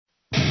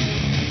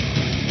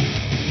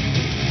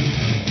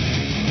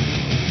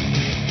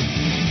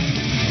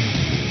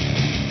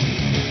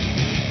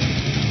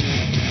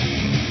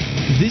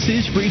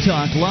This is Free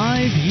Talk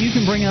Live. You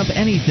can bring up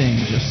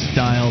anything. Just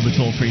dial the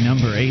toll-free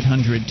number,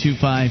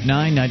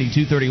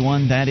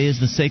 800-259-9231. That is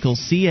the SACL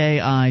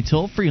CAI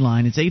toll-free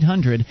line. It's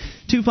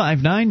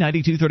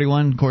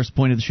 800-259-9231. Of course, the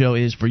point of the show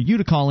is for you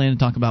to call in and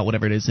talk about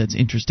whatever it is that's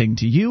interesting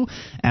to you.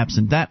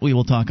 Absent that, we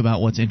will talk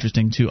about what's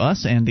interesting to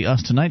us. And the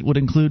us tonight would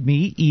include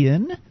me,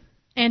 Ian.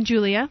 And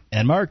Julia.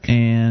 And Mark.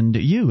 And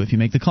you, if you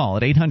make the call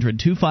at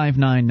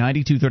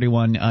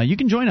 800-259-9231. You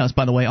can join us,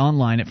 by the way,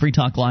 online at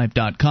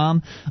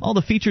freetalklive.com. All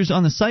the features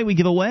on the site we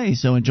give away,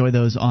 so enjoy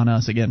those on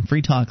us. Again,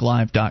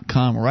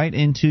 freetalklive.com. Right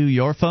into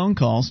your phone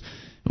calls.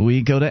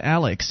 We go to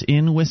Alex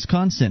in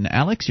Wisconsin.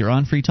 Alex, you're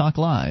on Free Talk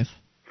Live.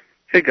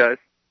 Hey, guys.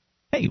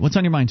 Hey, what's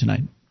on your mind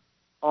tonight?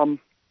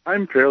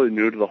 I'm fairly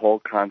new to the whole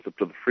concept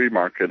of the free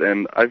market,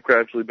 and I've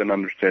gradually been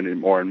understanding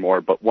more and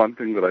more, but one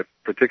thing that I've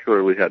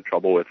particularly had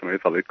trouble with, and I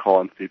thought I'd call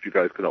and see if you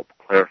guys could help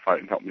clarify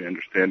and help me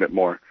understand it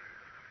more,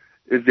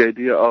 is the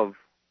idea of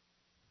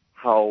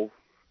how,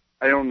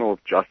 I don't know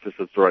if justice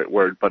is the right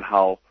word, but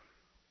how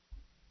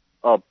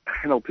a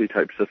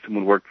penalty-type system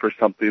would work for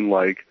something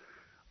like,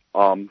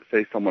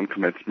 say someone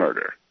commits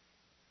murder.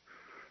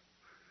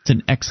 It's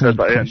an excellent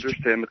question. I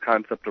understand the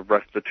concept of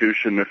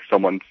restitution if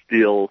someone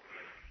steals,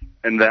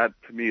 and that,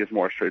 to me, is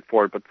more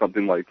straightforward, but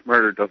something like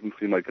murder doesn't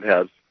seem like it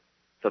has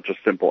such a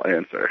simple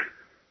answer.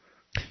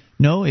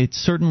 No, it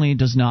certainly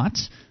does not.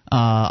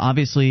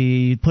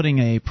 Obviously, putting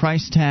a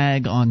price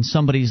tag on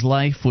somebody's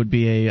life would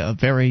be a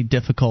very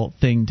difficult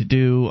thing to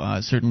do.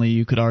 Certainly,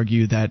 you could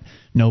argue that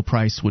no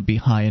price would be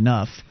high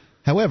enough.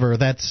 However,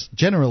 that's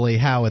generally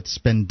how it's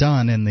been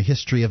done in the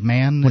history of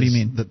man. What do you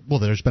mean? Well,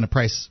 there's been a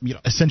price.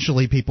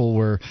 Essentially, people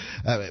were,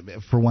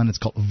 for one, it's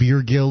called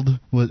Wehrgeld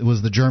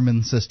was the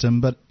German system.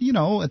 But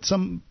at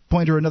some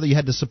point or another, you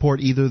had to support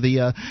either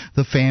the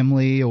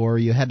family, or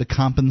you had to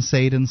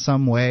compensate in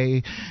some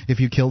way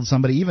if you killed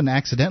somebody, even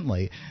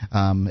accidentally.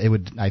 It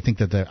would. I think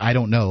that I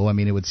don't know. I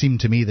mean, it would seem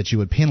to me that you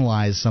would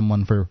penalize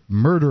someone for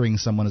murdering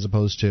someone as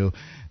opposed to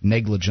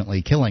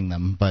negligently killing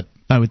them. But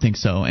I would think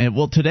so. And,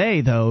 well,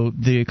 today, though,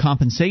 the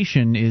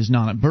compensation is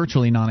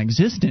virtually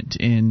non-existent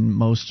in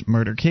most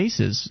murder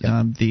cases.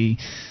 Yep.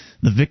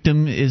 The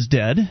victim is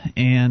dead,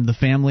 and the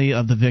family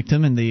of the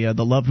victim and the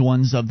loved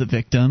ones of the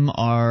victim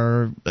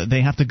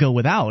they have to go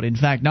without. In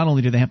fact, not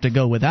only do they have to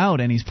go without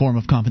any form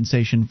of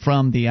compensation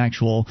from the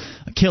actual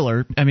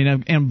killer. I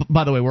mean, and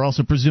by the way, we're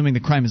also presuming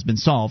the crime has been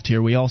solved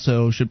here. We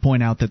also should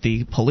point out that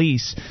the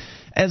police,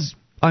 as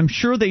I'm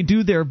sure they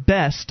do their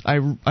best.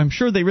 I'm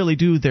sure they really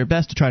do their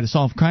best to try to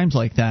solve crimes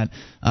like that.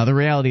 The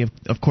reality,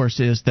 of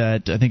course, is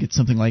that I think it's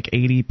something like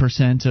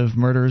 80% of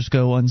murders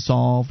go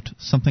unsolved,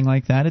 something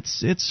like that.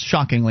 It's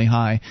shockingly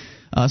high.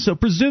 So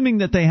presuming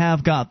that they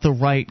have got the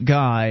right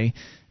guy,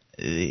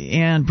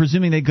 and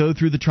presuming they go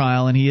through the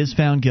trial and he is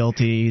found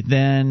guilty,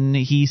 then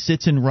he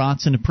sits and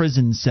rots in a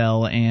prison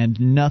cell, and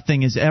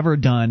nothing is ever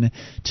done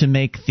to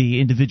make the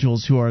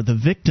individuals who are the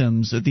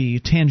victims, the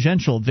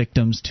tangential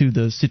victims to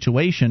the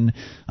situation,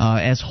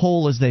 as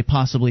whole as they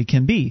possibly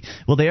can be.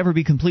 Will they ever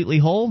be completely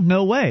whole?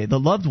 No way. The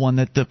loved one,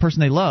 that the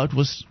person they loved,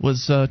 was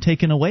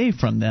taken away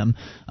from them.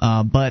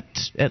 But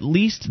at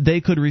least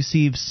they could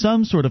receive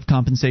some sort of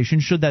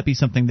compensation, should that be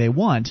something they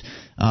want,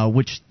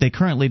 which they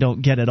currently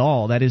don't get at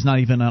all. That is not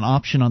even an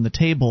option on the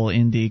table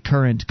in the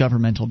current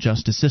governmental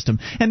justice system.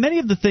 And many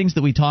of the things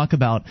that we talk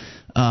about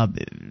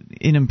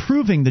in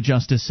improving the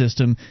justice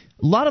system,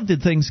 a lot of the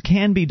things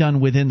can be done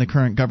within the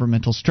current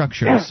governmental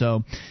structure.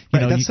 So,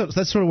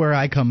 that's sort of where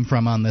I come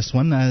from on this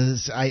one.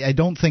 I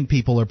don't think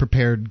people are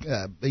prepared,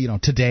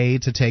 today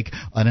to take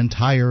an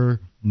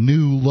entire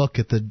new look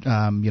at the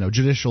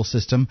judicial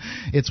system.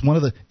 It's one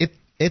of the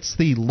It's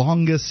the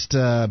longest,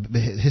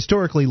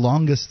 historically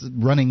longest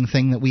running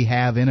thing that we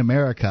have in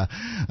America.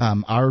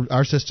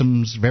 Our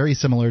system's very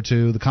similar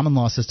to the common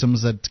law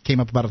systems that came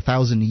up about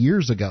 1,000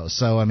 years ago.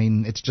 So, I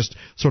mean, it's just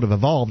sort of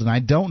evolved, and I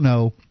don't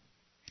know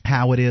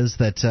how it is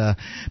that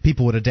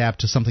people would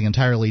adapt to something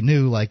entirely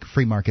new like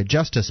free market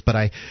justice. But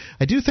I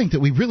do think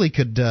that we really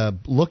could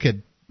look at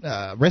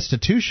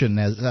restitution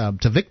as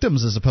to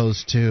victims as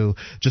opposed to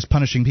just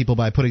punishing people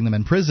by putting them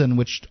in prison,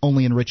 which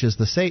only enriches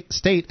the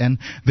state and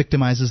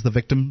victimizes the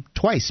victim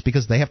twice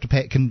because they have to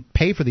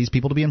pay for these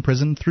people to be in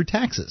prison through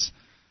taxes.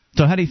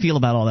 So how do you feel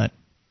about all that?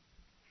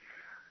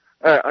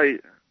 I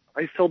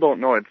still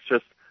don't know.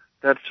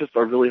 That's just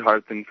a really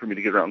hard thing for me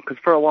to get around, because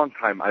for a long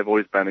time I've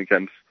always been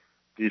against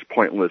these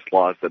pointless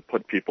laws that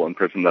put people in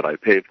prison that I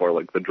pay for,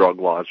 like the drug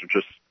laws or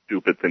just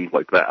stupid things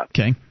like that.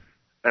 Okay.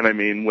 And I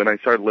mean, when I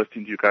started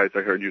listening to you guys,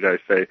 I heard you guys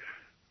say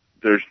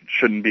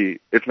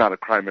it's not a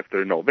crime if there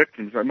are no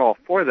victims. I'm all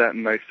for that,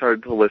 and I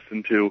started to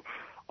listen to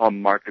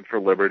Market for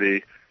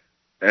Liberty,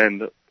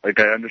 and I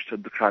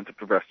understood the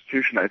concept of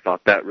restitution. I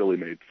thought that really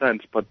made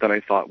sense, but then I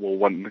thought, well,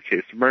 what in the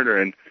case of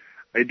murder? And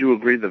I do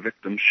agree the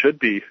victims should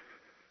be,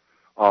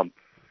 the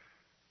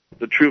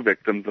true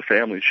victims, the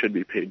families should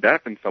be paid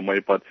back in some way,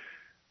 but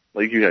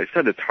like you guys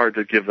said, it's hard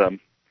to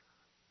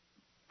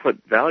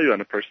put value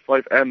on a person's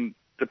life, and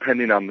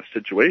depending on the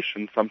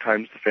situation,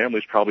 sometimes the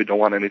families probably don't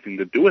want anything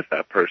to do with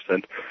that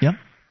person. Yeah.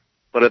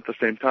 But at the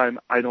same time,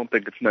 I don't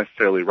think it's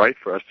necessarily right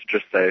for us to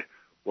just say,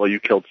 well, you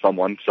killed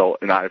someone, so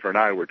an eye for an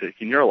eye, we're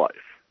taking your life.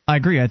 I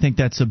agree. I think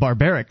that's a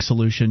barbaric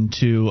solution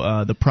to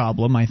the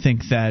problem. I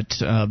think that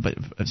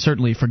but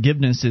certainly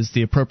forgiveness is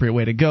the appropriate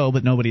way to go,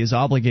 but nobody is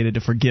obligated to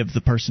forgive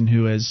the person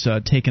who has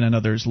taken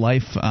another's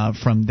life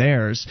from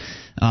theirs.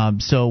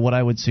 So what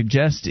I would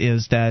suggest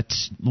is that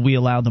we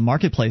allow the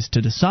marketplace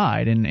to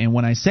decide. And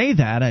when I say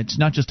that, it's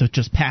not just to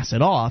just pass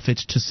it off.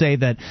 It's to say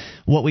that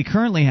what we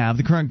currently have,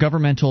 the current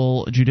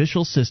governmental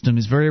judicial system,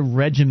 is very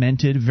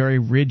regimented, very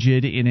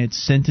rigid in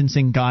its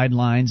sentencing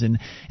guidelines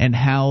and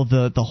how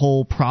the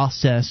whole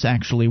process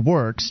actually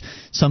works.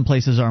 Some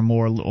places are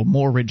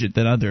more rigid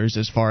than others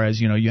as far as,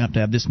 you have to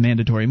have this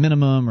mandatory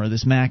minimum or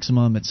this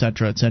maximum, et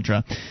cetera, et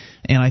cetera.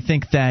 And I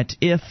think that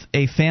if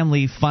a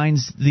family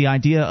finds the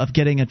idea of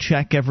getting a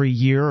check every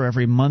year or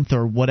every month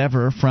or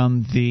whatever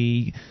from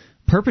the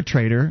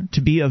perpetrator to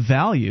be of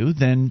value,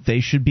 then they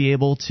should be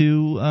able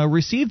to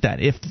receive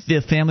that. If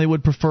the family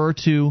would prefer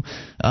to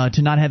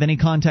not have any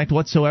contact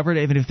whatsoever,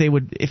 even if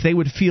they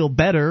would feel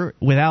better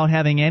without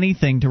having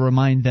anything to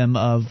remind them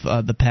of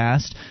the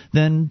past,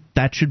 then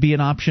that should be an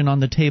option on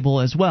the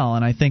table as well.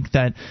 And I think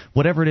that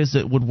whatever it is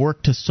that would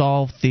work to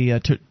solve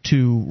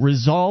to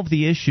resolve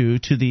the issue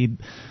to the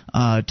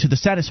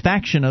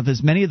satisfaction of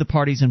as many of the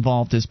parties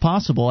involved as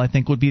possible, I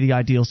think would be the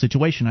ideal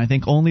situation. I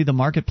think only the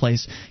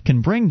marketplace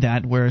can bring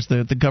that, whereas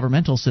the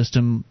governmental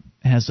system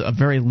has a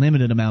very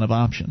limited amount of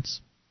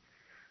options.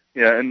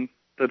 Yeah, and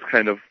that's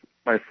kind of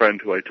my friend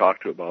who I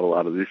talk to about a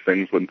lot of these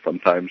things when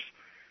sometimes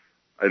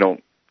I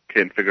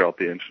can't figure out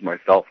the answers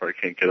myself or I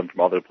can't get them from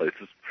other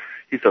places.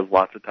 He says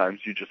lots of times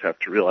you just have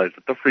to realize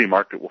that the free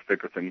market will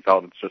figure things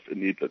out. It's just it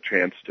needs a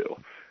chance to.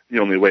 The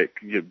only way it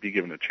can be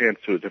given a chance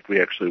to is if we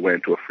actually went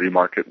into a free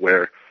market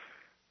where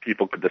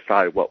people could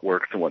decide what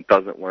works and what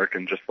doesn't work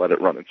and just let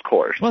it run its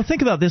course. Well,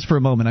 think about this for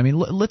a moment. I mean,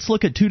 let's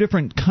look at two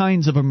different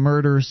kinds of a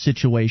murder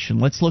situation.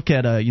 Let's look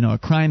at a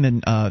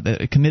crime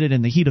committed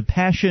in the heat of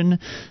passion,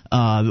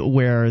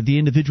 where the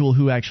individual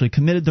who actually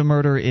committed the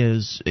murder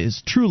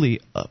is truly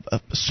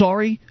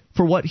sorry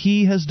for what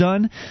he has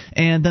done,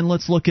 and then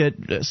let's look at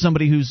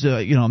somebody who's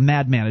a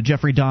madman, a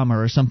Jeffrey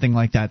Dahmer or something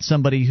like that,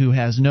 somebody who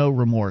has no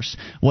remorse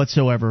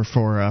whatsoever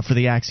for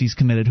the acts he's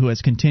committed, who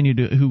has continued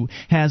to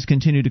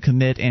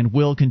commit and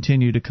will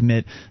continue to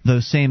commit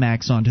those same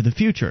acts on to the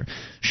future.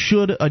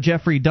 Should a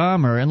Jeffrey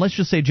Dahmer, and let's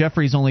just say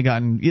Jeffrey's only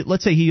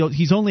let's say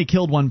he's only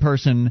killed one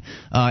person,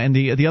 and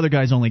the other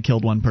guy's only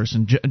killed one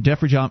person.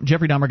 Jeffrey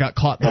Dahmer got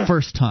caught the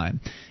first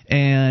time.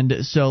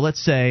 And so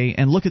let's say,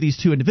 and look at these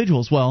two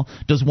individuals. Well,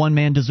 does one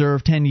man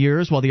deserve 10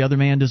 years while the other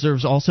man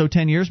deserves also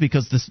 10 years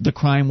because the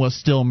crime was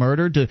still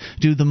murder?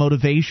 Do the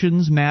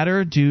motivations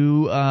matter?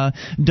 Does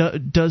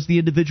the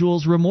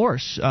individual's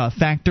remorse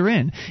factor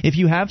in? If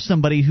you have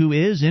somebody who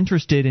is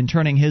interested in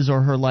turning his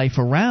or her life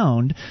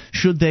around,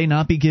 should they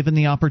not be given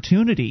the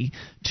opportunity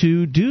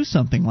to do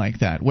something like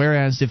that?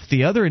 Whereas if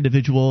the other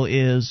individual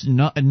is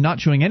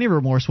not showing any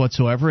remorse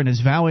whatsoever and is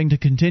vowing to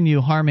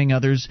continue harming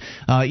others,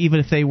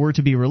 even if they were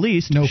to be released,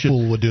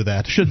 fool would do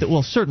that.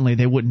 Well, certainly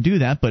they wouldn't do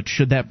that, but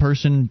should that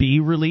person be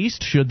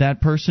released? Should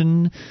that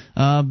person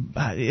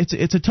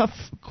it's a tough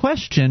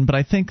question, but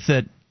I think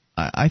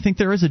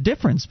there is a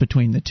difference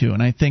between the two,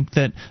 and I think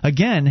that,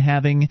 again,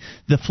 having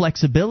the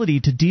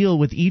flexibility to deal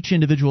with each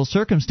individual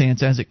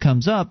circumstance as it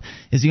comes up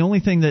is the only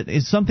thing that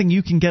is something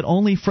you can get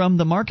only from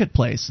the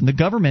marketplace. And the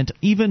government,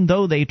 even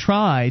though they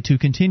try to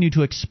continue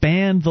to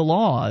expand the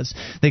laws,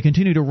 they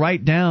continue to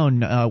write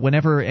down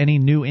whenever any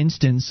new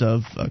instance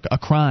of a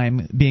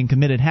crime being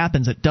committed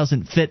happens that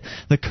doesn't fit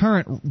the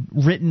current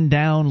written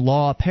down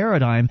law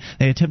paradigm,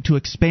 they attempt to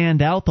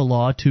expand out the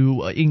law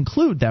to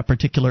include that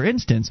particular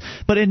instance,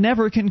 but it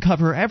never can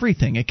cover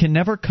everything. It can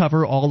never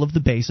cover all of the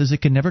bases.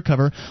 It can never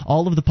cover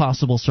all of the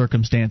possible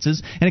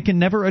circumstances, and it can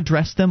never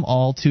address them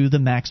all to the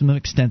maximum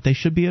extent they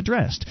should be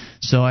addressed.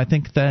 So I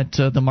think that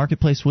the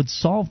marketplace would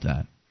solve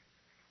that.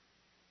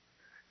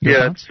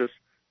 That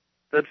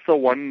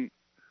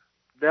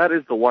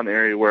is the one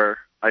area where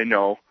I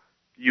know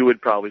you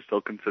would probably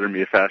still consider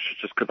me a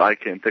fascist just because I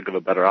can't think of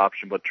a better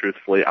option, but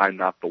truthfully, I'm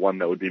not the one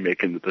that would be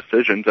making the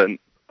decisions, and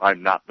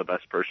I'm not the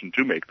best person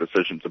to make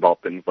decisions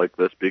about things like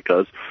this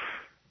because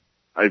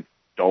I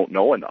don't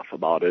know enough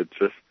about it.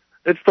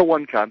 It's the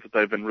one concept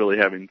I've been really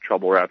having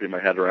trouble wrapping my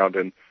head around.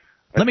 And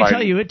let me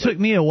tell you, it took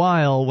me a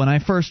while when I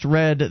first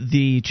read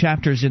the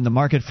chapters in the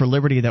Market for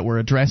Liberty that were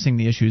addressing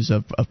the issues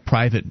of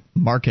private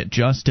market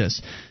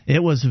justice.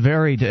 It was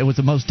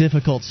the most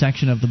difficult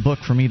section of the book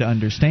for me to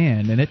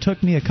understand, and it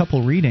took me a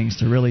couple readings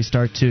to really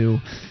start to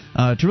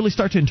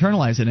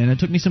internalize it, and it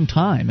took me some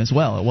time as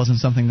well. It wasn't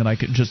something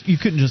that you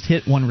couldn't just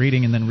hit one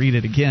reading and then read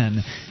it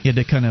again. You had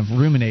to kind of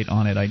ruminate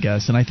on it, I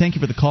guess. And I thank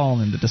you for the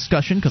call and the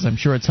discussion, because I'm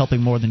sure it's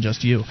helping more than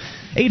just you.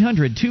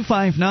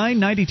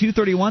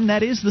 800-259-9231,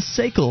 that is the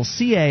SACL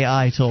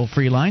CAI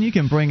toll-free line. You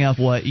can bring up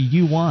what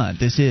you want.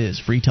 This is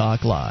Free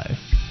Talk Live.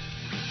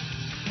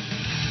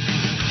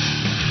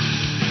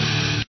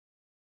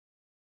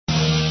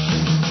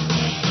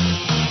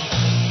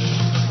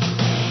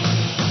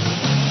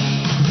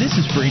 This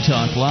is Free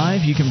Talk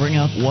Live. You can bring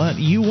up what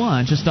you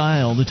want. Just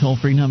dial the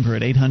toll-free number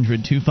at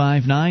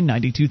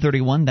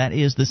 800-259-9231. That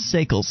is the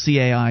SACL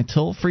CAI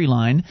toll-free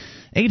line.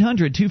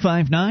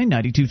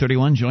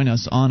 800-259-9231. Join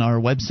us on our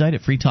website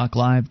at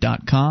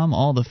freetalklive.com.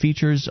 All the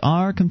features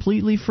are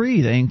completely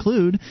free. They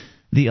include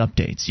the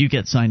updates. You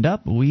get signed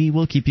up, we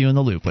will keep you in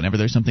the loop whenever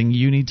there's something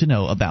you need to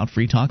know about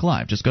Free Talk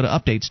Live. Just go to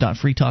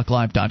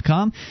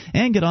updates.freetalklive.com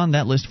and get on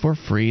that list for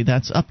free.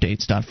 That's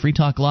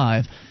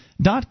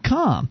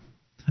updates.freetalklive.com.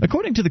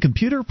 According to the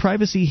Computer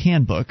Privacy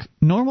Handbook,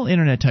 normal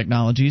Internet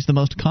technology is the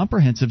most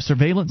comprehensive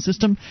surveillance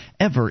system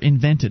ever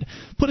invented.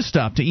 Put a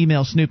stop to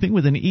email snooping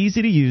with an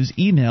easy-to-use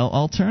email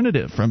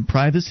alternative from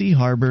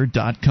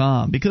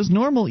privacyharbor.com. Because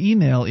normal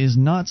email is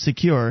not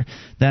secure,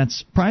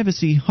 that's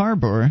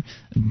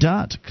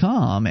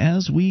privacyharbor.com.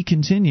 As we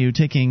continue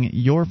taking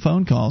your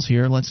phone calls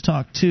here, let's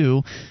talk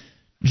to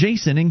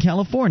Jason in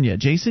California.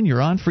 Jason,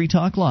 you're on Free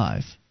Talk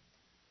Live.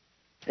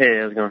 Hey,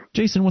 how's it going?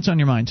 Jason, what's on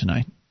your mind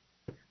tonight?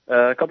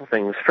 A couple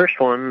things. First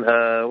one,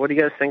 what do you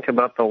guys think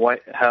about the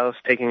White House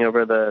taking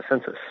over the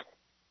census?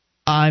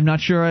 I'm not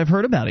sure I've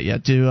heard about it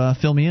yet.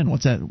 Fill me in.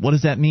 What's that? What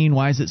does that mean?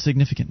 Why is it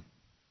significant?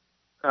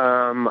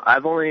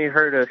 I've only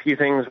heard a few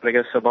things, but I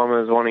guess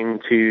Obama is wanting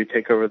to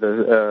take over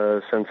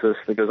the census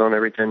that goes on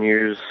every 10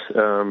 years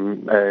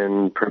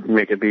and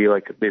make it be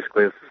like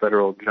basically a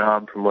federal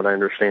job, from what I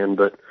understand.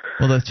 But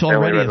well, that's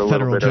already a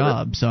federal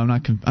job, so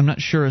I'm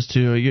not sure as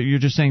to. You're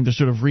just saying they're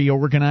sort of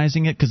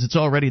reorganizing it because it's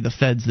already the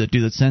feds that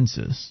do the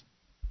census.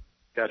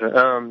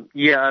 Gotcha.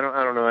 Yeah, I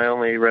don't know. I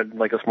only read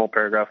like a small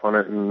paragraph on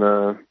it, and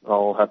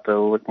I'll have to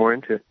look more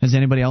into it. Has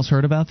anybody else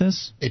heard about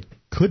this? It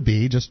could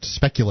be just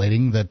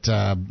speculating that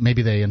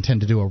maybe they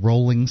intend to do a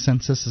rolling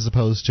census as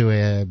opposed to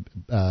a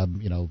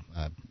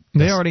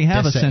They already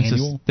have a census.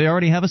 Annual? They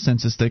already have a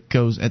census that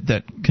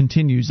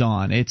continues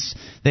on. It's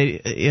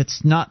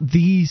not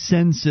the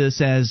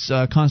census as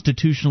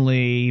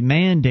constitutionally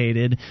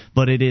mandated,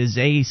 but it is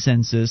a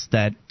census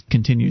that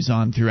continues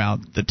on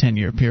throughout the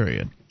 10-year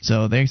period.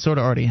 So they sort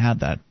of already had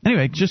that.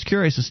 Anyway, just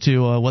curious as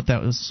to what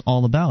that was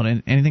all about.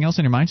 And anything else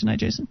on your mind tonight,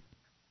 Jason?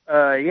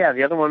 Yeah,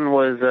 the other one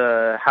was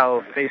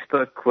how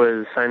Facebook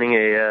was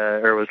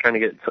was trying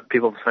to get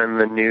people to sign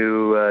the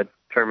new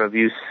term of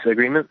use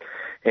agreement,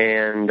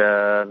 and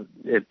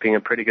it being a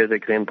pretty good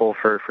example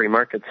for free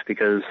markets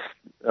because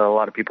a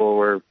lot of people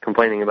were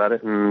complaining about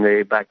it and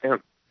they backed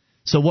down.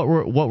 So what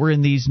were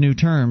in these new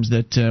terms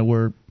that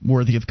were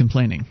worthy of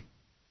complaining?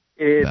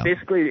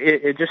 Basically,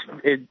 it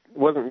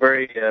wasn't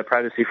very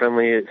privacy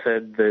friendly. It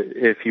said that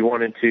if you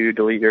wanted to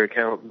delete your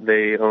account,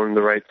 they owned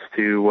the rights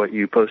to what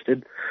you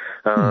posted,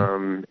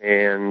 and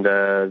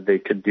they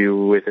could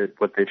do with it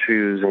what they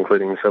choose,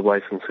 including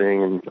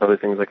sub-licensing and other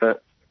things like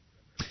that.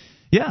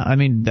 Yeah, I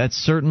mean, that's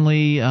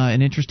certainly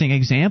an interesting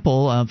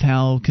example of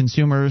how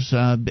consumers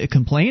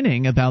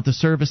complaining about the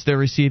service they're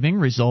receiving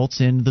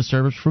results in the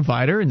service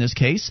provider, in this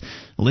case,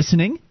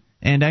 listening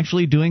and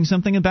actually doing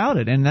something about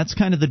it. And that's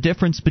kind of the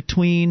difference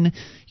between,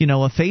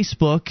 a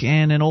Facebook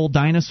and an old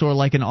dinosaur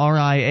like an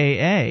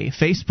RIAA.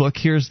 Facebook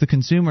hears the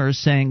consumers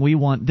saying, we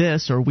want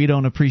this or we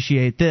don't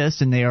appreciate this,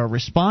 and they are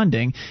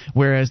responding,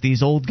 whereas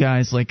these old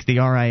guys like the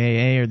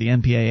RIAA or the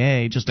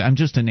MPAA, I'm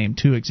just to name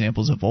two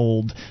examples of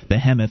old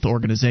behemoth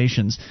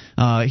organizations,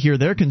 hear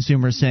their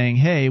consumers saying,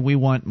 hey, we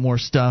want more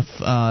stuff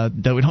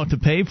that we don't have to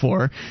pay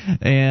for,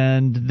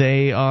 and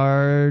they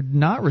are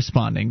not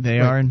responding. They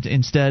are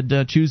instead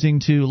choosing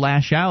to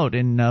lash out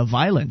in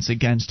violence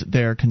against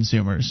their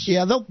consumers.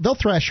 Yeah, they'll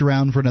thrash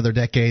around for another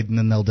decade and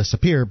then they'll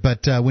disappear.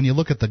 But when you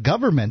look at the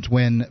government,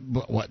 when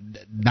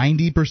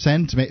 90%,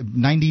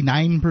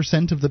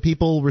 99% of the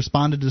people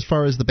responded as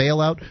far as the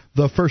bailout,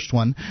 the first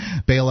one,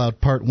 bailout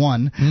part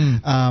one,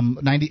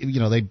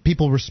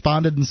 people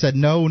responded and said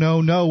no,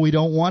 we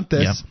don't want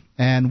this. Yep.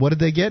 And what did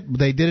they get?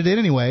 They did it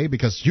anyway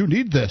because you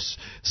need this.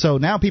 So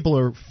now people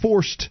are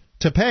forced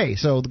to pay.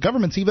 So the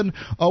government's even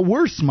a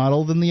worse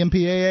model than the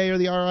MPAA or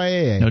the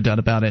RIAA. No doubt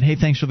about it. Hey,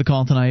 thanks for the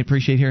call tonight.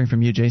 Appreciate hearing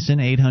from you, Jason.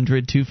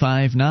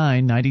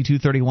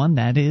 800-259-9231.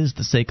 That is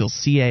the SACL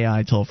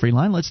CAI toll-free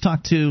line. Let's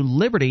talk to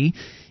Liberty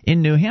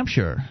in New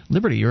Hampshire.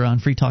 Liberty, you're on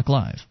Free Talk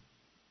Live.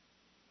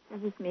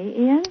 Is this me,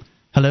 Ian?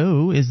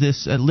 Hello. Is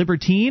this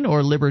Libertine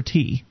or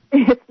Liberty?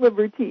 It's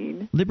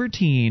Libertine.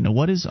 Libertine.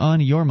 What is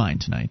on your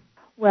mind tonight?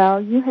 Well,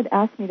 you had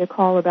asked me to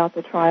call about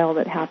the trial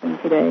that happened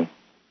today.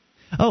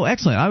 Oh,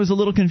 excellent. I was a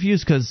little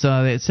confused because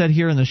it said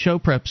here in the show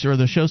preps or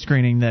the show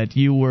screening that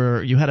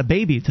you had a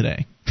baby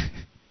today.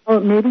 Oh,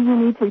 maybe you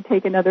need to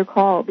take another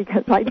call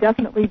because I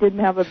definitely didn't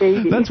have a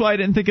baby. That's why I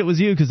didn't think it was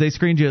you because they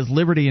screened you as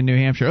Liberty in New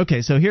Hampshire.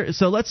 Okay, so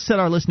let's set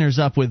our listeners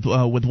up with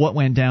what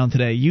went down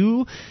today.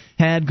 You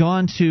had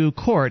gone to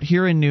court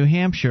here in New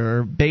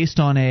Hampshire based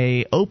on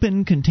a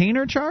open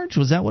container charge.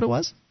 Was that what it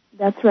was?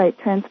 That's right,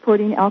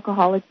 transporting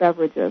alcoholic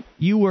beverages.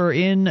 You were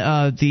in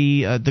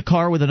the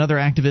car with another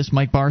activist,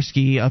 Mike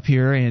Barsky, up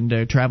here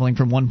and traveling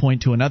from one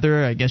point to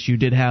another. I guess you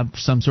did have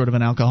some sort of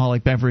an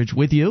alcoholic beverage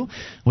with you,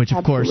 which, of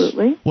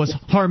Absolutely. course, was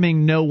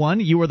harming no one.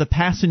 You were the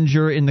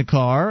passenger in the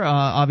car.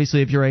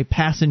 Obviously, if you're a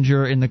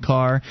passenger in the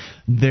car,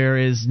 there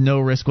is no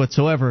risk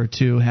whatsoever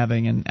to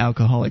having an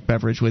alcoholic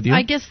beverage with you.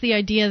 I guess the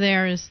idea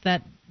there is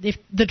that if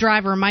the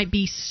driver might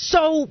be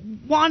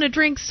want to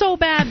drink so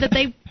bad that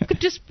they could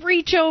just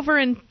reach over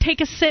and take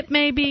a sip,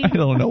 maybe. I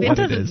don't know what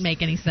it is. It doesn't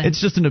make any sense. It's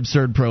just an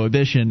absurd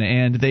prohibition,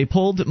 and they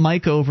pulled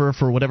Mike over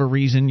for whatever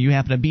reason. You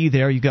happened to be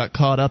there. You got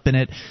caught up in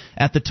it.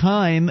 At the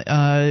time,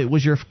 it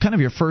was your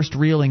first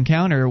real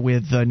encounter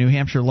with New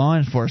Hampshire law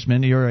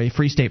enforcement. You're a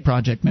Free State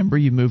Project member.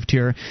 You moved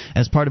here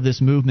as part of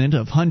this movement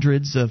of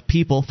hundreds of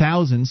people,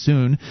 thousands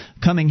soon,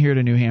 coming here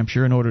to New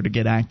Hampshire in order to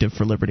get active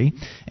for liberty.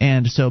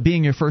 And so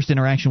being your first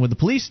interaction with the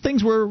police,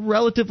 things were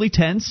relatively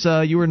tense.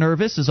 You were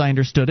nervous, as I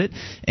understood it,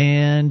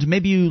 and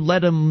maybe you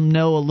let them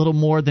know a little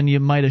more than you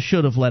might have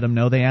should have let them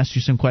know. They asked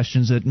you some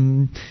questions that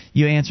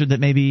you answered that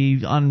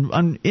maybe,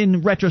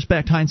 in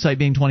retrospect, hindsight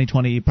being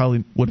 2020, you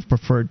probably would have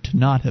preferred to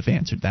not have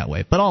answered that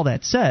way. But all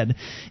that said,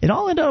 it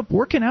all ended up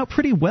working out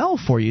pretty well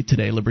for you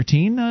today,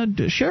 Libertine.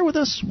 Share with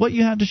us what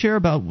you have to share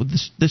about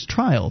this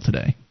trial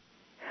today.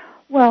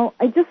 Well,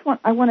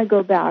 I want to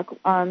go back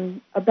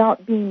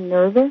about being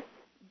nervous.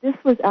 This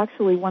was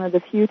actually one of the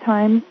few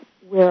times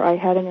where I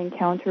had an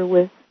encounter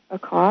with a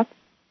cop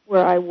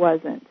where I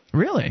wasn't.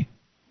 Really?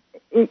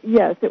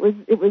 Yes, it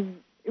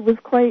was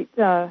quite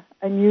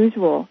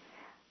unusual.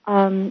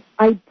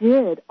 I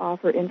did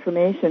offer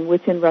information,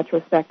 which in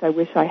retrospect I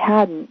wish I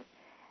hadn't.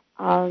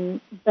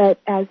 But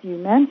as you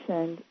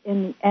mentioned,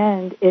 in the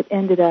end, it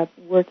ended up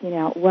working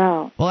out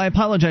well. Well, I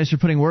apologize for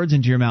putting words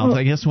into your mouth.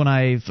 I guess when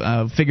I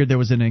figured there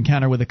was an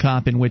encounter with a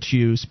cop in which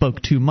you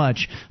spoke too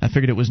much, I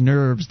figured it was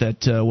nerves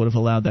that would have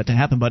allowed that to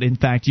happen. But in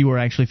fact, you were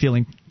actually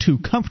feeling too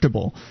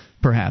comfortable,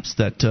 perhaps,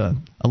 that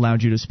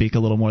allowed you to speak a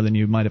little more than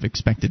you might have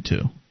expected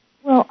to.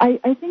 Well,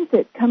 I think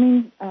that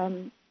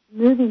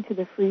moving to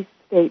the Free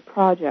State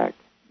Project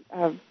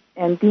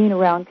and being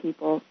around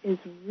people has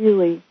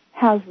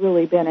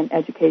really been an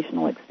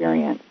educational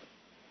experience.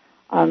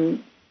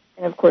 And,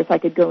 of course, I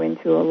could go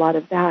into a lot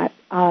of that.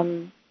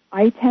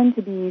 I tend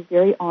to be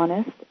very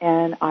honest,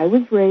 and I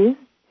was raised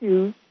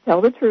to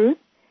tell the truth,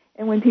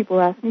 and when people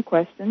ask me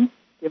questions,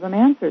 give them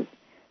answers.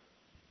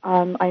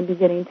 I'm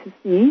beginning to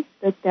see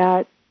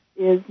that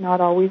is not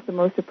always the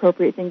most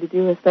appropriate thing to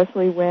do,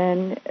 especially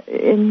when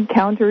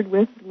encountered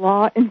with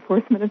law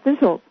enforcement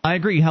officials. I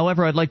agree.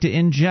 However, I'd like to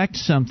interject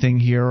something,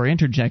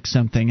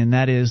 and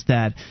that is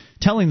that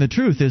telling the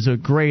truth is a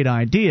great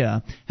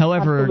idea.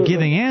 However, Absolutely.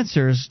 Giving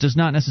answers does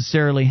not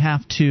necessarily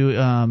have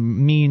to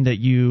mean that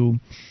you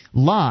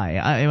lie.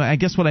 I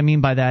guess what I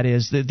mean by that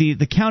is that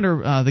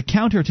the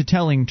counter to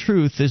telling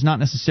truth is not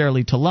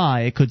necessarily to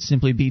lie. It could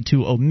simply be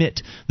to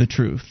omit the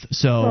truth.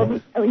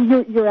 So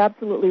you're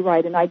absolutely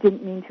right, and I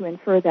didn't mean to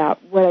infer that.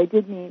 What I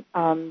did mean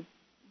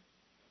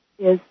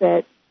is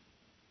that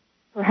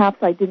perhaps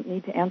I didn't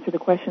need to answer the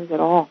questions at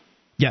all.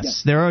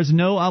 Yes, there is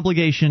no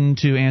obligation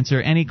to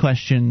answer any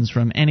questions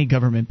from any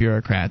government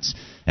bureaucrats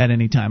at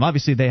any time.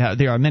 Obviously, they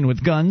are men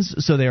with guns,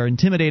 so they are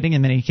intimidating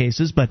in many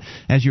cases. But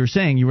as you were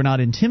saying, you were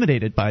not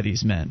intimidated by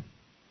these men.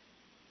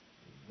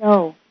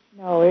 No,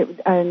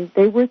 and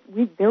there were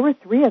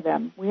three of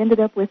them. We ended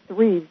up with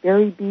three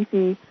very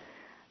beefy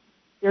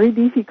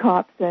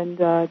cops, and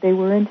they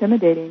were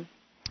intimidating.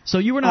 So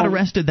you were not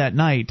arrested that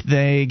night.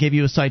 They gave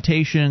you a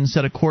citation,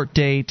 set a court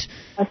date.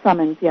 A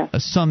summons, yes. A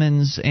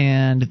summons,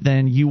 and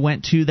then you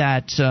went to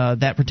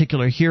that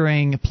particular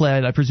hearing,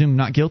 pled, I presume,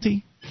 not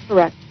guilty?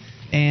 Correct.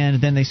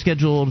 And then they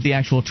scheduled the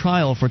actual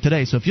trial for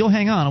today. So if you'll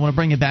hang on, I want to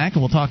bring you back,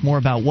 and we'll talk more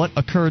about what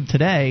occurred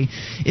today.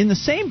 In the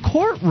same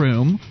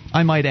courtroom,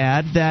 I might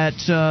add,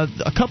 that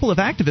a couple of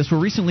activists were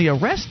recently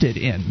arrested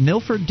in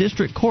Milford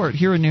District Court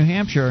here in New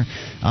Hampshire.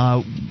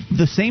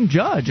 The same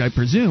judge, I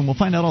presume. We'll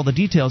find out all the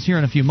details here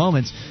in a few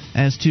moments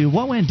as to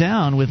what went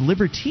down with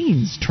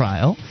Libertine's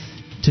trial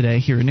today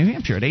here in New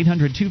Hampshire at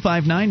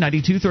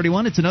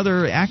 800-259-9231. It's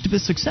another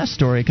activist success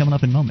story coming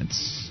up in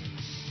moments.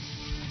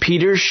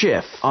 Peter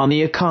Schiff on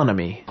the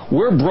economy.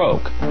 We're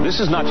broke.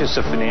 This is not just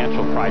a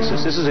financial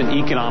crisis. This is an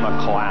economic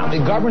collapse.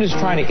 The government is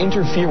trying to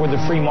interfere with the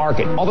free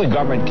market. All the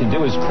government can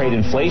do is create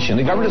inflation.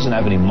 The government doesn't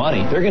have any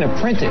money. They're going to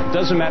print it.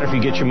 Doesn't matter if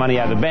you get your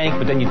money out of the bank,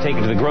 but then you take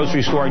it to the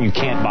grocery store and you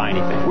can't buy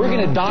anything. We're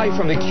going to die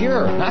from the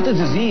cure, not the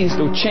disease.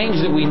 The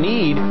change that we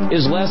need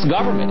is less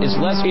government. It's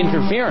less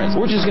interference.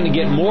 We're just going to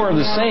get more of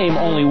the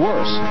same, only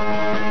worse.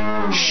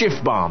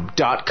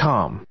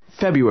 Schiffbomb.com,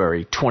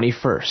 February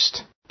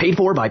 21st. Paid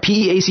for by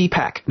PEAC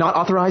PAC. Not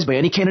authorized by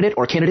any candidate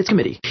or candidates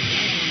committee.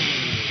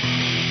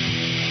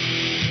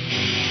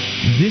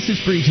 This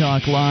is Free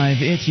Talk Live.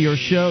 It's your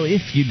show.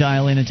 If you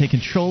dial in and take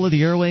control of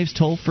the airwaves,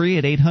 toll free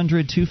at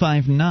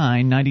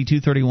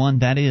 800-259-9231.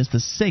 That is the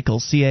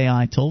SACL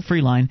CAI toll-free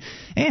line.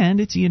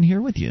 And it's Ian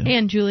here with you.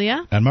 And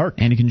Julia. And Mark.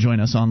 And you can join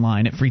us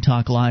online at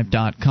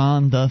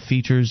freetalklive.com. The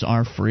features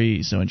are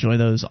free, so enjoy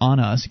those on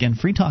us. Again,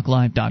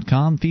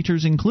 freetalklive.com.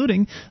 Features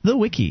including the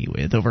wiki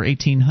with over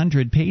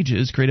 1,800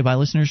 pages created by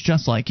listeners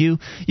just like you.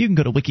 You can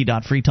go to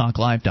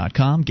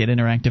wiki.freetalklive.com. Get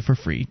interactive for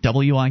free.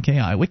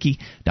 WIKI,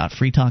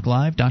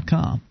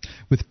 wiki.freetalklive.com.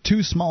 With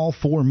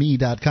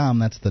toosmall4me.com,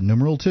 that's the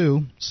numeral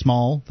 2,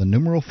 small, the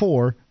numeral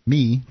 4,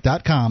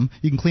 me.com.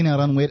 You can clean out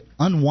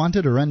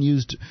unwanted or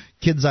unused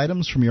kids'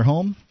 items from your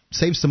home,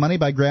 save some money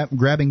by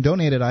grabbing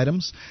donated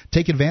items,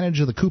 take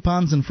advantage of the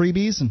coupons and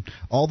freebies, and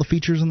all the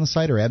features on the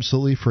site are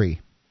absolutely free.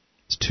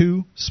 It's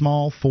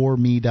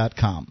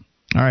toosmall4me.com.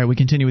 All right, we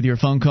continue with your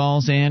phone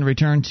calls and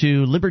return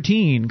to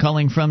Libertine,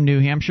 calling from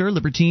New Hampshire.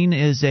 Libertine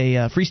is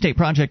a Free State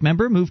Project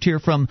member, moved here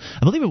from,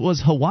 I believe it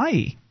was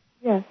Hawaii.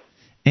 Yes.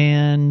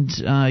 And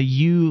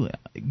you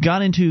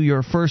got into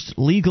your first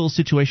legal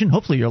situation,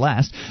 hopefully your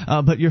last,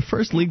 but your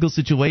first legal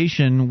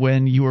situation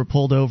when you were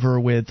pulled over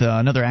with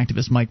another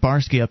activist, Mike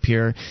Barsky, up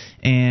here,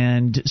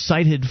 and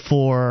cited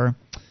for,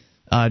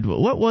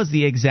 what was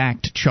the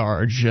exact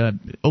charge?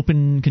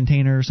 Open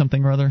container or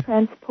something or other?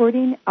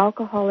 Transporting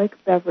alcoholic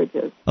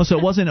beverages. Oh, so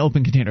it wasn't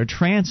open container.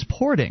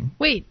 Transporting.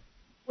 Wait.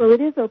 Well, it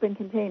is open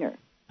container.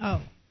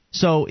 Oh.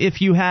 So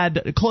if you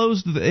had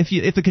closed,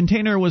 if the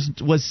container was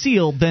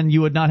sealed, then you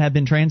would not have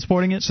been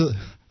transporting it? So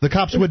the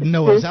cops wouldn't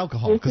know it was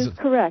alcohol. This is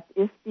correct.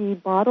 If the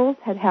bottles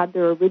had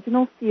their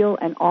original seal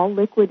and all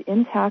liquid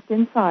intact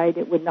inside,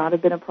 it would not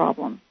have been a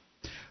problem.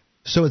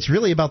 So it's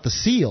really about the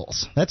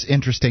seals. That's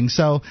interesting.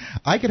 So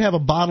I could have a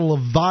bottle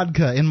of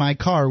vodka in my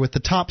car with the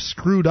top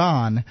screwed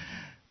on,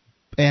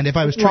 and if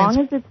I was as long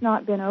as it's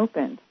not been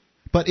opened.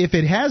 But if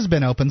it has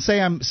been opened, say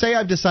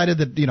I've decided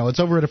that it's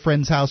over at a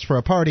friend's house for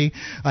a party.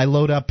 I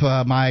load up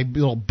my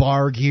little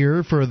bar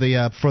gear for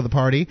the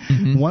party.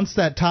 Mm-hmm. Once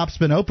that top's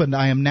been opened,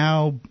 I am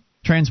now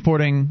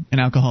transporting an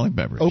alcoholic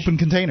beverage. Open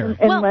container.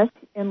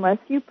 Unless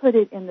you put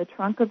it in the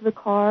trunk of the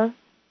car.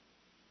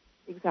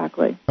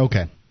 Exactly.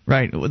 Okay.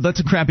 Right. Well, that's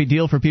a crappy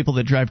deal for people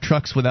that drive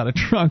trucks without a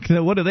trunk.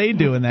 What do they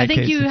do in that case?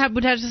 I think you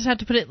would just have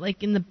to put it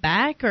like in the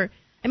back, or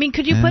I mean,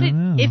 could you put it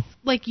if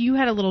like you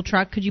had a little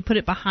truck? Could you put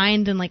it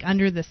behind and like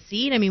under the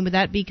seat? I mean, would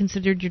that be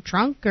considered your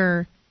trunk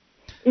or?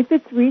 If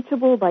it's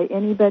reachable by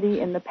anybody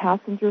in the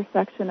passenger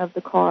section of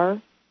the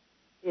car,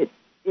 it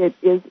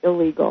is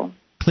illegal.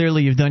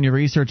 Clearly, you've done your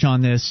research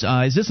on this.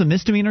 Is this a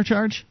misdemeanor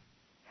charge?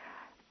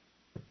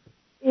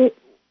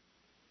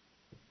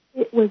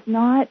 It was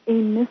not a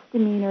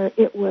misdemeanor.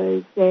 It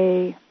was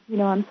a,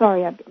 I'm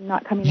sorry, I'm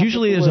not coming up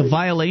Usually with the there's word. A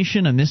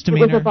violation, a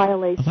misdemeanor? It was a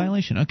violation. A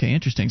violation, okay,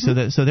 interesting.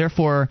 Mm-hmm. So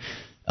therefore,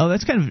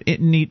 that's kind of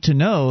neat to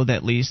know,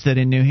 at least, that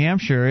in New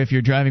Hampshire, if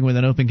you're driving with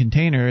an open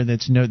container,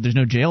 there's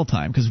no jail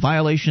time. Because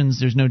violations,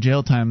 there's no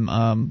jail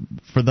time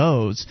for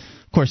those.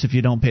 Of course, if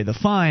you don't pay the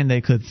fine,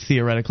 they could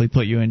theoretically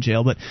put you in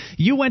jail. But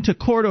you went to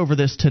court over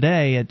this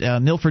today at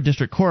Milford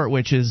District Court,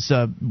 which was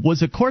a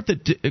court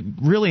that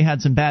really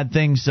had some bad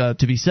things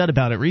to be said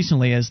about it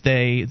recently, as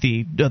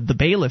the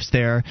bailiffs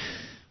there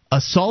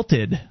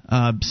assaulted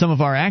some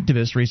of our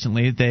activists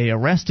recently. They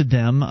arrested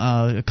them,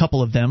 a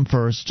couple of them,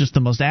 for just the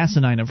most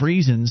asinine of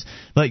reasons.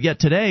 But yet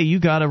today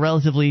you got a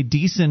relatively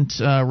decent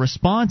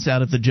response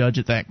out of the judge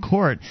at that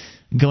court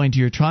going to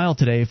your trial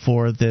today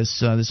for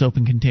this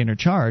open container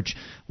charge.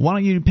 Why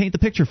don't you paint the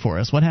picture for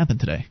us? What happened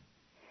today?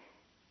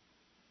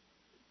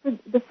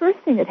 The first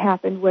thing that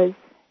happened was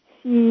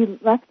she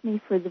left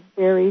me for the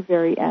very,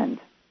 very end.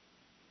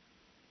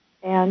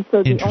 And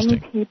so the only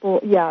people,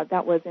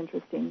 that was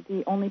interesting.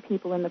 The only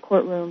people in the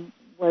courtroom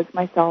was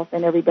myself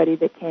and everybody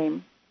that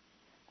came.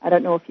 I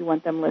don't know if you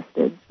want them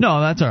listed. No,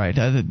 that's all right.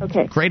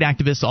 Okay. Great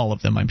activists, all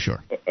of them, I'm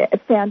sure.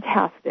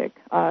 Fantastic.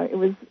 It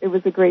was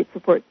a great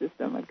support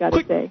system, I've got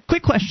to say.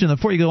 Quick question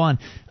before you go on.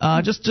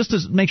 Just to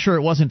make sure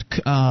it wasn't,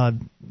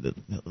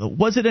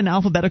 was it an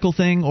alphabetical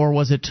thing, or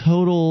was it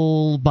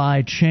total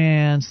by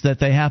chance that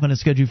they happened to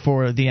schedule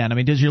for the end? I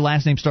mean, does your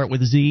last name start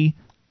with Z?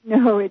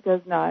 No, it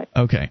does not.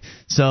 Okay.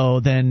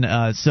 So then,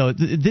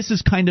 this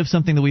is kind of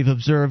something that we've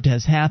observed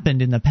has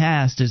happened in the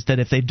past, is that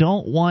if they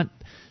don't want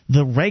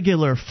the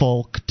regular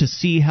folk to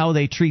see how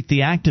they treat the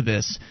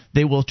activists,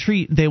 they will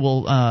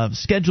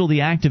schedule the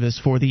activists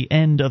for the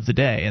end of the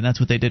day, and that's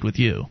what they did with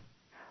you.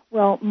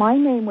 Well, my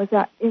name was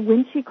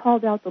when she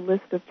called out the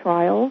list of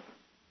trials,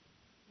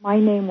 my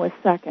name was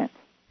second.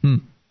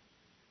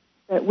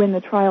 But when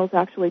the trials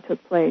actually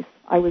took place,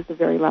 I was the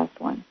very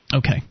last one.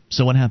 Okay.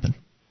 So what happened?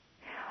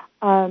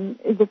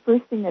 The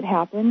first thing that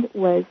happened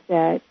was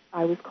that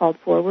I was called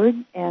forward,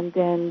 and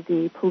then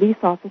the police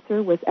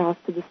officer was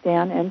asked to the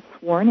stand and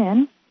sworn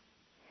in,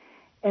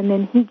 and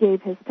then he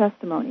gave his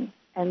testimony.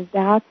 And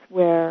that's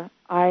where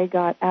I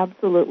got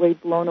absolutely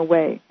blown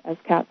away, as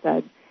Kat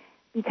said,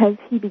 because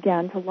he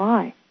began to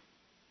lie.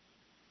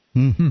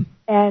 Mm-hmm.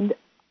 And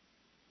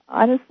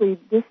honestly,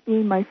 this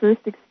being my first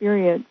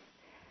experience,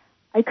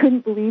 I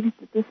couldn't believe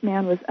that this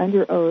man was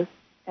under oath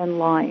and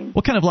lying.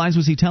 What kind of lies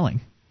was he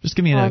telling? Just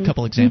give me a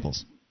couple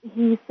examples.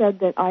 He said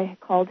that I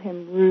called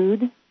him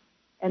rude,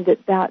 and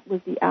that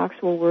was the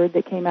actual word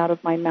that came out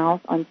of my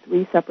mouth on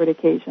 3 separate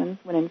occasions,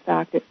 when in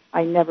fact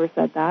I never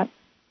said that.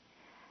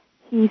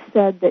 He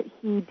said that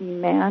he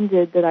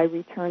demanded that I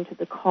return to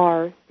the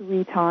car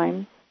 3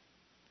 times,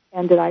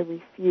 and that I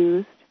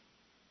refused,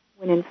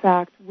 when in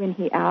fact, when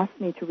he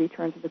asked me to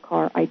return to the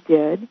car, I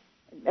did,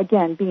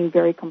 again, being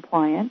very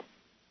compliant.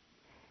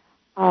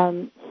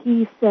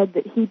 He said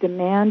that he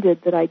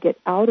demanded that I get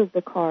out of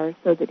the car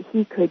so that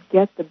he could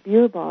get the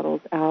beer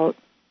bottles out,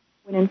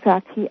 when in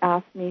fact he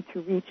asked me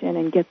to reach in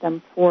and get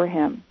them for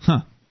him.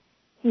 Huh.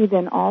 He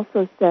then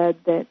also said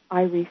that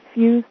I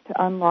refused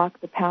to unlock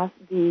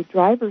the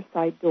driver's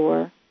side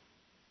door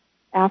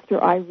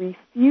after I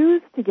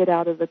refused to get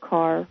out of the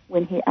car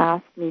when he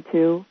asked me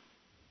to,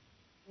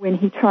 when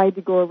he tried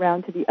to go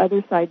around to the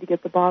other side to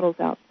get the bottles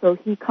out. So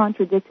he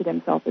contradicted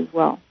himself as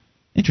well.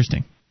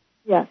 Interesting.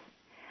 Yes.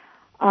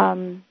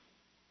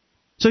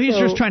 So he's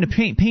just trying to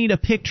paint a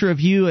picture of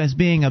you as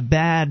being a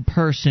bad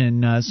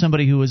person,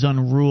 somebody who is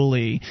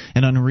unruly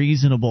and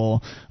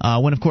unreasonable,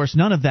 when, of course,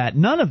 none of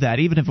that,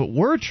 even if it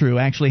were true,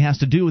 actually has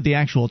to do with the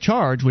actual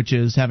charge, which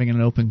is having an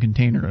open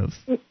container of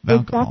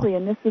alcohol. Exactly,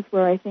 and this is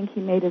where I think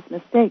he made his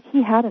mistake.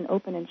 He had an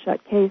open and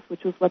shut case,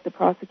 which was what the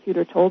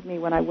prosecutor told me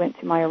when I went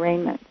to my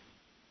arraignment.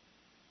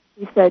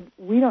 He said,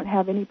 we don't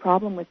have any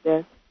problem with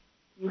this.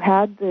 You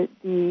had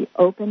the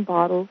open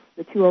bottles,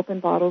 the 2 open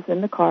bottles in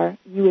the car.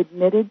 You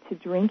admitted to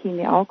drinking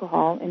the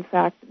alcohol. In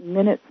fact,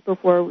 minutes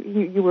before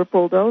you were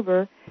pulled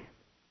over,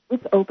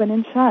 it's open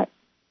and shut.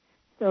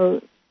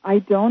 So I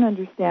don't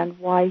understand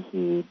why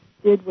he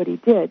did what he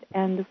did.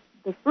 And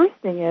the first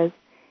thing is,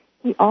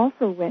 he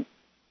also went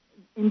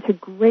into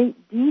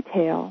great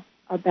detail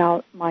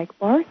about Mike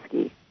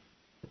Barsky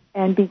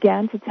and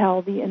began to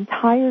tell the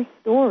entire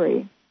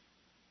story.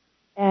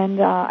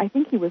 And I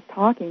think he was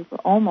talking for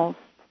almost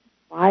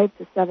 5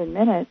 to 7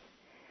 minutes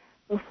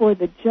before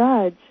the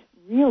judge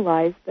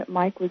realized that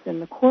Mike was in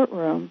the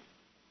courtroom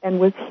and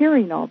was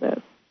hearing all this.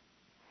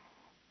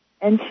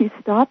 And she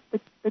stopped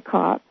the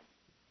cop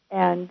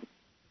and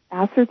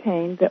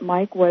ascertained that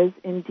Mike was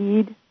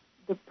indeed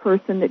the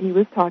person that he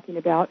was talking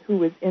about, who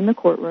was in the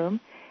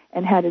courtroom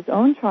and had his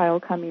own trial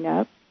coming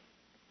up,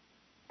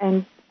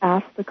 and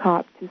asked the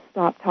cop to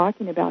stop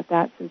talking about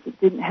that since it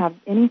didn't have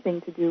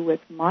anything to do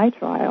with my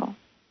trial.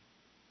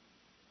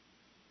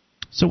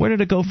 So where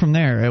did it go from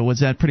there?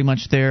 Was that pretty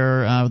much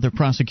their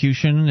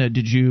prosecution?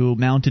 Did you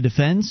mount a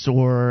defense,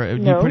 or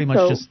no, you pretty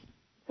much just...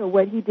 So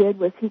what he did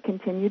was he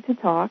continued to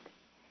talk,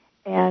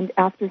 and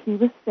after he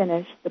was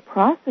finished, the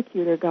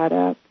prosecutor got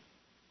up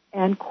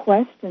and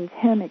questioned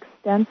him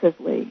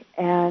extensively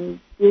and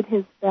did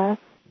his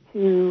best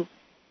to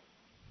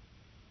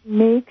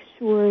make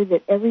sure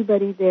that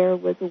everybody there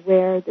was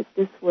aware that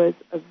this was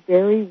a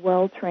very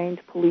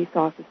well-trained police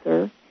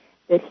officer,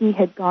 that he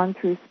had gone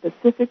through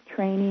specific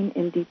training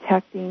in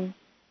detecting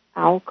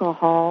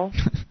alcohol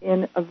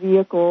in a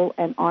vehicle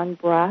and on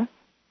breath,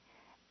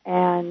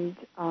 and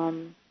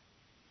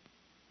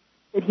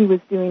that he was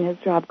doing his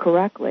job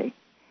correctly.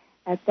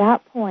 At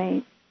that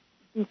point,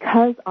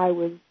 because I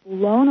was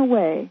blown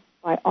away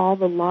by all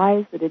the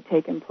lies that had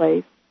taken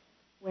place,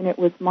 when it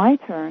was my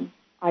turn,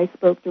 I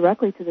spoke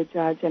directly to the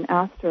judge and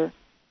asked her,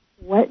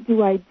 what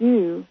do I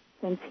do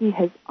since he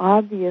has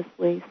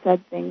obviously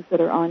said things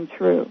that are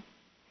untrue?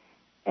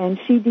 And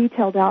she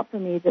detailed out for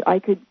me that I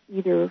could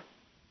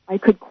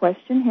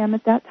question him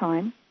at that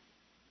time,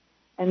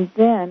 and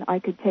then I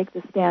could take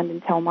the stand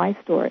and tell my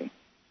story.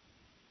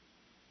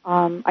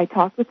 I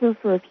talked with her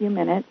for a few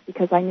minutes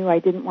because I knew I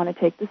didn't want to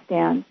take the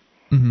stand.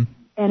 Mm-hmm.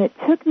 And it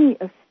took me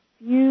a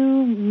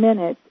few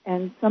minutes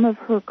and some of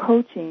her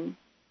coaching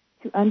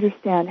to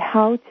understand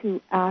how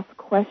to ask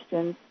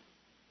questions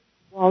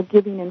while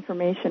giving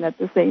information at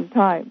the same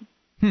time.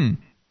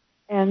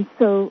 And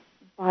so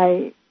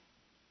by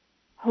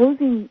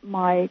posing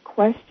my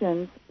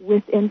questions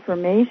with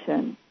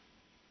information,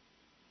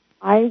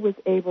 I was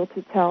able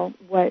to tell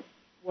what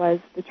was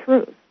the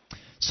truth.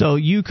 So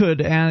you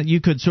could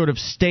sort of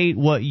state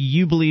what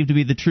you believe to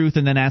be the truth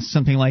and then ask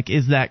something like,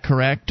 is that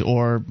correct?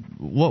 Or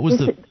what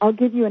was I'll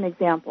give you an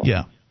example.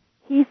 Yeah.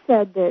 He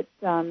said that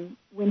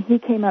when he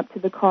came up to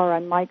the car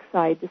on Mike's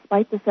side,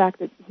 despite the fact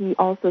that he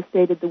also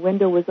stated the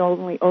window was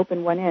only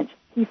open 1 inch,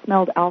 he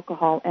smelled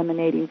alcohol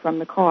emanating from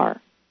the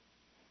car.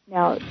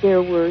 Now,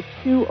 there were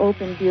 2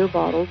 open beer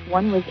bottles.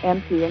 One was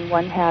empty and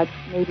one had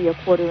maybe a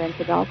 1/4 inch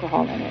of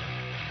alcohol in it.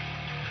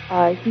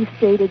 He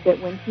stated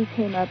that when he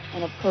came up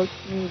and approached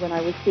me when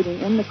I was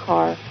sitting in the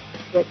car,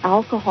 that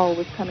alcohol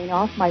was coming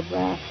off my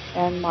breath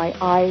and my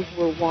eyes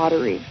were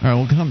watery. All right,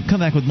 we'll come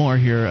back with more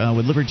here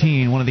with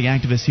Libertine, one of the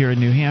activists here in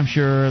New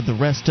Hampshire, the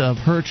rest of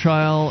her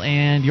trial,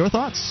 and your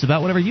thoughts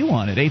about whatever you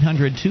want at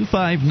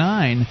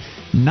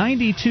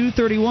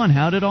 800-259-9231.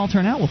 How did it all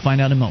turn out? We'll find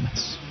out in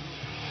moments.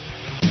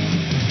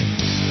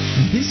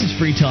 This is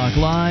Free Talk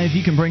Live.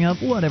 You can bring up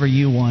whatever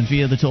you want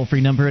via the toll-free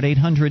number at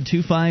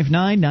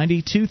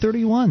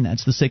 800-259-9231.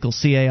 That's the SACL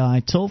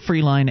CAI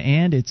toll-free line,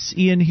 and it's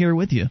Ian here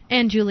with you.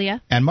 And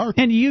Julia. And Mark.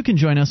 And you can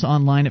join us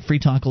online at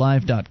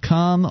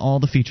freetalklive.com. All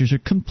the features are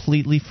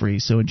completely free,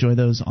 so enjoy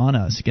those on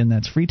us. Again,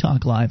 that's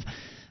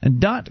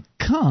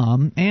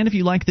freetalklive.com. And if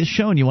you like this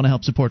show and you want to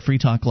help support Free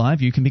Talk Live,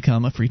 you can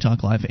become a Free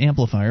Talk Live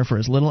amplifier for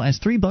as little as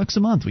 $3 a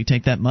month. We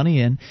take that money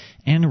in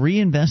and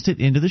reinvest it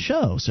into the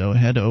show. So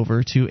head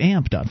over to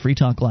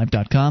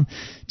amp.freetalklive.com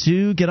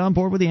to get on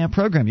board with the AMP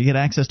program. You get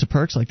access to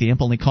perks like the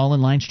AMP-only call-in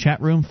lines,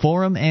 chat room,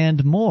 forum,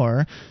 and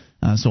more.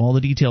 So all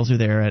the details are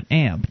there at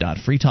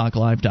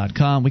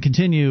amp.freetalklive.com. We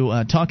continue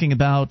talking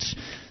about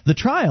the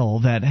trial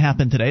that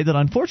happened today that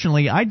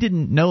unfortunately I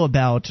didn't know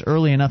about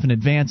early enough in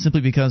advance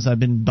simply because I've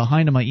been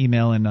behind on my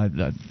email, and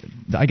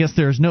I guess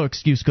there's no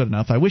excuse good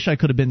enough. I wish I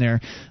could have been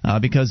there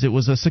because it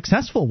was a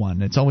successful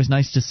one. It's always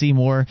nice to see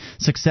more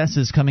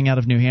successes coming out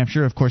of New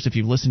Hampshire. Of course, if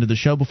you've listened to the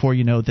show before,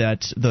 you know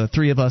that the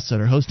three of us that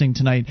are hosting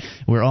tonight,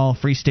 we're all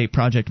Free State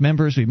Project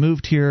members. We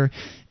moved here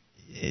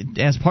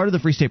as part of the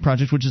Free State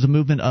Project, which is a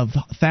movement of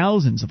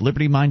thousands of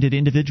liberty-minded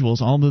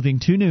individuals all moving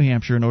to New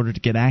Hampshire in order to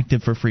get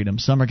active for freedom.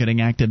 Some are getting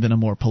active in a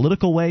more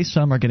political way.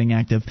 Some are getting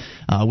active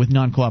with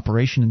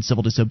non-cooperation and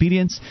civil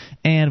disobedience.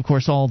 And, of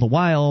course, all the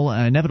while,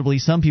 inevitably,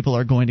 some people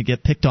are going to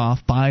get picked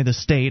off by the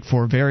state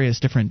for various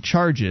different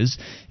charges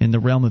in the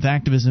realm of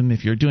activism.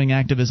 If you're doing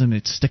activism,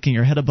 it's sticking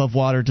your head above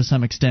water to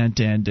some extent,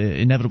 and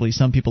inevitably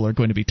some people are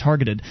going to be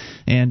targeted.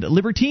 And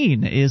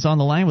Libertine is on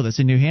the line with us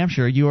in New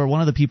Hampshire. You are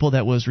one of the people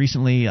that was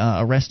recently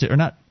arrested, or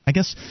not. I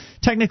guess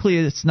technically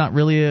it's not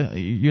really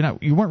you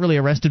weren't really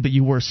arrested, but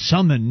you were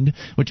summoned,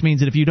 which means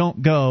that if you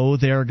don't go,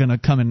 they're going to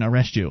come and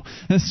arrest you.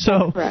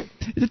 So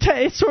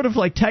it's sort of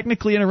like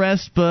technically an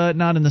arrest, but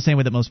not in the same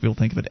way that most people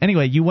think of it.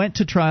 Anyway, you went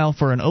to trial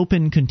for an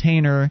open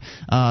container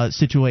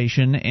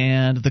situation,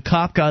 and the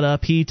cop got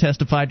up, he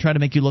testified, tried to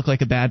make you look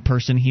like a bad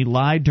person. He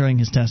lied during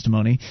his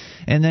testimony,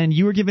 and then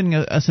you were giving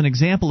us an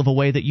example of a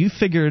way that you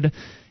figured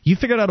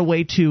out a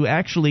way to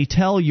actually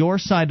tell your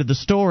side of the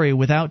story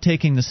without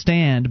taking the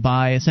stand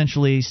by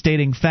essentially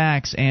stating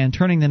facts and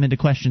turning them into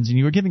questions, and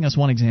you were giving us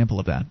one example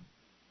of that.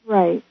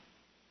 Right.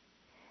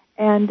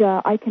 And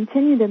I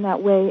continued in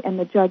that way, and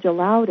the judge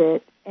allowed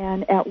it.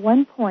 And at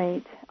one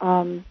point,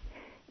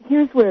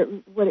 here's where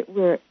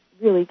it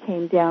really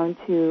came down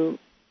to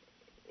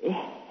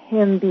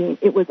him being,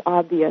 it was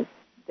obvious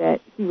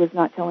that he was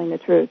not telling the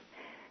truth.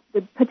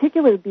 The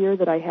particular beer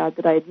that I had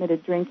that I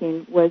admitted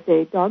drinking was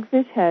a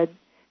Dogfish Head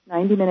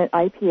 90-minute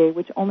IPA,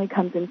 which only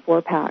comes in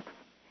 4-packs.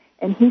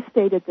 And he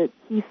stated that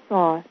he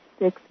saw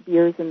 6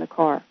 beers in the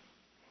car.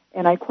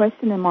 And I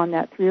questioned him on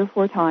that 3 or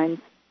 4 times.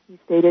 He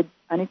stated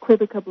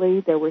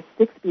unequivocally there were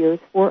 6 beers,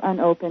 4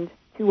 unopened,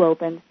 2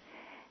 opened.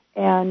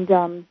 And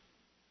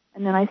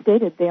then I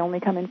stated they only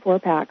come in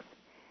 4-packs.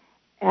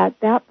 At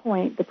that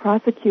point, the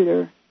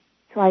prosecutor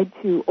tried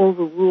to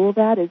overrule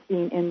that as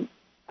being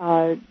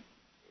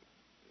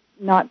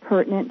not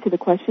pertinent to the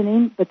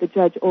questioning, but the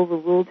judge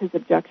overruled his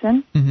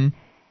objection. Mm-hmm.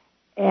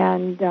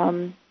 And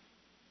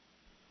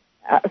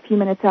a few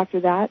minutes after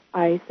that,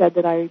 I said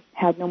that I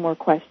had no more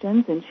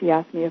questions, and she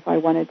asked me if I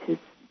wanted to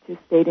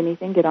state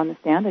anything, get on the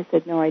stand. I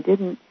said, no, I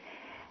didn't.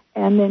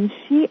 And then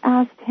she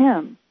asked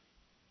him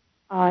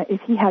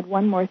if he had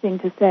one more thing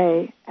to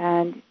say,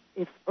 and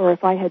if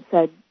I had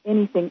said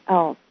anything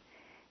else.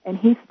 And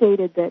he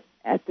stated that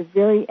at the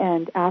very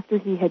end, after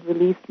he had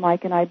released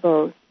Mike and I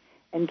both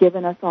and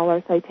given us all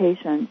our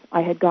citations,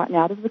 I had gotten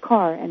out of the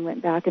car and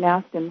went back and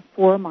asked him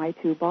for my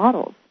 2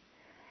 bottles.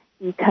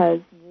 Because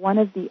one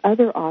of the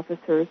other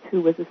officers, who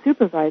was a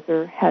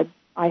supervisor,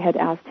 I had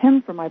asked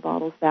him for my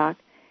bottles back,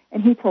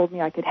 and he told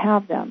me I could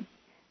have them.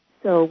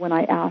 So when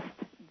I asked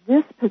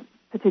this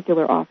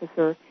particular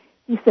officer,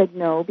 he said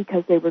no,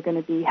 because they were going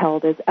to be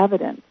held as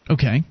evidence.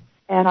 Okay.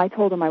 And I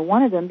told him I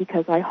wanted them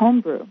because I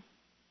homebrew.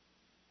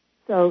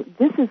 So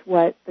this is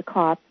what the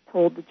cop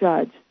told the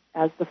judge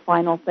as the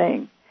final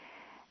thing.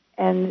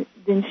 And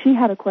then she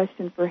had a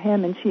question for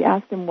him, and she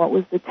asked him what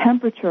was the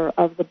temperature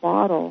of the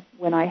bottle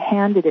when I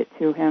handed it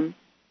to him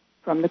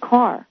from the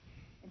car.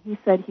 And he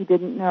said he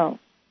didn't know.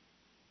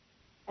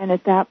 And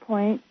at that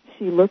point,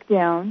 she looked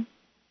down,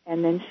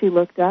 and then she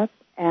looked up,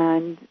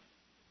 and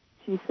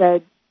she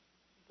said,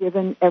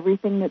 given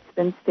everything that's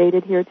been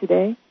stated here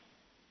today,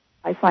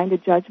 I find a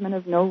judgment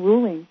of no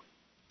ruling.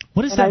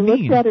 What does that mean?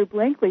 And I looked at her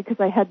blankly because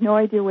I had no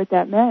idea what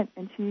that meant,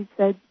 and she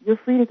said, you're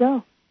free to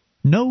go.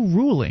 No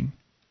ruling?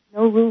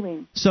 No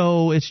ruling.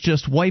 So it's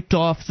just wiped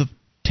off the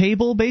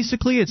table,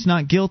 basically? It's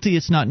not guilty,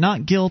 it's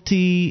not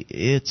guilty,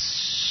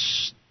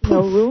 it's... Poof.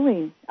 No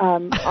ruling.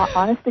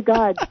 Honest to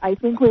God, I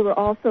think we were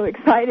all so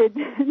excited.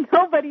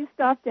 Nobody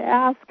stopped to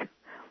ask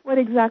what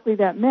exactly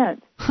that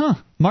meant. Huh.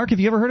 Mark, have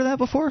you ever heard of that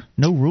before?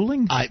 No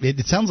ruling?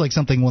 It sounds like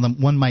something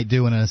one might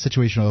do in a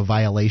situation of a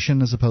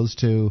violation as opposed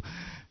to,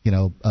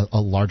 a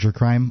larger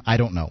crime. I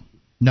don't know.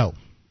 No.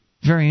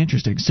 Very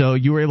interesting. So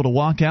you were able to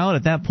walk out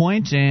at that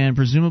point, and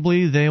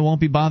presumably they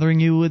won't be bothering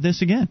you with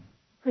this again.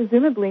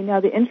 presumably, now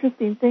the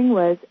interesting thing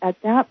was, at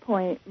that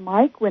point,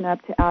 Mike went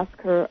up to ask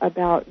her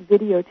about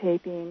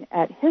videotaping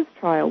at his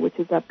trial, which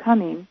is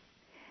upcoming,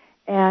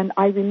 and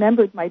I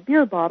remembered my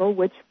beer bottle,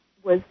 which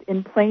was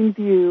in plain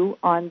view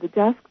on the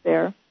desk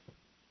there,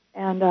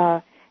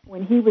 and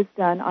when he was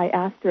done, I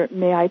asked her,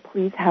 may I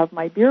please have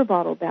my beer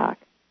bottle back?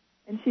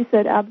 And she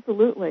said,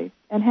 absolutely,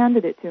 and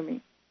handed it to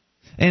me.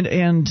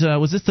 And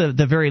was this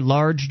the very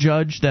large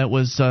judge that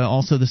was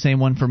also the same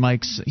one for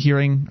Mike's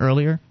hearing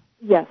earlier?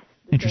 Yes.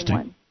 Interesting. Same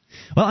one.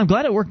 Well, I'm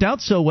glad it worked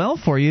out so well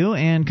for you,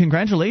 and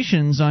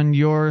congratulations on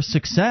your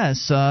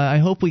success. I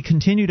hope we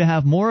continue to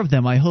have more of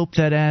them. I hope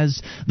that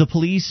as the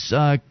police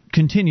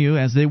continue,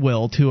 as they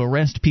will, to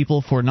arrest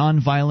people for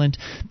nonviolent,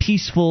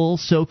 peaceful,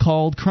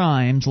 so-called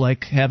crimes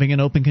like having an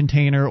open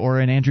container,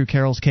 or in Andrew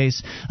Carroll's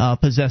case,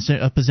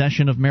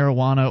 possession of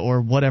marijuana,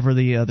 or whatever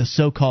the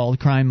so-called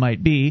crime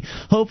might be.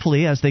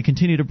 Hopefully, as they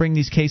continue to bring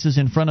these cases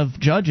in front of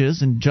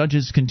judges, and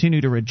judges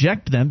continue to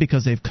reject them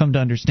because they've come to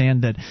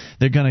understand that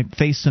they're going to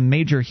face some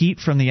major heat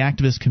from the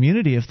activist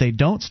community if they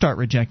don't start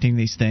rejecting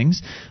these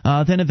things,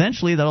 then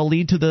eventually that'll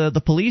lead to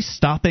the police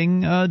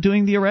stopping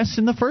doing the arrests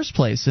in the first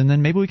place, and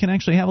then maybe we can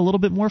actually have a little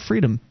bit more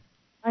freedom.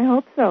 I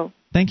hope so.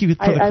 Thank you.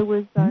 I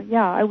was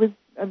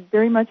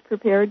very much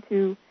prepared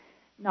to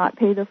not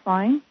pay the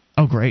fine.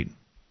 Oh, great.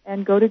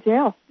 And go to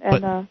jail.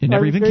 And but it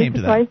never even came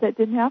to that. I was very surprised that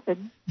didn't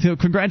happen. So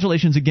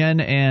congratulations again,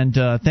 and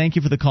thank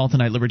you for the call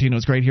tonight, Libertine. It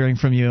was great hearing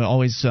from you.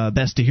 Always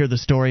best to hear the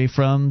story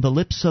from the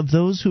lips of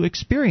those who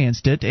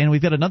experienced it. And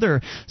we've got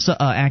another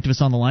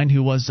activist on the line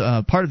who was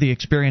part of the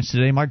experience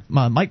today.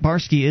 Mike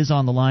Barsky is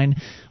on the line,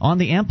 on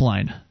the AMP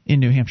line in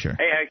New Hampshire.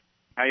 Hey,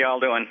 how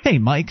y'all doing? Hey,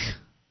 Mike.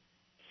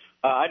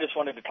 I just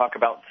wanted to talk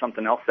about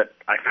something else that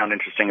I found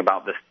interesting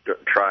about this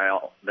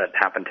trial that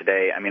happened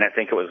today. I mean, I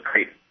think it was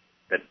great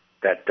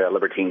that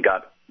Libertine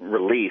got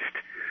released.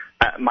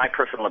 My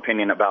personal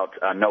opinion about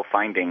no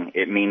finding,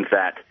 it means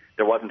that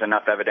there wasn't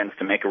enough evidence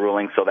to make a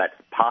ruling, so that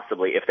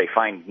possibly if they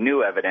find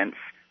new evidence,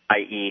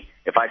 i.e.,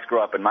 if I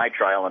screw up in my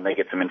trial and they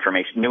get some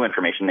new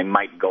information, they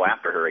might go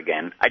after her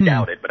again. I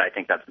doubt it, but I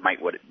think that might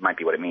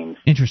be what it means.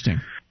 Interesting.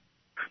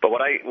 But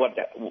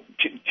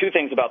two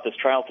things about this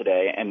trial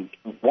today, and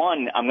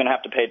one, I'm going to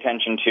have to pay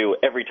attention to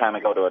every time I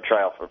go to a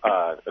trial for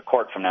a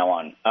court from now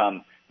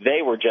on.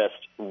 They were just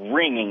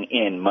ringing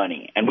in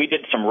money, and we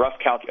did some rough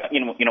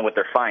with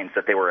their fines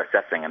that they were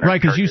assessing. And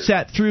right, because you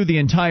sat through the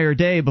entire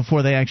day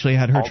before they actually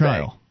had her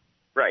trial. Day.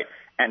 Right,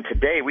 and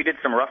today we did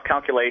some rough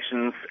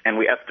calculations, and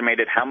we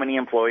estimated how many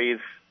employees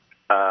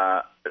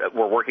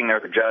were working there: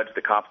 the judge,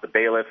 the cops, the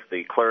bailiffs,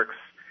 the clerks,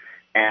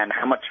 and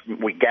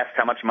we guessed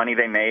how much money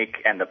they make,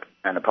 and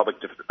the public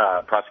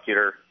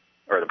prosecutor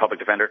or the public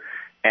defender,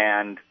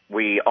 and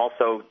we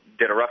also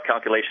did a rough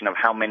calculation of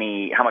how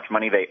much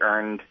money they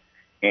earned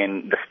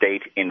in the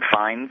state in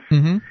fines,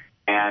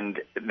 and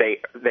they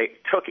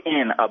took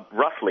in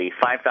roughly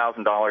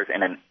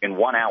 $5,000 in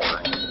 1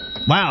 hour.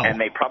 Wow! And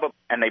they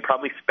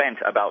probably spent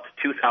about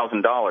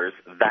 $2,000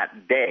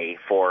 that day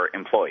for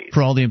employees.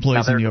 For all the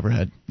employees in the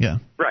overhead, yeah.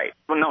 Right.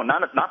 Well, no,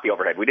 not the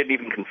overhead. We didn't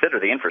even consider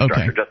the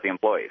infrastructure, just the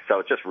employees. So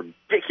it's just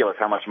ridiculous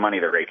how much money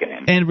they're raking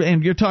in.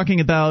 And you're talking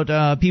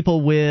about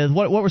people with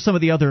what were some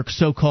of the other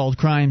so-called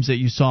crimes that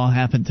you saw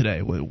happen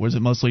today? Was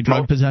it mostly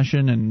drug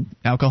possession and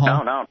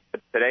alcohol? No.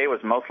 Today was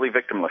mostly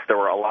victimless. There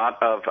were a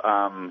lot of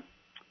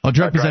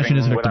drug possession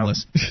is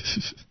victimless.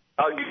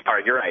 Oh, all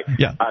right, you're right.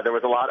 Yeah. There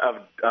was a lot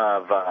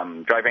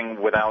of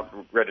driving without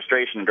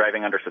registration,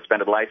 driving under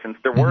suspended license.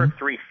 There were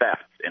 3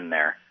 thefts in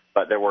there,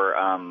 but there were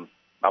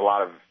a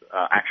lot of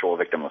actual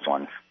victimless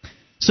ones.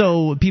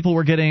 So people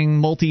were getting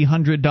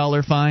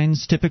multi-$100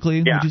 fines typically,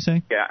 would you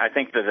say? Yeah, I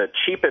think the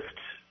cheapest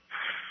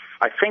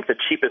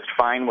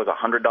fine was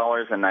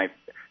 $100, and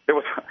there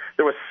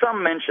was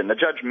some mention. The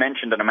judge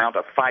mentioned an amount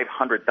of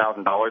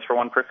 $500,000 for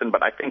one person,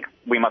 but I think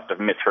we must have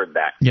misheard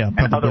that. Yeah,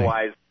 probably.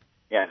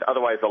 And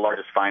otherwise the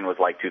largest fine was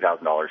like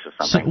 $2,000 or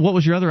something. So what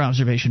was your other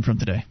observation from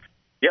today?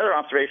 The other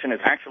observation is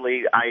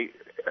actually,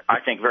 I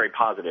think, very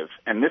positive.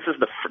 And this is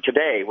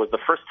today was the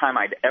first time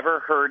I'd ever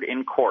heard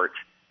in court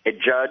a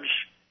judge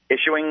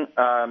issuing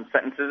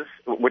sentences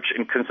which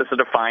consisted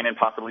of fine and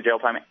possibly jail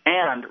time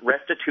and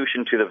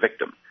restitution to the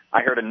victim.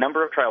 I heard a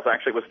number of trials.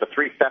 Actually, it was the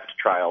 3 theft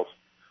trials,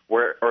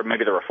 or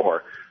maybe there were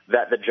 4,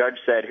 that the judge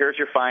said, here's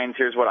your fines,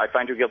 here's what I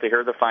find you guilty,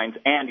 here are the fines,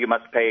 and you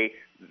must pay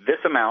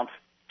this amount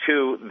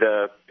to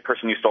the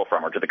person you stole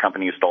from or to the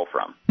company you stole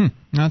from.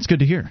 That's good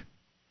to hear.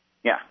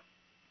 Yeah.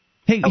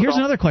 Hey, here's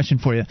another question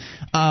for you.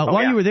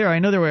 While you were there, I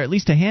know there were at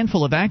least a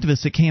handful of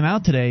activists that came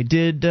out today.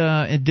 Did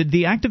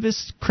the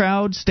activist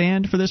crowd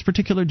stand for this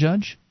particular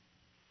judge?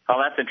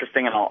 Oh, that's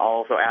interesting, and I'll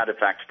also add a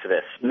fact to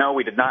this. No,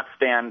 we did not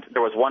stand.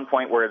 There was one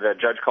point where the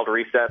judge called a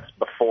recess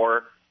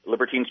before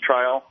Libertine's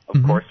trial,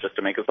 of course, just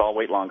to make us all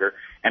wait longer.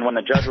 And when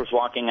the judge was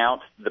walking out,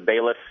 the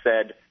bailiff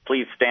said,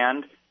 please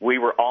stand.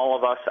 All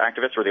of us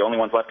activists were the only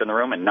ones left in the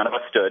room, and none of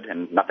us stood,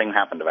 and nothing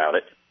happened about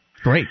it.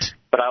 Great.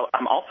 But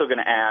I'm also going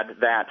to add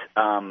that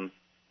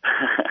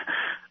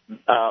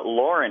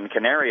Lauren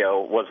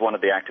Canario was one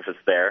of the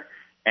activists there,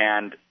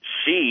 and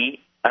she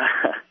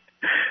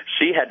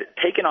she had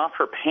taken off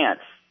her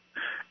pants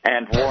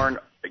and worn,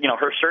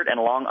 her shirt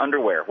and long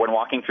underwear when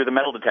walking through the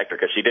metal detector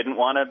because she didn't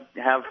want to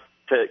have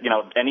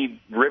any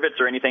rivets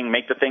or anything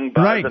make the thing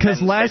buzz. Right,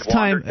 because last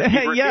time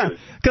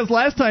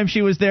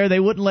she was there,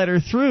 they wouldn't let her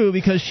through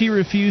because she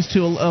refused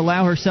to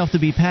allow herself to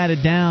be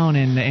patted down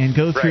and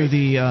go through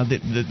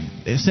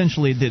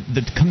essentially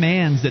the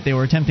commands that they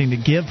were attempting to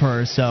give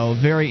her. So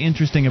very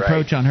interesting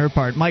approach on her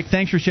part. Mike,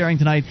 thanks for sharing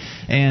tonight,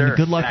 and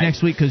good luck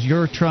next week because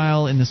your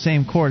trial in the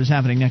same court is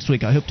happening next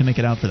week. I hope to make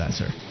it out for that,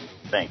 sir.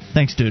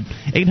 Thanks, dude.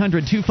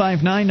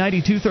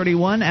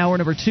 800-259-9231. Hour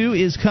number 2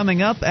 is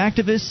coming up.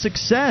 Activist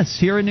success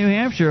here in New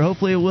Hampshire.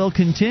 Hopefully it will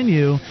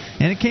continue,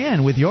 and it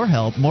can with your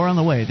help. More on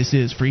the way. This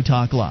is Free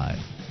Talk Live.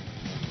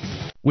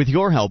 With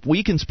your help,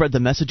 we can spread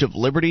the message of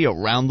liberty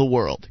around the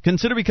world.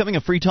 Consider becoming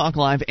a Free Talk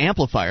Live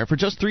amplifier for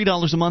just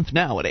 $3 a month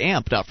now at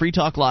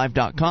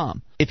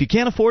amp.freetalklive.com. If you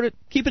can't afford it,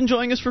 keep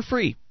enjoying us for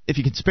free. If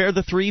you can spare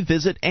the $3,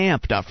 visit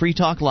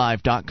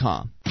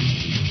amp.freetalklive.com.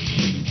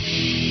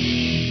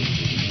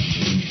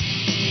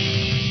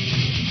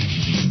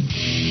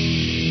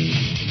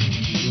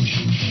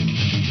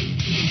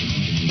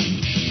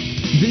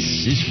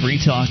 This is Free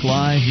Talk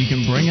Live. You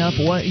can bring up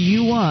what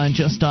you want.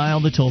 Just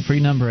dial the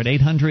toll-free number at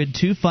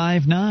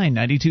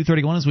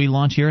 800-259-9231 as we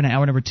launch here in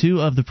hour number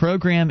 2 of the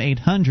program.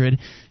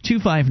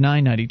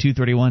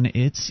 800-259-9231.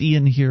 It's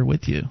Ian here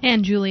with you.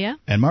 And Julia.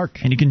 And Mark.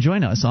 And you can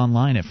join us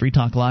online at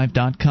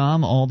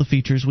freetalklive.com. All the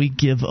features we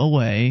give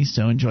away,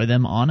 so enjoy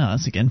them on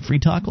us. Again,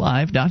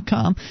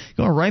 freetalklive.com.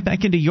 Go right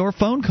back into your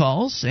phone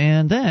calls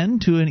and then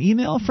to an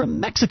email from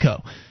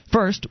Mexico.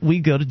 First,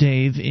 we go to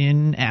Dave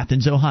in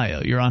Athens,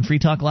 Ohio. You're on Free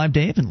Talk Live,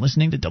 Dave, and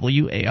listening to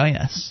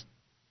WAIS.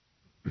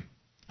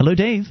 Hello,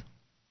 Dave.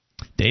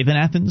 Dave in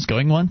Athens,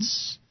 going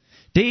once.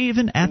 Dave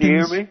in Athens. Can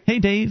you hear me? Hey,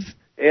 Dave.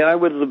 Hey, I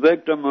was the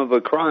victim of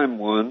a crime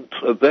once,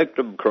 a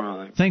victim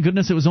crime. Thank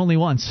goodness it was only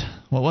once.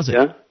 What was it?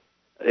 Yeah,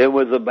 it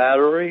was a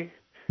battery.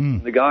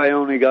 The guy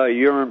only got a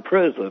year in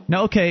prison.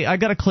 Now, okay, I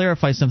got to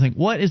clarify something.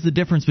 What is the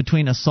difference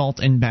between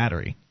assault and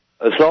battery?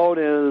 Assault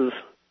is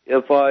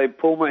if I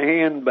pull my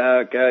hand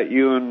back at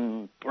you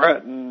and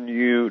threaten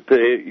you to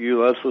hit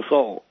you, that's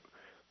assault.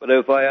 But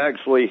if I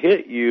actually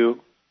hit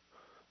you,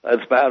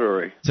 that's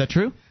battery. Is that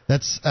true?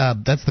 That's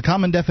the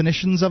common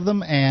definitions of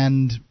them,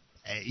 and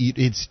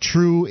it's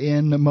true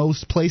in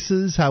most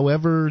places.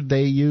 However,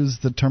 they use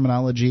the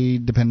terminology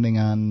depending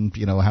on,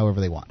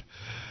 however they want.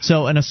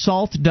 So an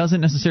assault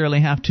doesn't necessarily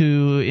have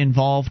to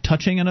involve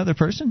touching another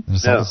person? An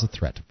assault is a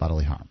threat,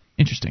 bodily harm.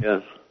 Interesting.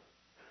 Yes.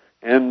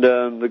 And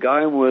the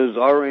guy was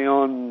already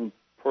on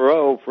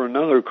parole for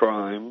another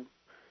crime,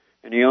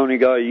 and he only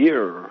got a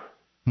year.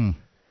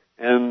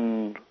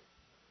 And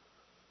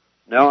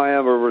now I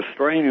have a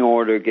restraining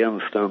order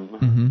against him.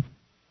 Mm-hmm.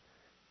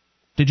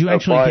 Did you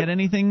actually get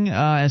anything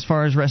as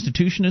far as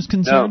restitution is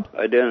concerned? No,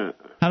 I didn't.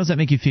 How does that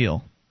make you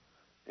feel?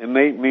 It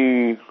made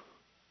me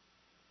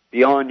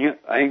beyond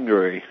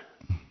angry.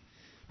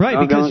 Right,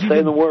 I'm going to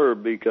say the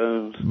word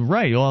because...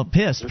 Right, well,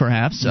 pissed,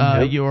 perhaps,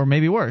 or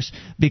maybe worse,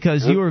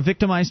 because you were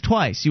victimized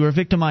twice. You were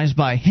victimized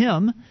by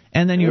him,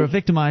 and then you were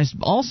victimized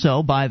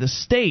also by the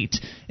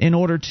state in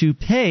order to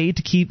pay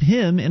to keep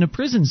him in a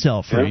prison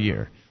cell for a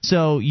year.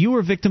 So you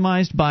were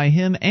victimized by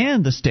him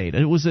and the state.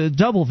 It was a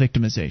double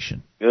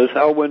victimization. Yes,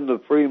 how would the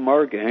free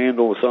market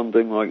handle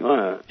something like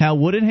that? How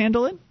would it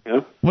handle it? Yeah.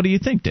 What do you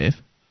think, Dave?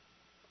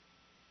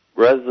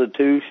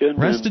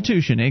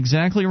 Restitution,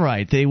 exactly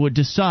right. They would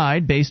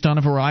decide based on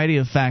a variety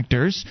of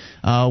factors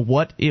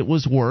what it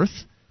was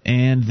worth,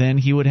 and then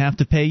he would have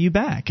to pay you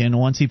back. And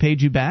once he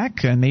paid you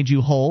back and made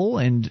you whole,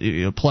 and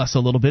plus a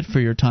little bit for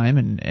your time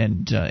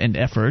and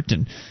effort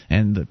and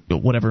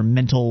whatever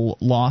mental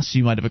loss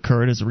you might have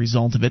occurred as a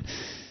result of it,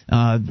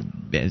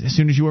 as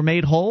soon as you were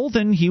made whole,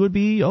 then he would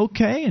be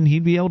okay, and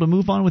he'd be able to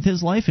move on with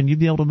his life, and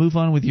you'd be able to move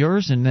on with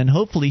yours, and then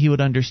hopefully he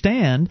would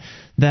understand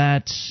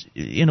that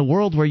in a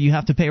world where you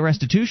have to pay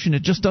restitution,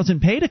 it just doesn't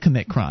pay to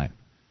commit crime.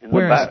 In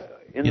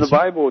the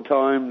Bible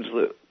times,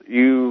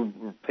 you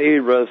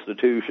paid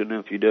restitution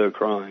if you did a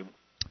crime.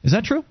 Is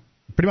that true?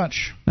 Pretty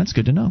much. That's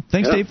good to know.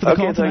 Thanks, Dave, for the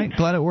call tonight. Thanks.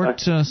 Glad it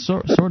worked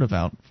sort of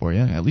out for you.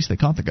 At least they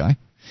caught the guy.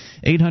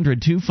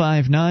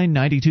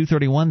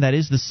 800-259-9231. That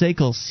is the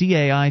SACL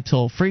CAI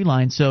toll-free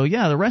line. So,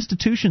 yeah, the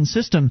restitution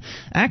system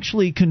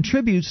actually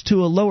contributes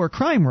to a lower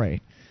crime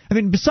rate. I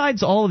mean,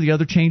 besides all of the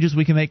other changes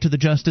we can make to the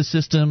justice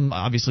system,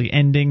 obviously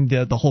ending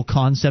the whole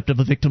concept of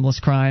a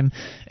victimless crime,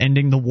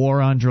 ending the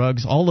war on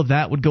drugs, all of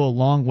that would go a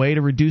long way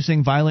to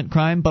reducing violent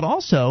crime. But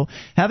also,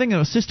 having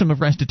a system of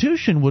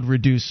restitution would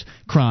reduce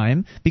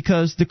crime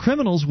because the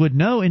criminals would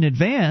know in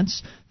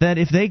advance that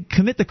if they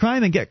commit the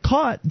crime and get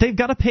caught, they've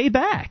got to pay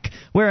back.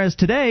 Whereas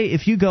today,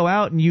 if you go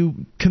out and you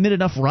commit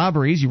enough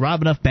robberies, you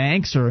rob enough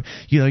banks, or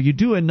you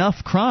do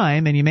enough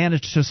crime and you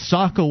manage to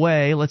sock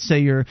away, let's say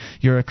you're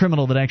a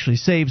criminal that actually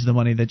saves the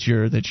money that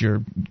you're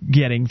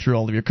getting through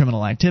all of your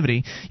criminal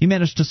activity, you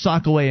manage to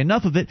sock away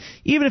enough of it,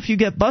 even if you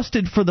get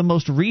busted for the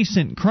most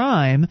recent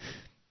crime,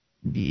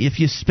 if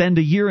you spend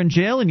a year in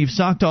jail and you've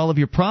socked all of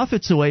your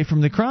profits away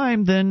from the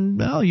crime, then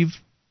you've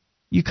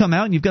you come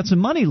out and you've got some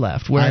money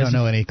left. I don't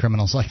know any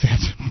criminals like that.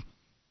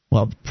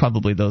 Well,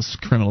 probably those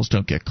criminals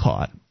don't get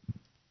caught.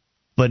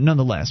 But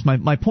nonetheless,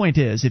 my point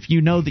is, if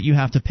you know that you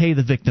have to pay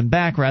the victim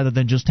back rather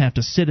than just have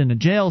to sit in a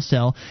jail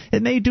cell,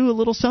 it may do a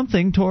little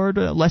something toward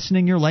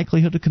lessening your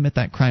likelihood to commit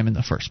that crime in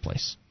the first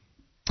place.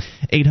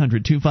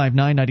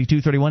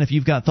 800-259-9231. If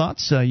you've got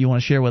thoughts you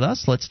want to share with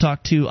us, let's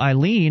talk to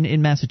Eileen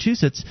in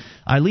Massachusetts.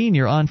 Eileen,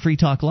 you're on Free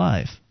Talk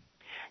Live.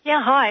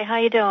 Yeah, hi. How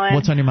you doing?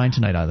 What's on your mind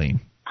tonight, Eileen?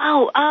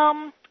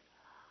 I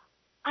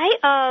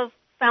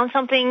found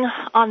something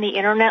on the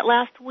Internet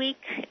last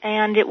week,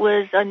 and it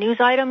was a news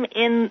item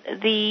in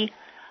the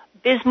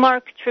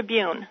Bismarck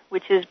Tribune,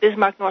 which is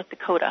Bismarck, North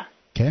Dakota.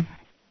 Okay.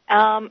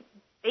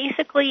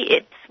 Basically,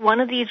 it's one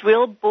of these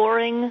real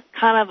boring,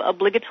 kind of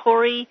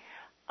obligatory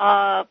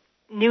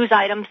news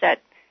items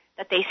that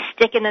they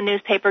stick in the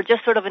newspaper,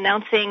 just sort of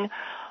announcing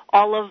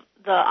all of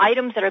the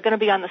items that are going to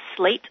be on the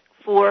slate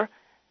for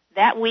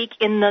that week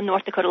in the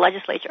North Dakota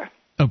legislature.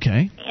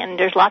 Okay. And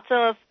there's lots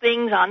of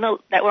things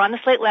that were on the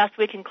slate last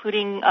week,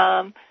 including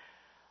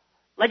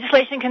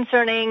legislation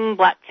concerning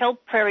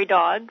black-tailed prairie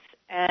dogs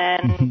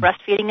and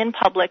breastfeeding in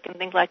public and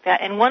things like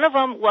that. And one of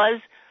them was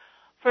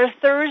for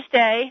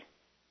Thursday,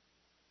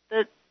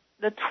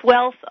 the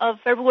 12th of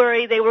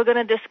February, they were going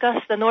to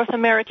discuss the North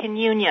American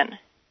Union.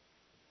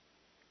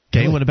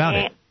 Okay, what about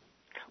it?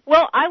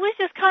 Well, I was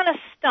just kind of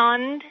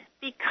stunned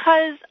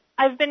because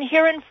I've been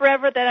hearing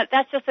forever that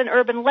that's just an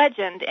urban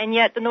legend, and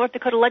yet the North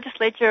Dakota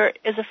legislature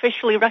is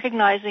officially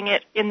recognizing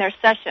it in their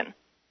session.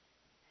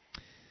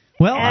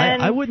 Well,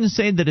 I wouldn't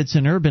say that it's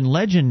an urban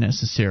legend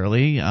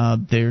necessarily.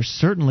 There's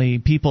certainly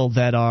people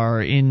that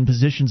are in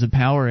positions of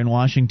power in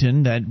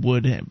Washington that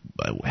would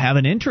have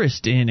an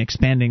interest in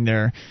expanding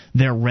their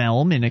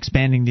realm, in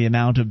expanding the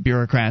amount of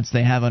bureaucrats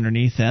they have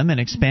underneath them, and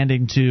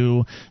expanding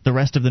to the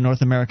rest of the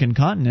North American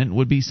continent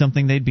would be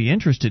something they'd be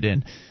interested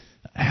in.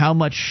 How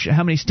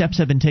many steps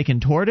have been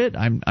taken toward it?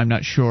 I'm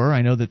not sure.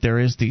 I know that there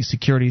is the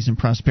Securities and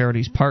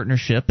Prosperities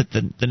Partnership at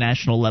the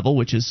national level,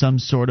 which is some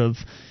sort of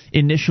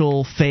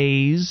initial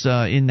phase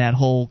in that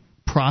whole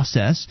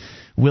process.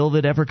 Will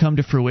that ever come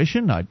to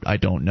fruition? I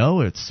don't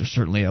know. It's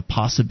certainly a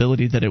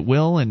possibility that it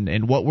will.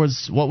 And what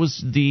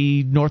was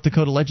the North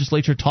Dakota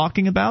legislature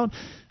talking about?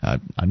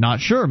 I'm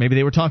not sure. Maybe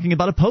they were talking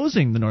about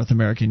opposing the North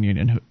American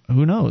Union.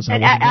 Who knows?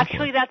 And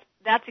actually,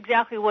 that's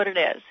exactly what it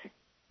is.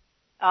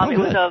 It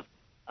was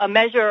a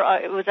measure.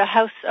 It was a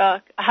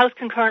House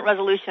concurrent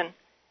resolution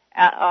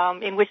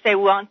in which they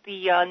want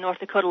the North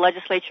Dakota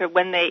legislature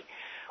when they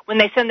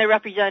send their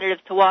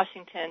representatives to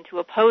Washington to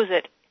oppose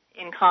it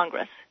in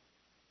Congress.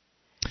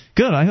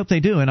 Good. I hope they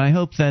do, and I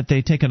hope that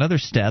they take another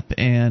step,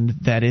 and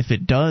that if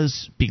it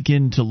does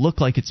begin to look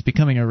like it's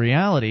becoming a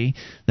reality,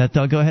 that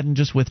they'll go ahead and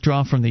just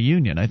withdraw from the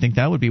union. I think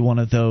that would be one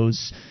of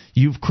those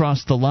you've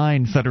crossed the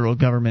line federal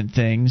government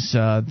things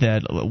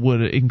that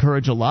would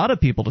encourage a lot of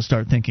people to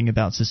start thinking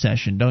about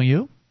secession, don't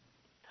you?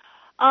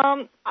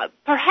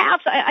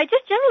 Perhaps. I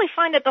just generally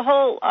find that the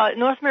whole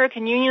North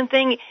American Union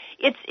thing,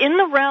 it's in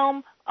the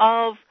realm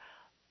of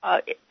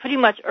pretty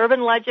much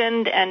urban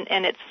legend,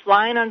 and it's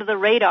flying under the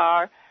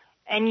radar.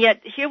 And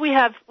yet here we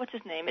have, what's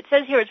his name? It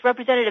says here it's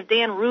Representative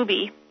Dan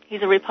Ruby.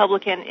 He's a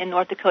Republican in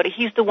North Dakota.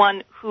 He's the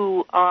one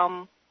who,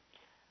 I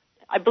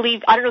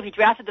believe, I don't know if he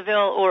drafted the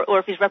bill or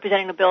if he's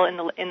representing the bill in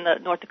the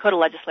North Dakota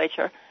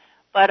legislature.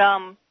 But I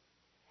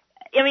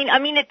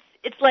mean,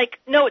 it's like,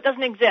 no, it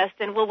doesn't exist.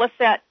 And well, what's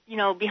that?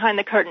 Behind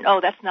the curtain? Oh,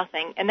 that's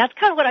nothing. And that's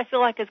kind of what I feel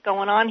like is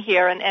going on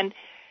here. And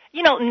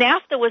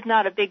NAFTA was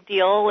not a big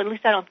deal. At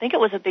least I don't think it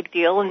was a big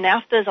deal. And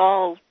NAFTA is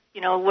all.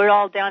 We're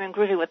all down and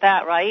groovy with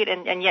that, right?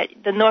 And yet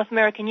the North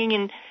American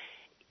Union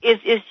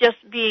is just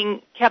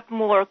being kept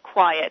more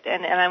quiet,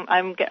 and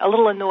I'm a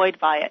little annoyed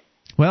by it.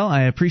 Well,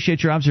 I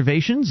appreciate your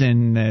observations,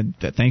 and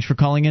thanks for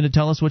calling in to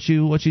tell us what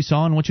you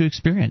saw and what you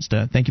experienced.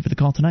 Thank you for the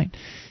call tonight.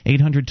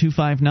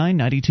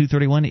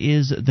 800-259-9231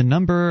 is the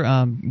number.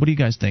 What do you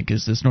guys think?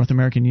 Is this North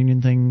American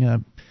Union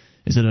thing,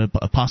 is it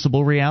a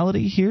possible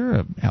reality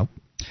here?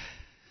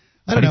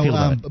 I don't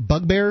know.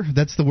 Bugbear,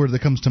 that's the word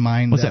that comes to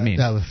mind. What's that mean?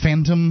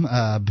 Phantom.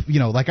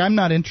 I'm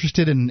not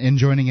interested in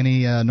joining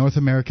any North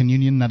American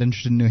Union, not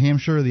interested in New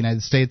Hampshire or the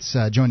United States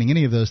joining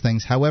any of those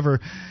things. However,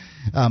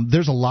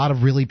 there's a lot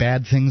of really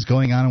bad things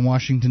going on in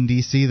Washington,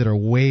 D.C. that are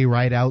way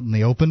right out in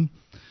the open.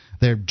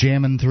 They're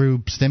jamming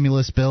through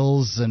stimulus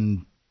bills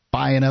and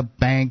buying up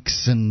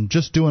banks and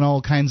just doing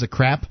all kinds of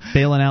crap.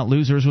 Bailing out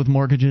losers with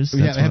mortgages.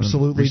 That's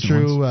absolutely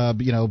true.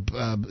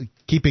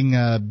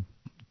 Keeping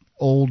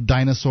old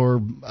dinosaur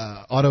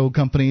auto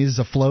companies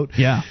afloat.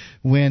 Yeah.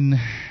 When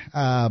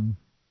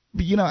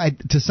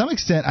to some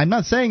extent, I'm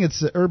not saying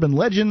it's an urban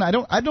legend. I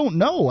don't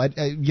know.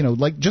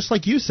 Just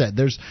like you said,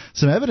 there's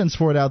some evidence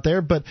for it out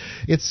there, but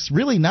it's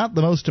really not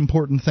the most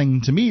important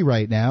thing to me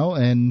right now.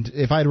 And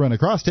if I'd run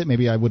across it,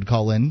 maybe I would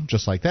call in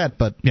just like that.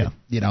 But Well,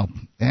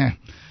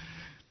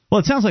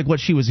 it sounds like what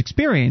she was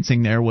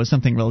experiencing there was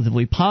something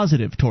relatively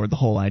positive toward the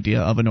whole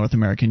idea of a North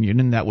American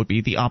Union. That would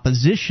be the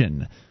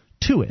opposition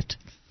to it.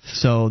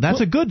 So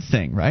that's a good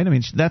thing, right? I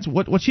mean, that's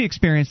what she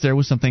experienced there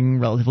was something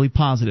relatively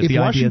positive. If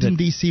Washington,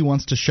 D.C.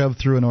 wants to shove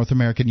through a North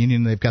American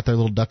Union, they've got their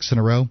little ducks in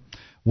a row.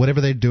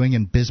 Whatever they're doing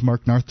in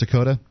Bismarck, North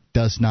Dakota,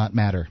 does not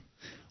matter.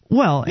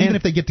 Well, even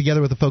if they get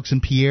together with the folks in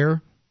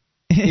Pierre,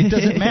 it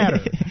doesn't matter.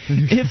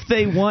 If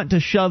they want to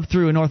shove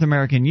through a North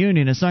American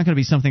Union, it's not going to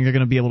be something they're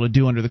going to be able to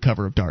do under the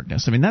cover of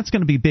darkness. I mean, that's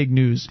going to be big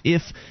news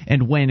if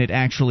and when it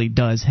actually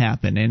does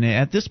happen. And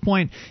at this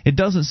point, it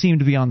doesn't seem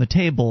to be on the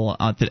table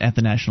at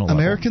the national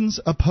level. Americans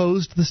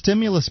opposed the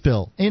stimulus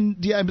bill in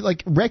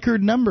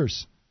record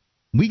numbers.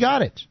 We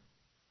got it.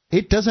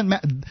 It doesn't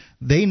matter.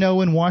 They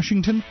know in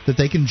Washington that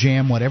they can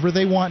jam whatever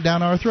they want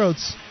down our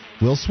throats.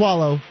 We'll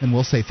swallow, and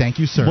we'll say, thank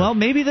you, sir. Well,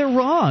 maybe they're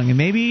wrong. And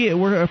maybe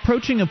we're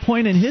approaching a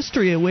point in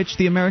history at which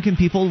the American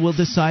people will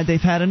decide they've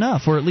had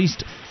enough. Or at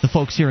least the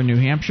folks here in New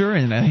Hampshire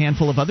and a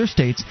handful of other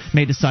states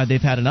may decide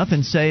they've had enough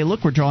and say,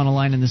 look, we're drawing a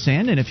line in the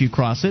sand, and if you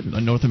cross it, the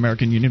North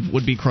American Union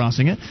would be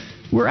crossing it,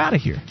 we're out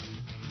of here.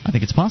 I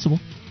think it's possible.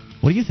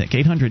 What do you think?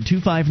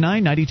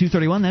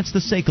 800-259-9231. That's the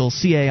SACL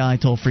CAI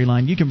toll-free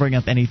line. You can bring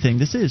up anything.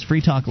 This is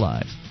Free Talk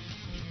Live.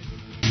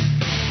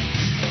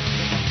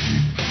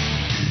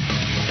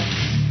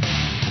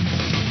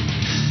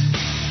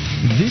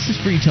 This is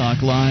Free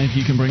Talk Live.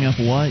 You can bring up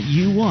what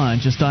you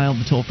want. Just dial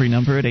the toll-free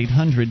number at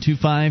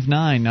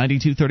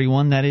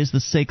 800-259-9231. That is the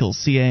SACL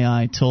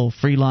CAI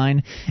toll-free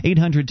line,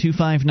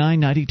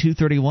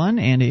 800-259-9231.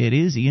 And it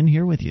is Ian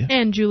here with you.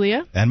 And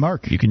Julia. And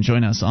Mark. You can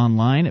join us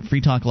online at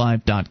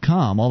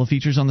freetalklive.com. All the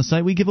features on the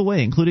site we give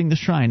away, including the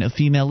shrine of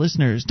female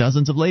listeners,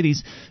 dozens of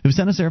ladies who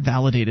sent us their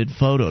validated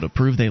photo to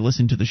prove they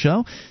listen to the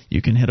show.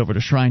 You can head over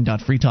to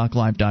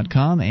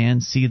shrine.freetalklive.com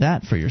and see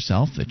that for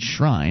yourself at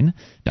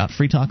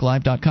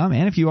shrine.freetalklive.com.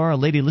 And if you are a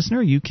lady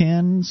listener, you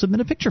can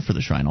submit a picture for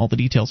the shrine. All the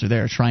details are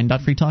there at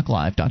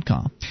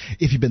shrine.freetalklive.com.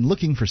 If you've been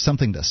looking for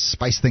something to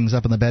spice things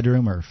up in the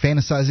bedroom or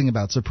fantasizing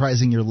about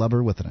surprising your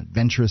lover with an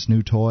adventurous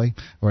new toy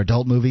or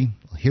adult movie,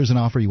 here's an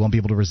offer you won't be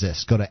able to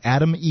resist. Go to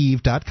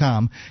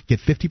adameve.com, get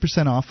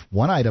 50% off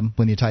one item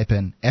when you type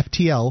in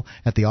FTL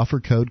at the offer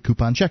code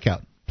coupon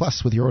checkout.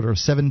 Plus, with your order of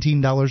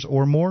 $17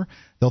 or more,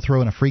 they'll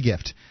throw in a free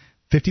gift.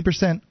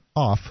 50%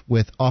 off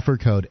with offer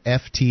code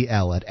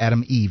FTL at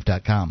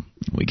adameve.com.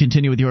 We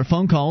continue with your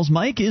phone calls.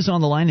 Mike is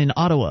on the line in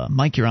Ottawa.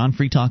 Mike, you're on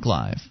Free Talk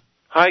Live.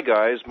 Hi,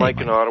 guys.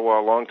 Mike in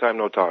Ottawa. Long time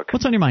no talk.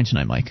 What's on your mind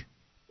tonight, Mike?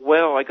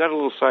 Well, I got a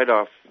little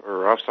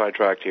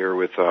sidetracked here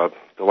with the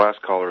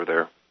last caller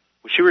there.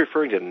 Was she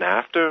referring to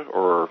NAFTA,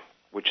 or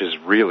which is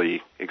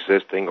really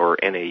existing, or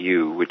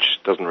NAU, which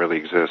doesn't really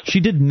exist?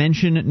 She did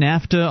mention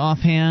NAFTA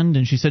offhand,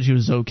 and she said she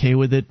was okay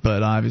with it,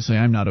 but obviously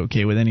I'm not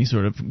okay with any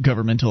sort of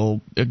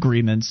governmental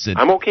agreements.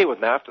 I'm okay with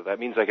NAFTA. That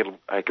means I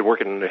could work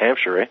in New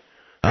Hampshire, eh?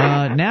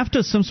 NAFTA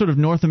is some sort of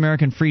North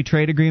American free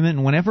trade agreement,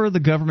 and whenever the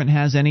government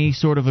has any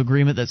sort of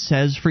agreement that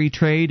says free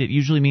trade, it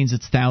usually means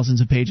it's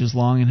thousands of pages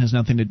long and has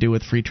nothing to do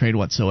with free trade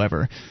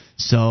whatsoever.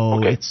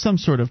 So It's some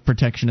sort of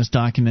protectionist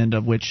document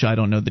of which I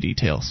don't know the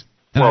details.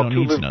 And I don't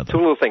need to know them. Two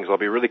little things. I'll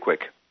be really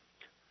quick.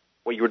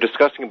 What you were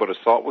discussing about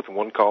assault with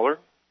one caller?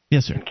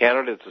 Yes, sir. In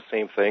Canada, it's the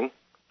same thing.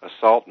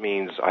 Assault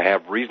means I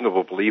have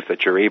reasonable belief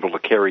that you're able to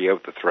carry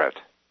out the threat.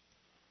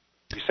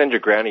 You send your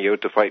granny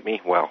out to fight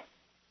me? Well,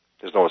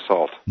 there's no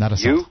assault. Not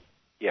assault.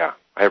 You? Yeah,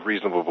 I have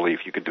reasonable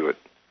belief you could do it.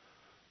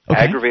 Okay.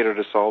 Aggravated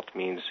assault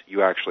means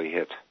you actually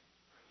hit.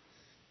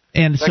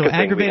 And so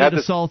aggravated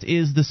assault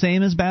is the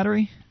same as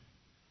battery?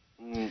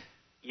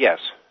 Yes.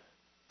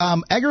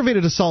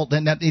 Aggravated assault,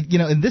 and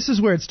this is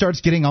where it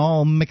starts getting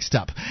all mixed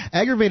up.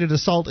 Aggravated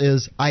assault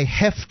is I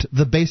heft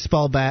the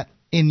baseball bat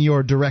in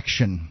your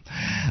direction.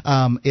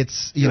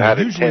 It's you had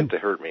usually intent to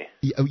hurt me.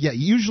 Yeah,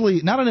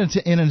 usually not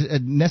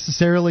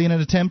necessarily in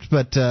an attempt,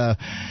 but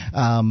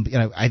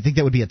I think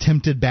that would be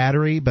attempted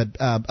battery. But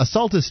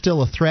assault is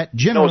still a threat.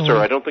 Generally, no, sir,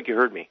 I don't think you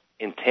heard me.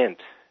 Intent.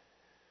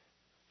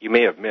 You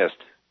may have missed,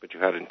 but you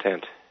had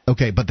intent.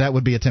 Okay, but that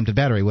would be attempted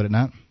battery, would it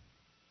not?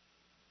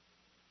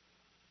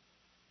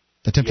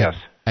 Attempted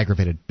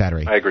aggravated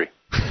battery. I agree.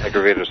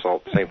 Aggravated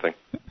assault, same thing.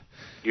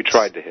 You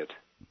tried to hit.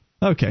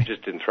 Okay. You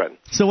just didn't threaten.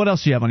 So what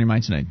else do you have on your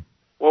mind tonight?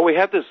 Well, we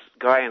had this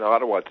guy in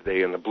Ottawa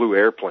today in the blue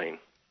airplane.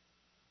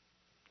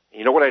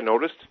 You know what I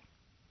noticed?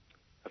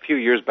 A few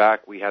years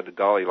back, we had the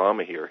Dalai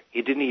Lama here.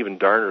 He didn't even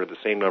garner the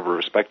same number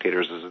of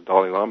spectators as the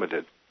Dalai Lama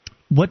did.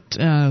 What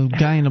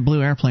guy in a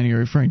blue airplane are you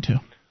referring to?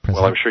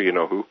 Well, I'm sure you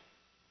know who.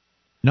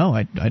 No,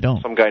 I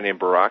don't. Some guy named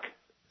Barack.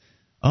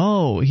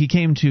 Oh, he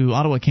came to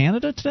Ottawa,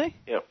 Canada today?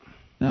 Yep.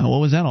 No, what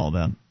was that all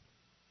about?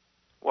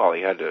 Well,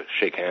 he had to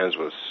shake hands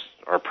with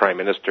our Prime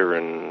Minister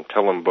and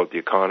tell him about the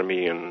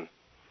economy and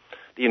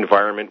the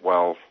environment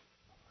while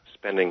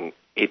spending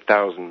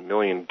 $8,000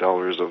 million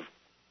of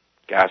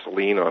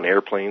gasoline on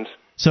airplanes.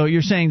 So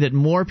you're saying that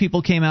more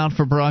people came out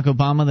for Barack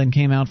Obama than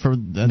came out for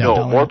the No,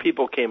 Dalai? More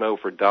people came out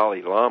for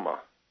Dalai Lama.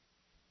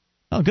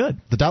 Oh, good.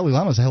 The Dalai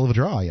Lama's a hell of a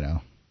draw, you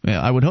know. Yeah,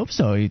 I would hope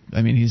so.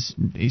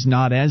 He's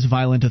not as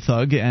violent a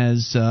thug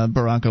as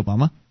Barack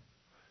Obama.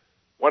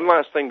 One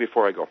last thing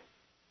before I go.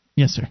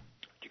 Yes, sir. Do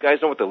you guys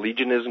know what the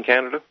Legion is in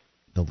Canada?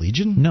 The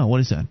Legion? No, what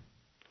is that?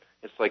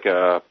 It's like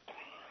a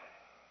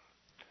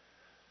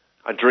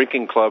a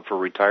drinking club for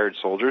retired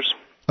soldiers.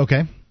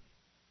 Okay.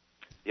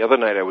 The other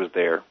night I was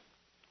there.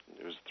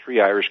 There was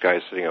 3 Irish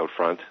guys sitting out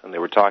front, and they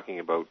were talking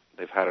about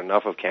they've had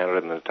enough of Canada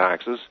and the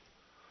taxes.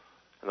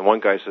 And the one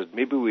guy says,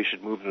 maybe we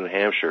should move to New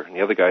Hampshire. And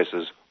the other guy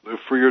says, live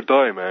free or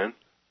die, man.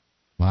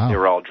 Wow. They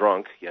were all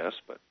drunk, yes,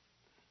 but...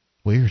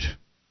 Weird.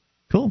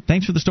 Cool.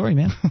 Thanks for the story,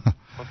 man.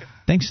 Okay.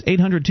 Thanks.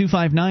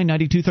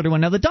 800-259-9231.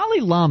 Now, the Dalai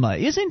Lama,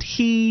 isn't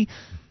he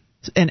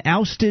an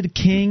ousted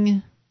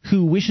king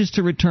who wishes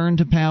to return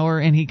to power,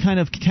 and he kind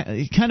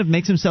of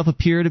makes himself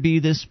appear to be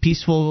this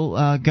peaceful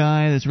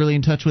guy that's really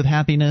in touch with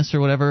happiness or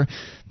whatever,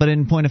 but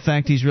in point of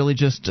fact, he's really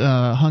just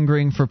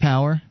hungering for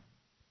power?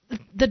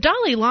 The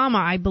Dalai Lama,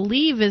 I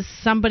believe, is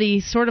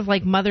somebody sort of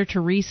like Mother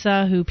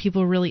Teresa, who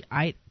people really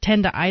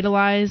tend to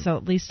idolize,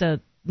 at least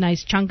a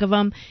nice chunk of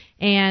them,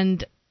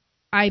 and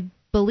I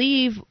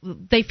believe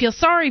they feel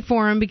sorry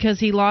for him because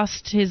he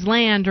lost his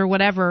land or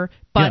whatever,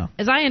 but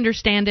as I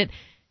understand it,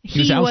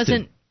 he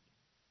wasn't...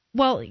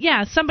 Well,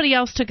 yeah, somebody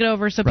else took it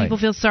over, so people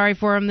feel sorry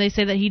for him. They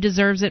say that he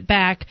deserves it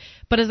back.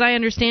 But as I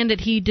understand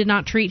it, he did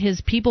not treat his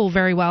people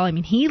very well. I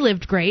mean, he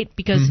lived great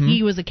because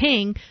he was a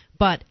king,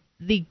 but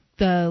the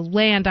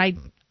land,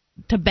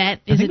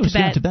 Tibet, is it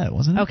Tibet? Tibet,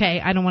 wasn't it? Okay,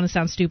 I don't want to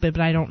sound stupid,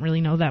 but I don't really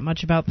know that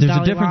much about the Dalai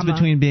Lama. There's a difference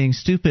between being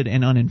stupid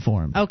and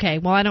uninformed. Okay,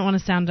 well, I don't want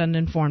to sound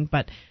uninformed,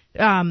 but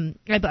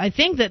I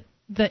think that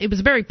it was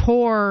a very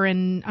poor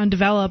and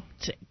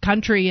undeveloped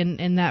country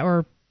in that,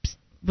 or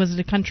was it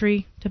a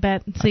country,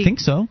 Tibet? I think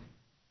so.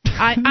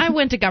 I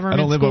went to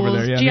government schools, over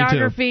there. Yeah,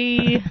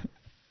 geography.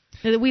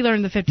 We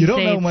learned the 50 You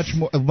don't states.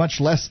 know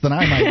much less than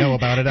I might know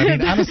about it. I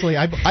mean, honestly,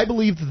 I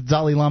believe that the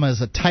Dalai Lama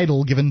is a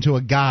title given to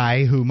a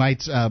guy who may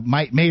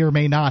or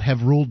may not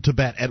have ruled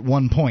Tibet at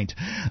one point.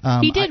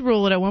 He did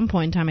rule it at one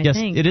point in time, I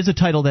think. Yes, it is a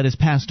title that is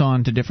passed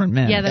on to different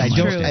men. Yeah, that's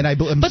true.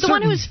 But the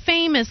one who's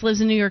famous lives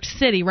in New York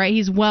City, right?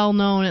 He's well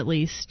known, at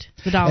least.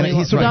 The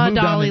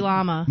Dalai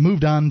Lama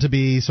moved on to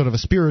be sort of a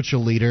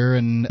spiritual leader,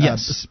 and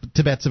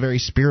Tibet's a very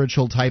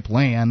spiritual type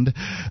land,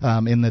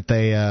 in that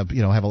they have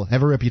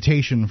a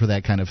reputation for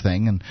that kind of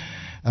thing, and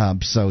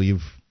so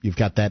you've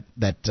got that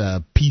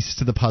piece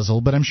to the puzzle.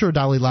 But I'm sure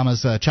Dalai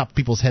Lama's chopped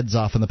people's heads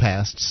off in the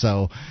past,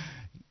 so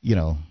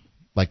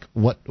like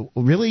what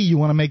really you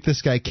want to make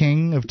this guy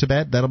king of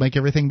Tibet? That'll make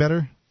everything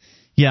better.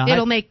 Yeah,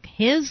 it'll make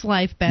his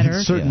life better.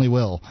 It certainly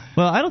will.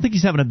 Well, I don't think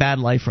he's having a bad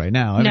life right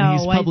now. I mean,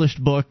 he's published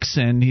books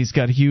and he's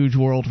got huge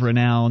world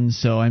renown,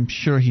 so I'm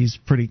sure he's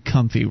pretty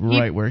comfy where he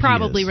is. He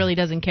probably really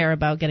doesn't care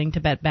about getting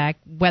Tibet back,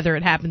 whether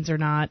it happens or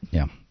not.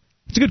 Yeah.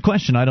 It's a good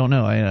question. I don't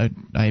know. I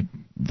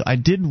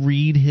did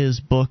read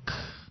his book.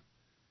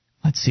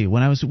 Let's see.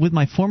 When I was with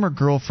my former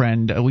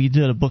girlfriend, we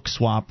did a book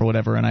swap or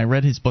whatever, and I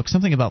read his book,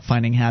 something about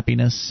finding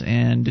happiness,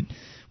 and it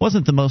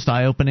wasn't the most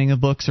eye-opening of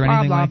books or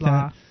anything like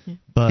that.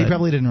 But he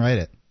probably didn't write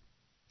it.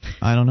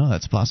 I don't know.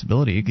 That's a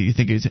possibility. You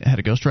think he had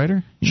a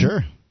ghostwriter?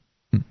 Sure.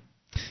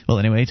 Well,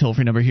 anyway,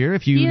 toll-free number here.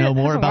 If you know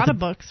more about a lot of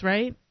books,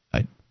 right?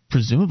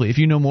 Presumably. If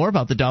you know more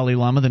about the Dalai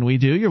Lama than we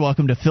do, you're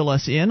welcome to fill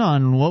us in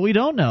on what we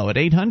don't know at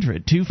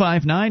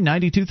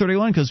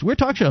 800-259-9231, because we're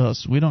talk show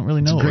hosts. We don't really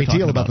know what we're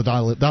talking about. It's a great deal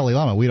about the Dalai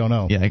Lama. We don't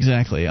know. Yeah,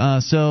 exactly.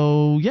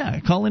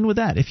 Call in with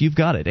that if you've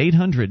got it.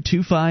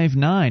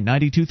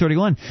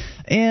 800-259-9231.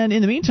 And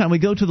in the meantime, we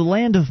go to the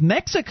land of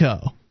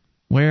Mexico,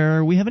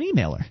 where we have an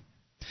emailer.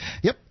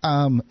 Yep.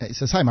 It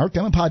says, "Hi, Mark.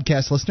 I'm a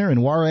podcast listener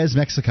in Juarez,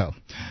 Mexico.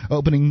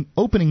 Opening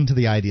to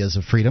the ideas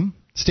of freedom.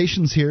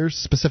 Stations here,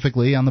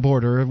 specifically on the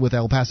border with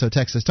El Paso,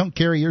 Texas, don't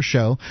carry your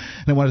show,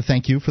 and I want to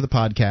thank you for the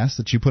podcast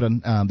that you put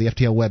on the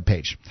FTL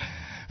webpage.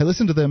 I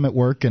listen to them at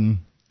work, and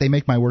they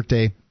make my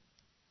workday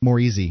more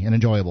easy and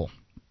enjoyable.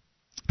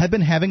 I've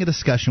been having a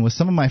discussion with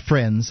some of my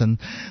friends, and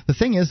the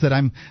thing is that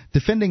I'm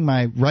defending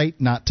my right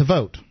not to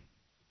vote.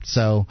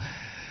 So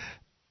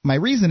my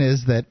reason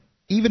is that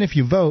even if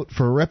you vote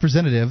for a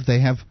representative,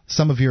 they have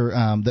some of your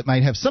that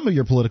might have some of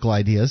your political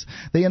ideas.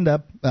 They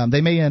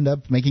may end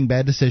up making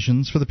bad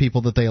decisions for the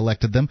people that they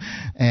elected them,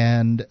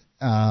 and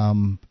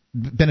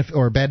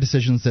bad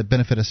decisions that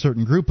benefit a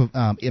certain group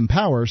in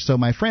power. So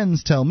my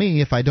friends tell me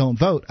if I don't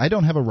vote, I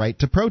don't have a right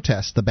to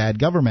protest the bad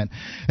government.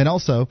 And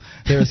also,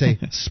 there's a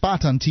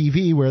spot on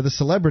TV where the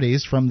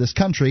celebrities from this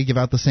country give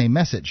out the same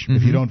message: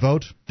 if you don't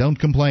vote, don't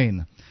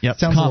complain. Yep,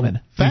 sounds common.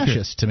 A little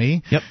fascist to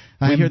me. Yep,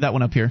 we hear that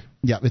one up here.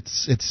 Yeah,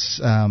 it's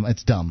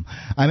dumb.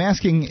 I'm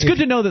asking. It's good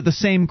to know that the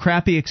same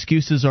crappy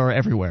excuses are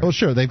everywhere. Well,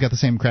 sure, they've got the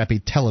same crappy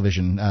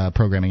television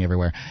programming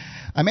everywhere.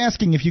 I'm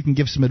asking if you can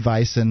give some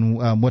advice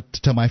and what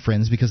to tell my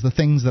friends, because the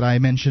things that I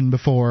mentioned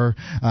before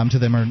to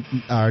them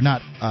are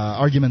not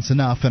arguments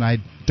enough, and I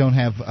don't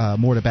have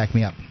more to back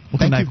me up.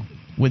 Thank you.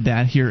 With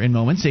that here in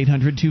moments.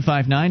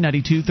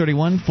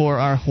 800-259-9231 for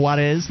our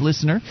Juarez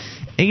listener.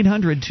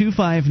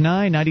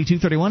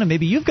 800-259-9231, and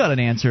maybe you've got an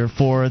answer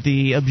for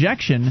the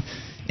objection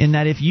in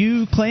that if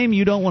you claim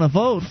you don't want to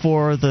vote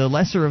for the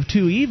lesser of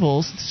two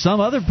evils,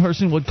 some other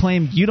person would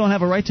claim you don't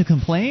have a right to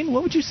complain.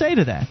 What would you say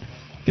to that?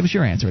 Give us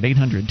your answer at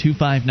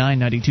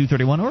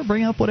 800-259-9231, or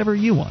bring up whatever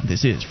you want.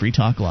 This is Free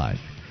Talk Live.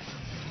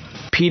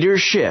 Peter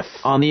Schiff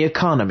on the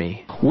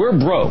economy. We're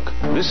broke.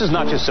 This is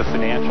not just a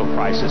financial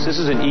crisis. This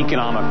is an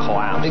economic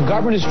collapse. The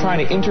government is trying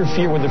to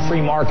interfere with the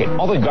free market.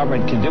 All the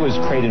government can do is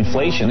create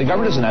inflation. The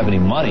government doesn't have any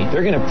money.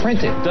 They're going to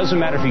print it.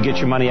 Doesn't matter if you get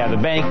your money out of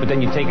the bank, but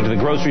then you take it to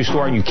the grocery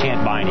store and you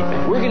can't buy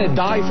anything. We're going to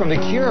die from the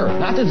cure,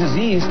 not the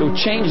disease. The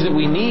change that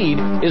we need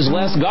is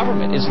less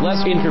government. It's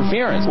less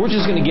interference. We're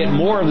just going to get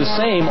more of the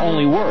same,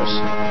 only worse.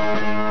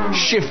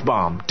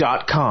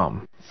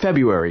 Schiffbomb.com,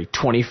 February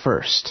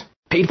 21st.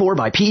 Paid for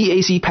by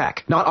PEAC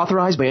PAC. Not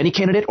authorized by any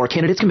candidate or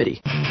candidates committee.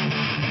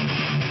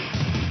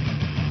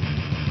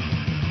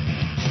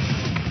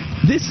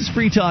 This is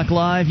Free Talk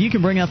Live. You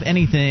can bring up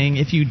anything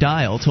if you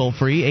dial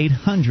toll-free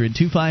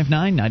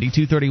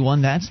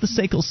 800-259-9231. That's the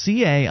SACL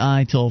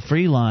CAI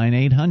toll-free line,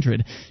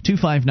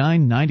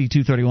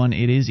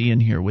 800-259-9231. It is Ian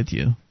here with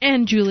you.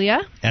 And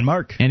Julia. And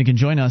Mark. And you can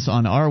join us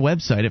on our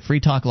website at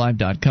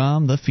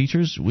freetalklive.com. The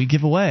features we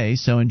give away,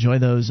 so enjoy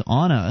those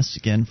on us.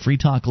 Again,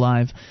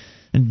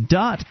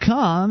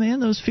 freetalklive.com,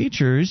 and those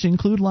features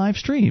include live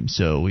stream.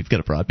 So we've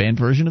got a broadband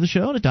version of the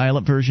show, and a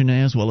dial-up version,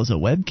 as well as a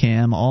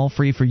webcam, all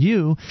free for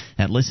you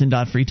at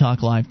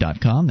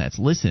listen.freetalklive.com. That's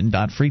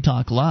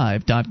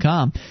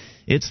listen.freetalklive.com.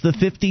 It's the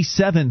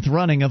 57th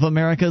running of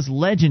America's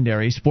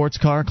legendary sports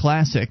car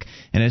classic,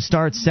 and it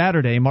starts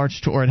Saturday,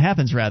 March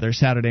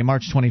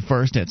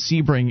 21st at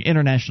Sebring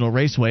International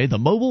Raceway. The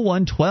Mobile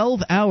One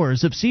 12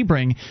 Hours of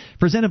Sebring,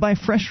 presented by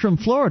Fresh from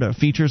Florida,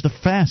 features the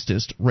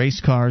fastest race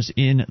cars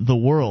in the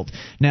world.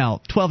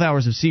 Now, 12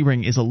 Hours of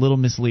Sebring is a little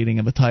misleading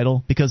of a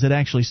title because it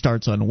actually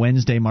starts on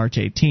Wednesday, March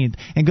 18th,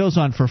 and goes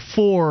on for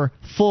 4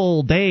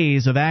 full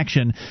days of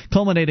action,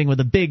 culminating with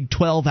a big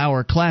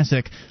 12-hour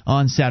classic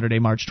on Saturday,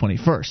 March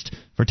 21st.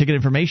 For ticket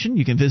information,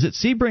 you can visit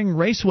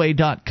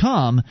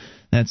SebringRaceway.com.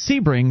 That's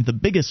Sebring, the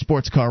biggest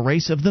sports car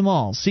race of them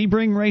all.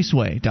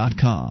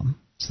 SebringRaceway.com.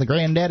 It's the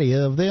granddaddy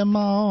of them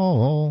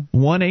all.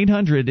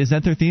 1-800, is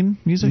that their theme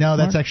music? No,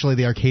 that's Mark? actually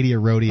the Arcadia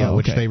Rodeo,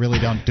 which they really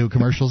don't do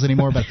commercials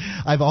anymore, but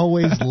I've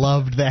always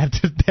loved that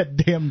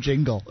damn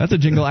jingle. That's a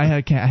jingle I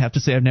have to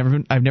say I've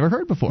never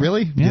heard before.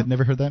 Really? Yeah. You've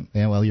never heard that?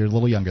 Yeah, well, you're a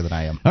little younger than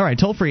I am. All right,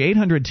 toll free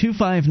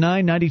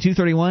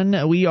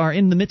 800-259-9231. We are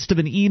in the midst of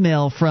an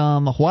email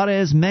from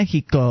Juarez,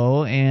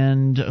 Mexico,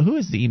 and who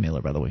is the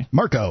emailer, by the way?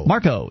 Marco.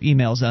 Marco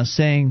emails us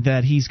saying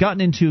that he's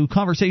gotten into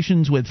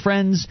conversations with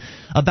friends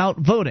about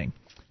voting.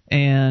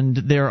 And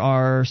there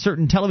are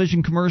certain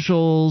television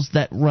commercials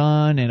that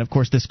run, and of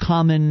course this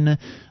common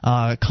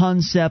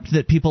concept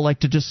that people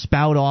like to just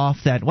spout off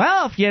that,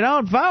 well, if you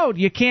don't vote,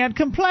 you can't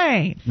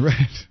complain.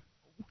 Right.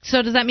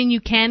 So does that mean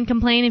you can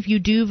complain if you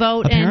do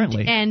vote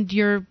Apparently. and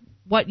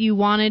what you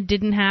wanted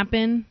didn't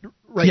happen?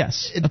 Right.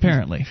 Yes,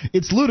 apparently.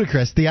 It's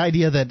ludicrous, the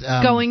idea that...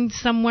 going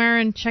somewhere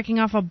and checking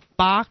off a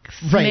box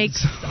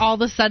makes all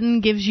of a sudden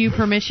gives you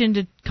permission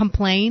to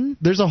complain?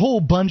 There's a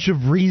whole bunch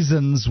of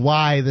reasons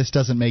why this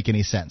doesn't make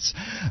any sense.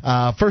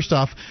 First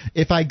off,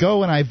 if I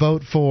go and I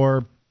vote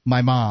for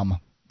my mom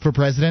for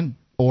president...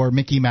 or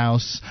Mickey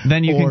Mouse.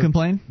 Then you can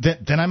complain?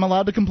 Then I'm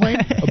allowed to complain?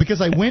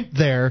 Because I went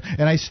there,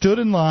 and I stood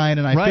in line,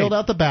 and I filled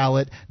out the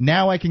ballot.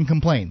 Now I can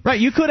complain. Right,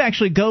 you could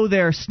actually go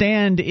there,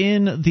 stand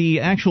in the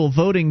actual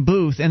voting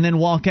booth, and then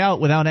walk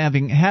out without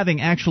having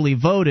actually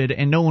voted,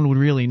 and no one would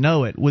really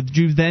know it. Would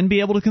you then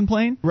be able to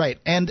complain? Right,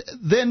 and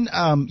then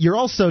you're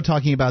also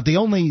talking about the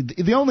only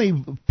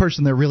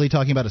person they're really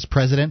talking about is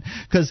president,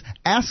 because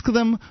ask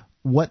them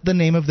what the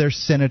name of their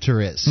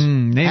senator is.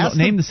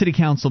 Name the city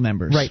council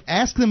members. Right.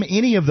 Ask them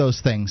any of those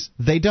things.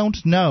 They don't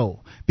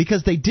know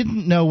because they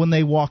didn't know when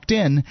they walked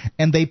in,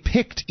 and they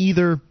picked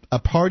either a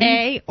party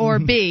A or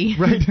B.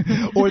 Right.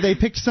 Or they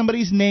picked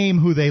somebody's name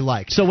who they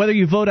liked. So whether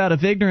you vote out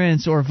of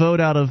ignorance or vote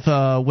out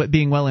of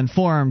being well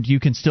informed, you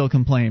can still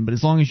complain. But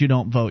as long as you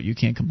don't vote, you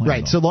can't complain.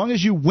 Right. So long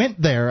as you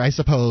went there, I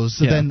suppose,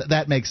 then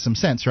that makes some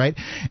sense, right?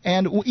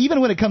 And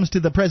even when it comes to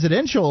the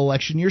presidential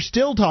election, you're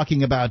still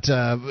talking about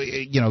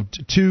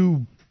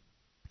two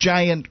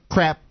giant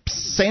crap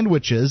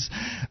sandwiches,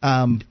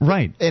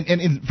 right?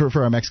 And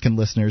for our Mexican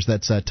listeners,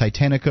 that's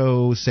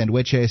Titanico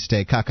Sandwiches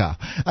de Caca.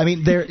 I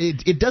mean,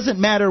 it doesn't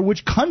matter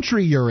which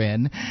country you're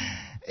in.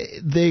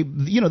 They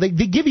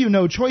give you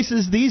no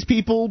choices. These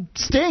people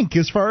stink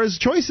as far as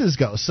choices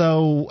go.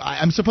 So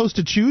I'm supposed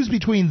to choose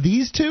between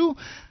these two.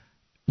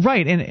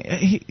 Right, and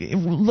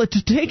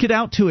to take it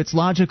out to its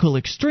logical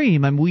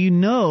extreme, we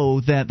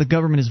know that the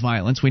government is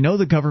violence. We know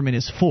the government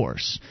is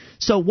force.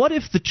 So what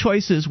if the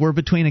choices were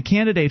between a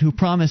candidate who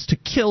promised to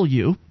kill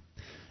you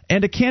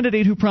and a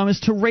candidate who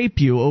promised to rape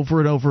you over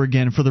and over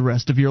again for the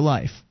rest of your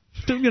life?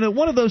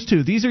 One of those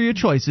two. These are your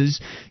choices.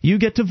 You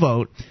get to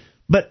vote.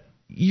 But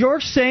you're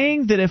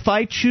saying that if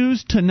I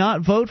choose to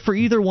not vote for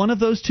either one of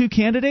those two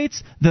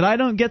candidates, that I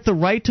don't get the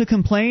right to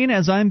complain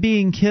as I'm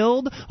being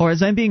killed or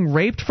as I'm being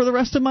raped for the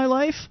rest of my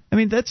life? I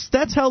mean,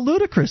 that's how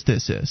ludicrous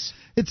this is.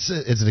 It's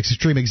an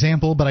extreme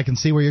example, but I can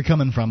see where you're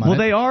coming from. Well,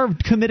 they are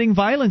committing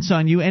violence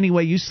on you any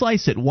way you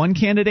slice it. One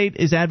candidate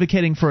is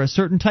advocating for a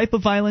certain type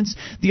of violence.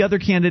 The other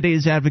candidate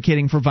is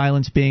advocating for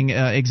violence being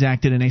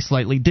exacted in a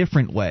slightly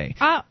different way.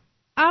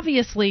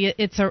 Obviously,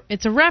 it's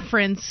a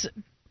reference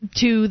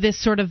to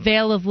this sort of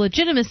veil of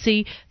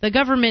legitimacy, the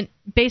government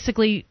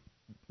basically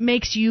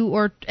makes you,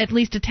 or at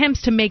least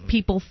attempts to make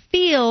people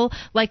feel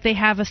like they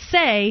have a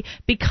say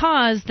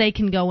because they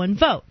can go and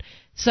vote.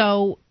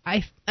 So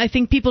I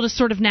think people just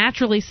sort of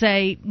naturally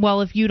say,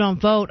 well, if you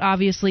don't vote,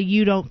 obviously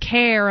you don't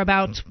care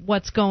about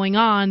what's going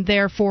on,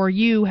 therefore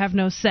you have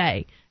no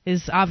say,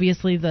 is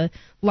obviously the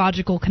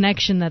logical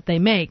connection that they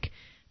make.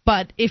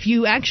 But if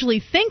you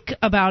actually think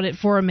about it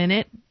for a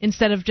minute,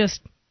 instead of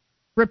just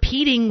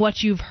repeating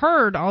what you've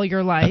heard all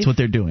your life. That's what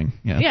they're doing.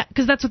 Yeah,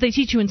 because that's what they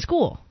teach you in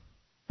school.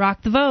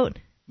 Rock the vote.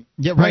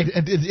 Yeah, right.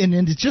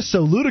 And it's just so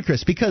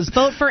ludicrous because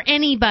vote for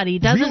anybody,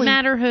 doesn't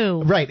matter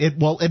who. Right.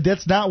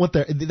 That's not what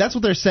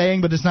they're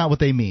saying, but it's not what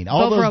they mean.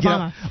 Vote for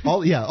Obama.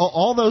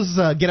 All those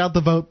get out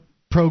the vote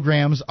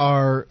programs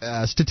are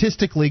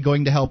statistically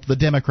going to help the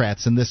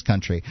Democrats in this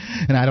country.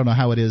 And I don't know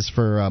how it is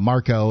for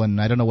Marco,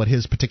 and I don't know what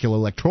his particular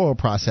electoral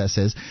process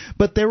is,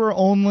 but there were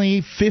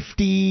only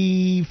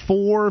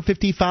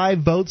 55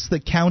 votes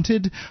that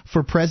counted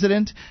for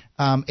president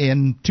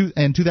in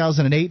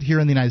 2008 here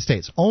in the United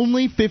States.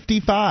 Only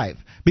 55.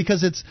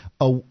 Because it's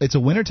a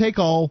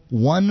winner-take-all,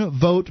 one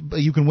vote.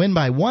 You can win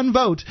by one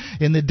vote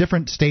in the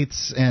different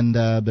states, and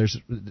there's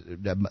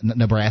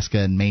Nebraska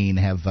and Maine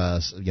have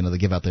they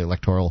give out their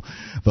electoral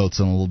votes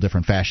in a little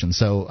different fashion.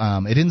 So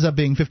it ends up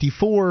being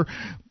 54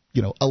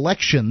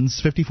 elections,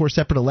 54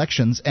 separate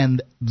elections,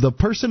 and the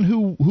person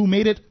who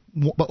made it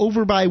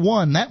over by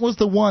one, that was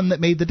the one that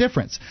made the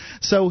difference.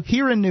 So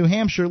here in New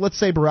Hampshire, let's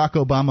say Barack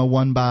Obama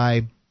won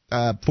by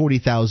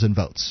 40,000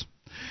 votes.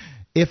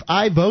 If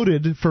I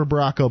voted for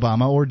Barack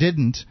Obama or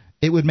didn't,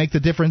 it would make the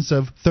difference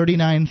of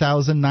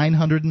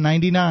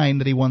 39,999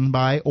 that he won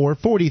by, or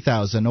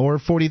 40,000, or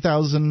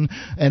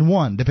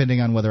 40,001,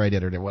 depending on whether I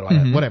did or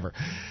didn't, whatever.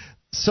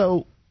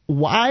 So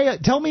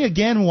tell me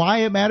again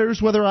why it matters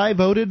whether I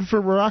voted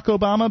for Barack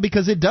Obama,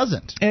 because it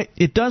doesn't.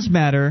 It does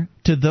matter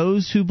to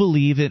those who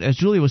believe it, as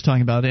Julia was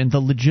talking about, in the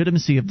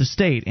legitimacy of the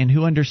state, and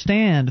who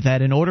understand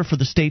that in order for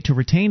the state to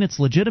retain its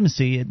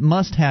legitimacy, it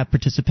must have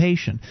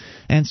participation.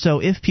 And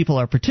so if people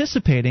are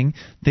participating,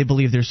 they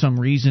believe there's some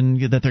reason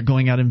that they're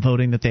going out and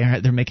voting, that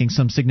they're making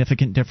some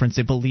significant difference.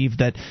 They believe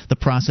that the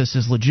process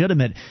is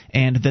legitimate,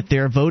 and that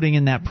their voting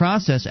in that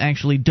process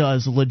actually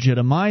does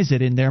legitimize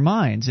it in their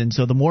minds. And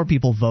so the more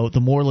people vote,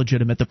 the more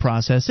legitimate the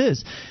process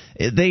is.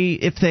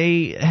 If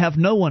they have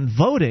no one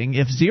voting,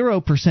 if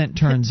 0%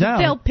 turns out,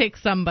 they'll pick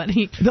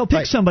somebody. They'll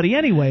pick somebody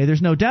anyway,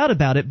 there's no doubt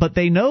about it, but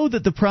they know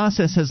that the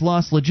process has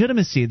lost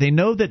legitimacy. They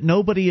know that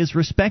nobody is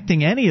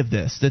respecting any of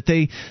this, that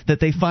they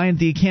find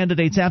the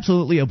candidates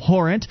absolutely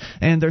abhorrent,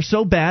 and they're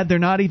so bad they're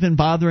not even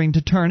bothering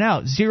to turn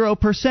out.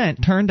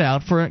 0% turned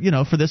out for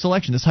this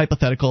election, this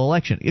hypothetical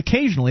election.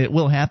 Occasionally it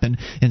will happen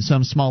in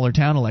some smaller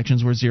town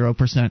elections where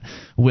 0%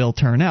 will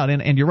turn out.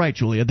 And you're right,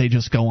 Julia, they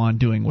just go on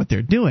doing what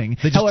they're doing.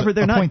 They just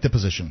appoint the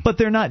position. But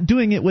they're not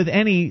doing it with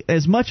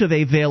as much of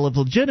a veil of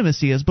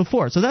legitimacy as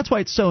before. So that's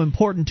why it's so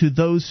important to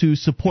those who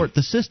support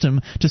the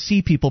system to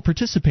see people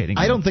participating.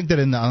 I don't think that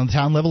on the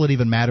town level it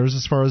even matters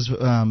as far as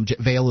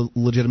veil of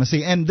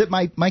legitimacy. And that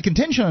my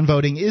contention on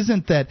voting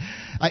isn't that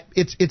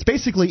it's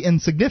basically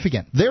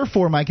insignificant.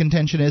 Therefore, my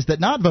contention is that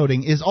not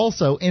voting is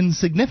also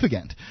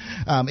insignificant.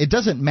 It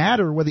doesn't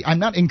matter whether I'm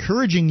not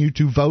encouraging you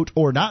to vote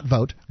or not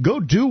vote. Go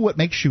do what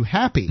makes you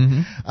happy.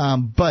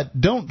 But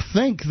don't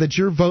think that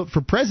your vote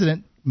for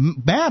president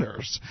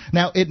matters.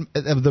 Now,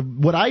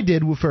 what I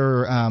did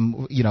for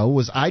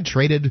was I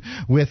traded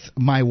with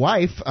my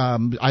wife.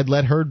 I'd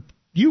let her.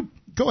 You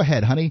go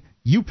ahead, honey.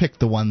 You pick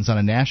the ones on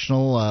a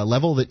national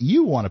level that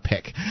you want to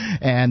pick,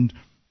 and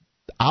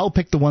I'll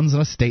pick the ones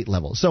on a state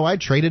level. So I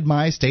traded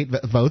my state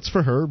votes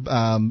for her,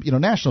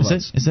 national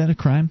votes. Is that a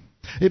crime?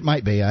 It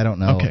might be. I don't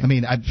know. Okay. I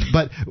mean,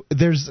 but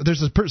there's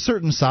a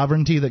certain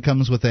sovereignty that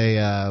comes with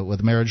a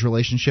marriage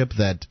relationship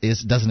that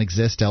doesn't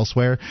exist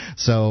elsewhere.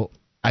 So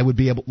I would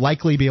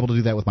likely be able to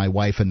do that with my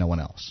wife and no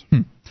one else.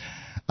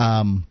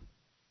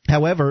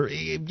 However,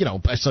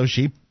 so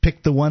she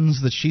picked the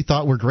ones that she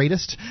thought were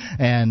greatest,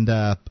 and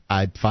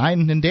I'm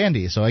fine and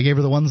dandy. So I gave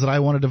her the ones that I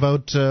wanted to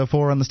vote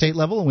for on the state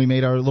level, and we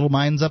made our little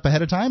minds up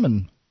ahead of time,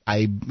 and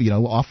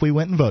off we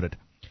went and voted.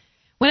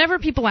 Whenever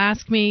people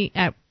ask me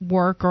at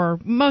work, or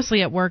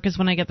mostly at work is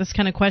when I get this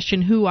kind of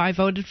question, who I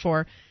voted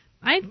for,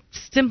 I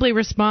simply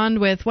respond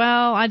with,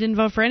 well, I didn't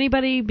vote for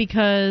anybody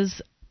because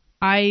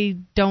I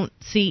don't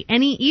see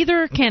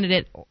either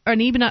candidate,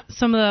 and even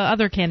some of the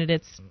other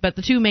candidates, but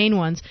the two main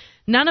ones,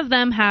 none of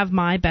them have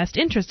my best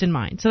interest in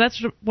mind. So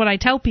that's what I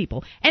tell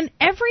people. And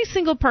every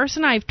single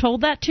person I've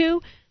told that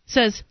to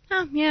says,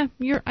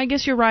 I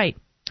guess you're right.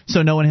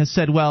 So no one has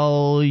said,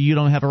 well, you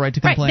don't have a right to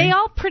complain? Right. They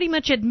all pretty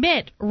much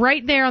admit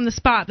right there on the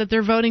spot that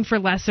they're voting for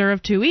lesser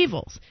of two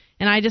evils.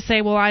 And I just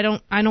say, well, I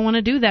don't want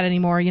to do that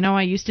anymore.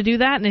 I used to do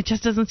that, and it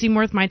just doesn't seem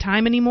worth my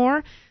time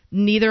anymore.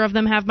 Neither of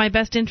them have my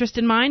best interest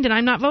in mind, and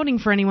I'm not voting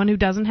for anyone who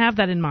doesn't have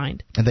that in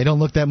mind. And they don't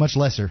look that much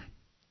lesser.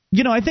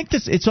 I think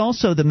it's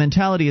also the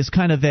mentality is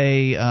kind of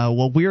a,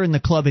 well, we're in the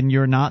club and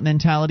you're not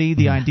mentality.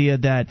 The idea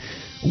that,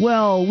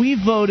 well, we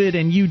voted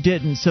and you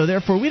didn't, so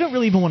therefore we don't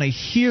really even want to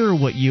hear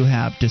what you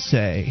have to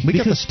say. We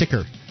got the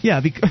sticker. Yeah,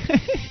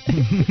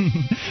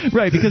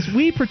 right, because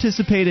we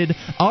participated.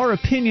 Our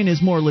opinion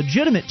is more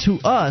legitimate to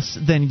us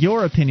than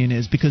your opinion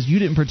is because you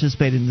didn't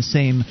participate in the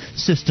same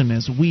system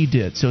as we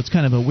did. So it's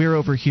kind of a we're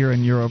over here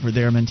and you're over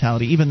there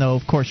mentality, even though,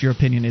 of course, your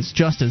opinion is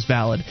just as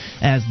valid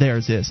as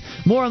theirs is.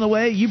 More on the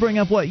way. You bring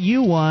up what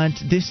you want.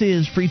 This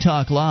is Free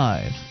Talk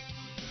Live.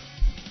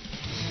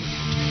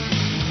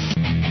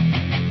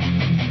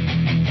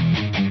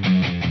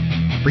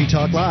 Free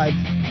Talk Live.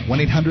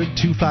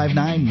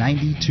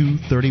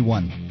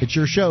 1-800-259-9231. It's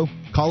your show.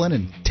 Call in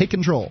and take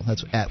control.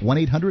 That's at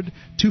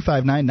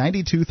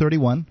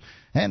 1-800-259-9231.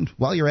 And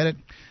while you're at it,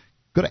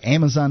 go to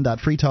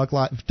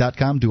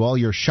Amazon.freetalklive.com. Do all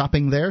your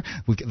shopping there.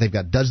 They've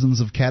got dozens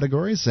of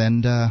categories,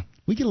 and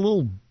we get a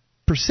little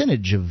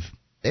percentage of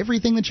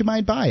everything that you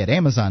might buy at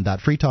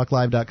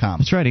Amazon.freetalklive.com.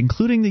 That's right,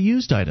 including the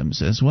used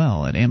items as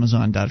well at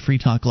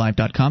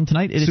Amazon.freetalklive.com.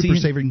 Tonight it's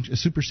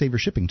Super Saver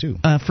shipping, too.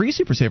 Free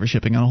Super Saver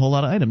shipping on a whole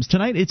lot of items.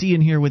 Tonight it's Ian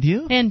here with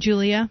you. And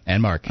Julia.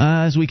 And Mark.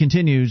 As we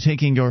continue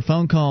taking your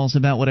phone calls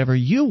about whatever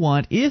you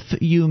want, if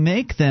you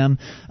make them.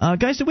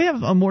 Guys, do we have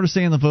more to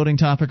say on the voting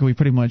topic, or we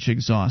pretty much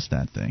exhaust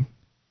that thing?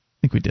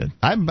 I think we did.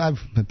 I've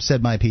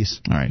said my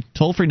piece. All right.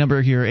 Toll-free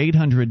number here,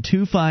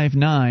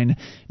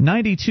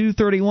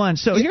 800-259-9231.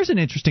 So here's an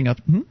interesting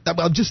I'm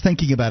just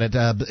thinking about it.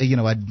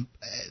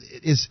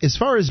 As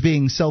far as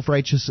being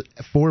self-righteous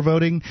for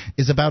voting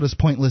is about as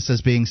pointless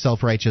as being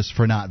self-righteous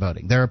for not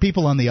voting. There are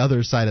people on the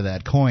other side of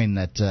that coin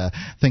that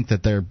think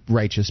that they're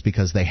righteous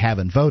because they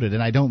haven't voted,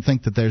 and I don't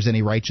think that there's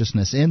any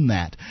righteousness in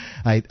that.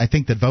 I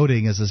think that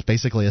voting is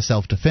basically a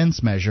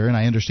self-defense measure, and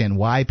I understand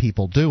why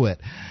people do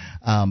it.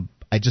 I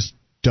just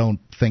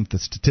don't think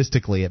that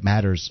statistically it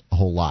matters a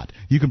whole lot.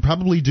 You can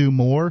probably do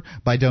more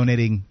by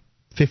donating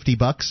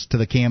 $50 to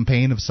the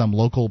campaign of some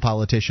local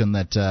politician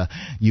that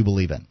you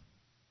believe in.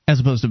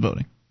 As opposed to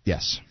voting.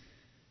 Yes.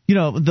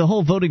 The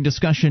whole voting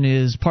discussion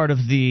is part of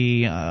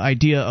the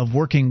idea of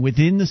working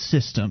within the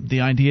system,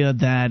 the idea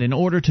that in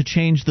order to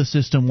change the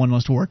system, one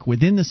must work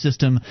within the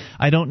system.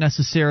 I don't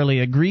necessarily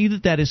agree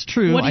that that is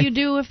true. What do you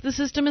do if the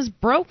system is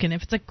broken,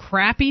 if it's a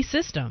crappy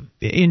system?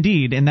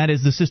 Indeed, and that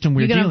is the system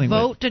we're dealing with. You're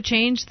going to vote to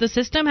change the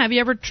system? Have you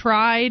ever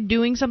tried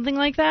doing something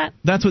like that?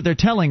 That's what they're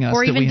telling us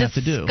that we have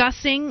to do. Or even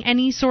discussing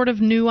any sort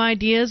of new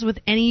ideas with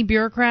any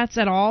bureaucrats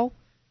at all?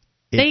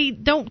 They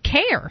don't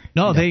care.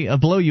 No, they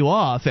blow you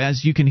off.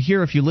 As you can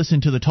hear if you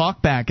listen to the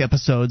talkback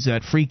episodes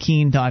at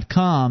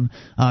freekeen.com,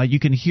 you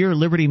can hear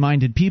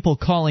liberty-minded people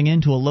calling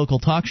into a local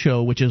talk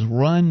show which is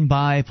run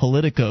by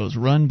politicos,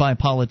 run by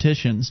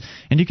politicians.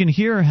 And you can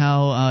hear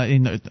how,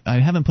 I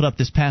haven't put up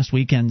this past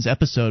weekend's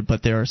episode,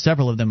 but there are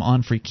several of them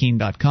on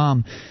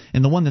freekeen.com.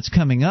 And the one that's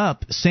coming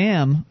up,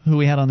 Sam, who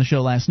we had on the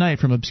show last night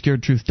from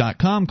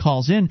obscuredtruth.com,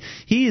 calls in.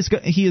 He is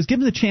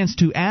given the chance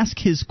to ask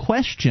his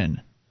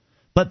question.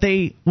 But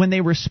when they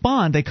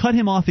respond, they cut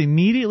him off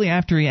immediately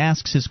after he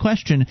asks his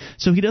question,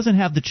 so he doesn't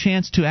have the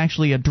chance to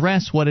actually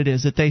address what it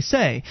is that they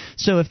say.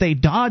 So if they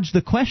dodge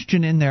the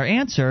question in their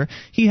answer,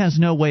 he has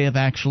no way of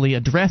actually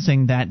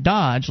addressing that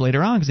dodge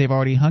later on because they've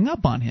already hung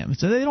up on him.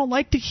 So they don't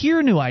like to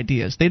hear new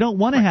ideas. They don't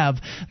want to have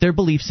their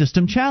belief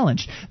system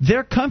challenged.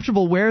 They're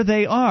comfortable where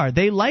they are.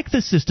 They like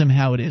the system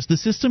how it is. The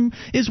system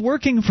is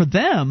working for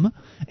them,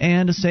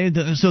 and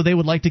so they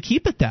would like to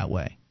keep it that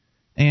way.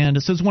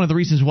 And so it's one of the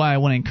reasons why I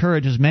want to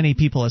encourage as many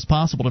people as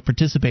possible to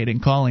participate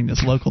in calling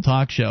this local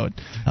talk show.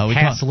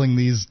 Hassling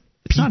these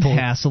It's not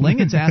hassling.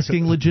 It's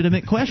asking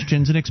legitimate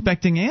questions and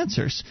expecting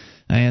answers.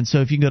 And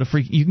so if you can go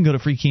to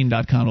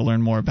freekeen.com to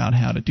learn more about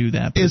how to do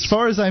that. As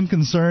far as I'm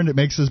concerned, it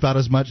makes about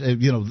as much,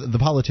 the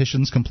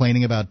politicians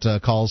complaining about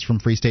calls from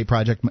Free State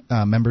Project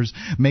members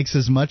makes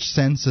as much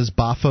sense as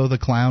Boffo the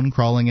clown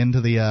crawling into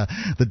the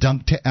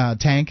dunk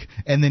tank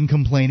and then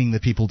complaining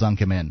that people dunk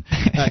him in.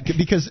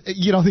 Because,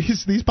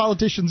 these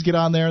politicians get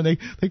on there and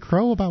they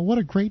crow about what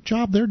a great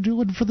job they're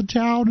doing for the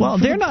town. Well,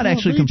 they're not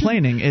actually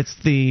complaining. It's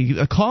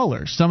the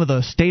callers, some of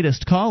the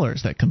statist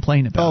callers that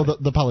complain about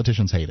it. The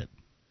politicians hate it.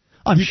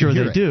 I'm sure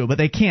they do, but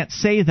they can't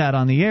say that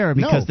on the air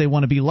because they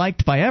want to be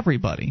liked by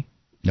everybody.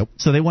 Nope.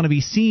 So they want to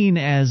be seen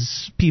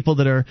as people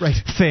that are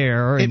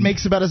fair. It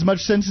makes about as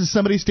much sense as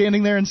somebody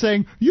standing there and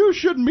saying, "You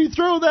shouldn't be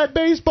throwing that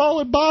baseball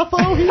at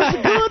Boffo. He's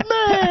a good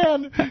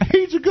man.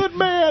 He's a good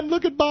man.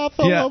 Look at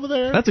Boffo over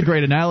there." That's a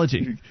great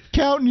analogy.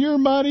 Counting your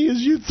money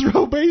as you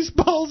throw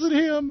baseballs at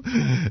him.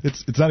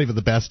 It's not even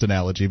the best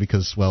analogy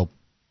because,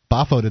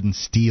 Boffo didn't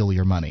steal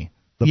your money.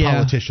 The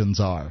politicians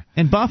are.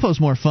 And Boffo's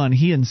more fun.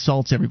 He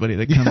insults everybody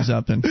that comes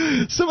up.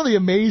 And some of the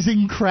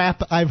amazing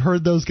crap I've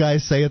heard those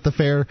guys say at the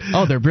fair.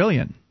 Oh, they're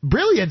brilliant.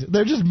 Brilliant.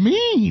 They're just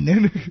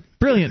mean.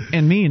 Brilliant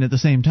and mean at the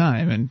same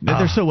time. And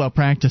they're so well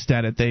practiced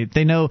at it.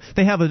 They know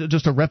they have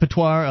just a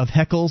repertoire of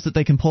heckles that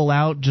they can pull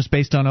out just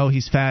based on,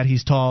 he's fat,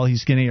 he's tall,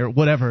 he's skinny, or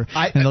whatever.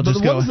 And they'll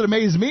just the ones that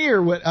amaze me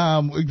are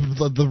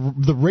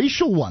the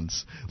racial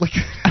ones. Like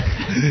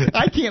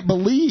I can't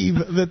believe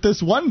that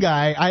this one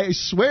guy, I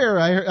swear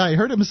I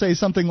heard him say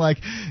something like,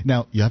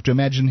 now you have to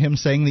imagine him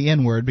saying the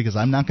N-word because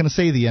I'm not going to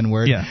say the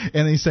N-word. Yeah.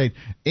 And he said,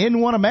 "In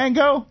want a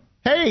mango?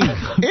 Hey,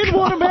 in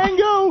want a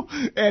mango?"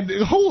 And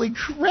holy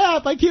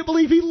crap, I can't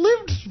believe he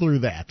lived through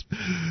that.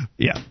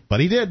 Yeah. But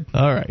he did.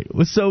 All right.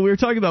 So we were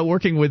talking about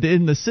working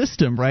within the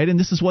system, right? And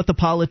this is what the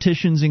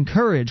politicians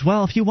encourage.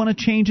 Well, if you want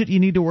to change it, you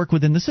need to work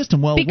within the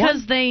system. Well,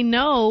 because they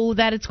know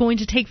that it's going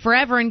to take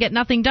forever and get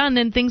nothing done,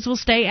 and things will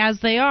stay as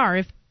they are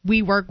if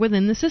we work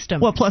within the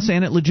system. Well, plus,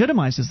 and it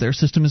legitimizes their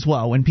system as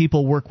well. When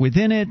people work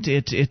within it,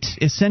 it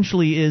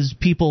essentially is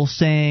people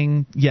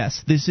saying,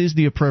 yes, this is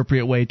the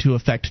appropriate way to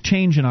affect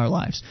change in our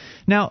lives.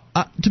 Now,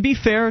 to be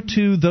fair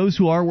to those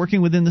who are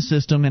working within the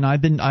system, and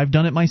I've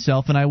done it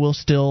myself, and I will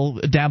still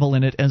dabble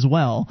in it as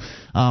well,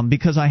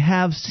 because I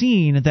have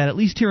seen that at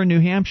least here in New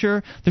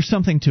Hampshire, there's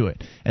something to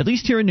it. At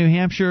least here in New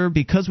Hampshire,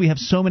 because we have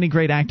so many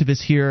great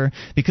activists here,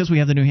 because we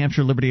have the New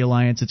Hampshire Liberty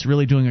Alliance, it's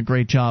really doing a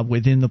great job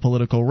within the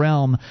political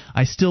realm.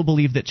 I still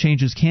believe that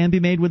changes can be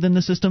made within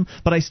the system,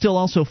 but I still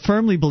also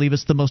firmly believe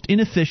it's the most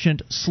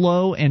inefficient,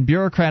 slow, and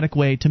bureaucratic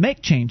way to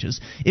make changes,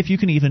 if you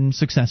can even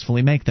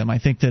successfully make them. I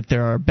think that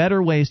there are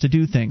better ways to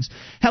do things.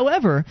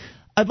 However,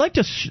 I'd like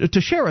to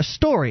share a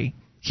story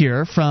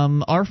here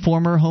from our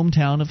former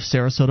hometown of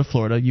Sarasota,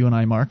 Florida. You and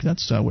I, Mark,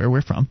 that's where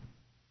we're from.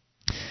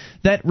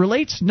 That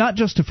relates not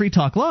just to Free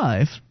Talk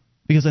Live,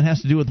 because it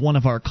has to do with one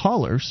of our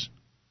callers,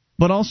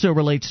 but also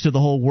relates to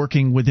the whole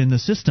working within the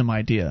system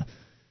idea.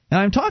 And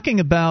I'm talking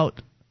about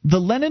the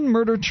Lennon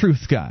Murder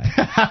Truth guy.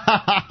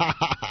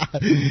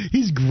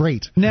 He's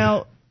great.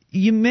 Now,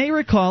 you may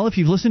recall, if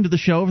you've listened to the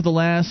show over the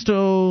last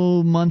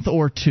month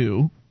or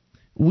two,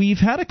 we've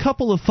had a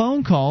couple of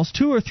phone calls,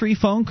 2 or 3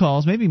 phone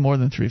calls, maybe more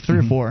than 3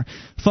 or 4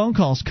 phone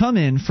calls come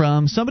in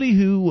from somebody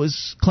who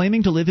was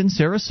claiming to live in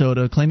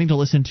Sarasota, claiming to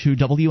listen to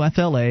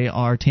WFLA,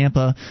 our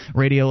Tampa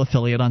radio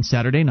affiliate, on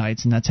Saturday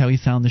nights, and that's how he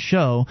found the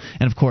show.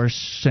 And, of course,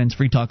 since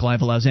Free Talk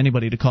Live allows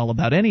anybody to call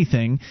about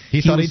anything,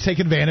 he thought he'd take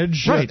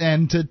advantage, right,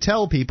 and to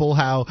tell people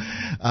how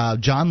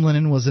John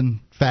Lennon was,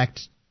 in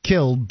fact,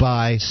 killed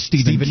by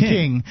Stephen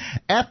King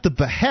at the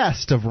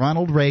behest of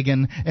Ronald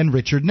Reagan and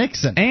Richard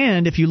Nixon.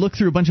 And if you look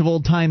through a bunch of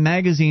old-time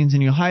magazines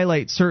and you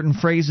highlight certain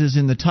phrases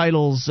in the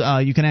titles,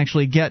 you can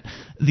actually get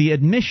the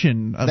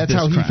admission of That's this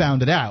how crime. He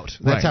found it out.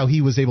 That's how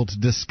he was able to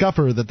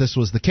discover that this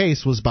was the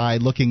case, was by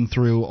looking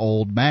through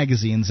old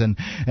magazines and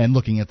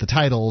looking at the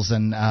titles.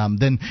 And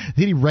then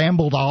he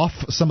rambled off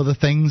some of the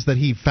things that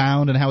he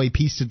found and how he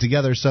pieced it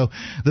together. So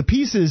the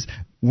pieces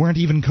weren't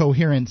even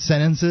coherent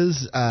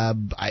sentences. I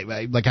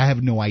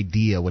have no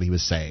idea what he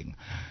was saying.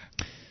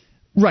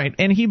 Right,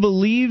 and he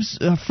believes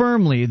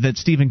firmly that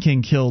Stephen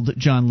King killed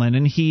John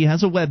Lennon. He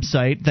has a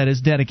website that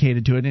is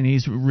dedicated to it, and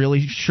he's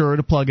really sure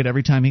to plug it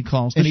every time he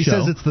calls the show. And he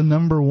says it's the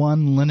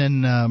 #1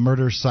 Lennon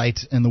murder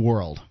site in the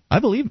world. I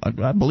believe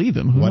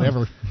him. Who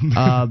Whatever.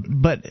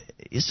 But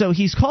so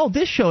he's called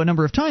this show a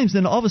number of times,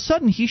 then all of a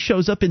sudden he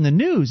shows up in the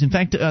news. In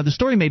fact, the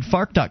story made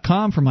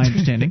Fark.com, from my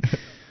understanding.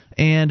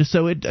 And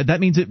so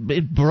that means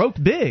it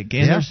broke big.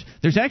 And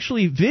there's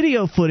actually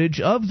video footage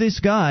of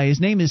this guy. His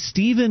name is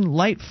Steve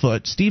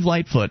Lightfoot.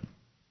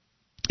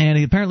 And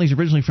he apparently is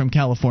originally from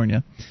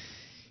California.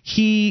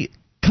 He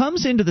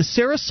comes into the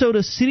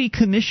Sarasota City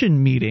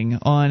Commission meeting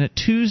on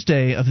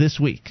Tuesday of this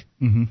week.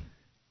 Mm-hmm.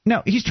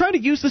 Now, he's trying to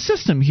use the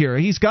system here.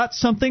 He's got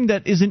something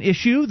that is an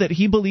issue that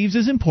he believes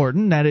is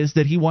important. That is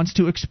that he wants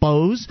to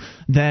expose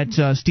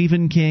that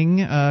Stephen King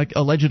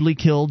allegedly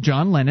killed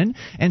John Lennon.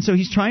 And so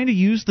he's trying to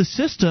use the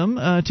system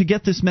to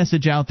get this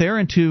message out there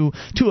and to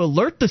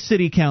alert the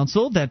city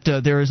council that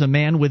there is a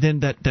man within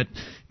that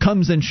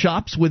comes and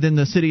shops within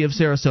the city of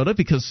Sarasota,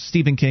 because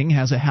Stephen King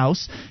has a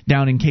house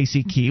down in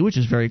Casey Key, which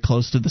is very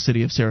close to the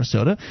city of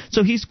Sarasota.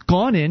 So he's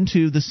gone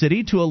into the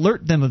city to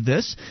alert them of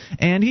this,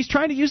 and he's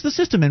trying to use the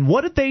system. And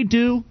what did they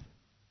do?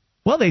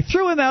 Well, they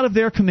threw him out of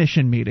their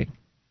commission meeting.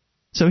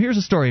 So here's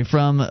a story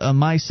from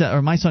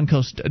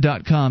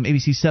MySuncoast.com,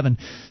 ABC7.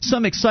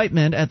 Some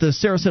excitement at the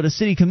Sarasota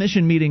City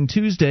Commission meeting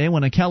Tuesday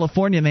when a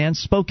California man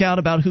spoke out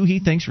about who he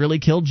thinks really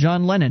killed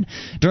John Lennon.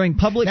 During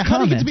public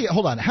comment...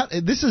 Hold on.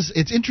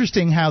 It's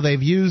interesting how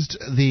they've used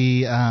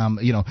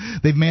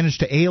they've managed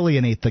to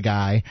alienate the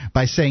guy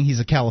by saying he's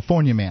a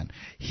California man.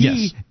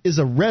 He is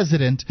a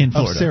resident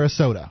of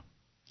Sarasota.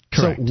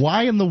 Correct. So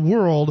why in the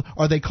world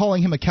are they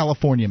calling him a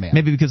California man?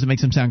 Maybe because it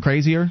makes him sound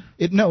crazier?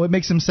 It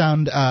makes him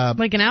sound...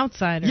 like an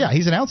outsider. Yeah,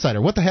 he's an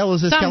outsider. What the hell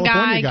is this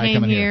California guy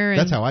coming here?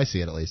 That's how I see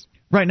it, at least.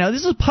 Right, now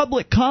this is a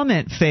public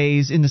comment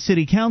phase in the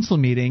city council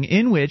meeting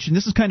in which, and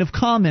this is kind of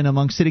common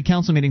among city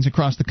council meetings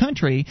across the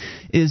country,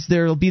 is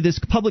there will be this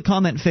public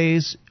comment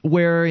phase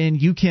wherein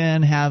you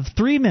can have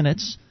 3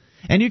 minutes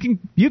and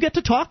you get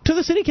to talk to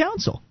the city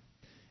council.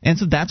 And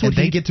so that's what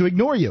they get to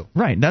ignore you.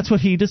 Right, that's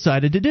what he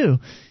decided to do.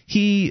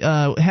 He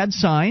had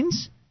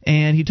signs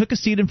And he took a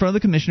seat in front of the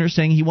commissioner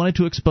saying he wanted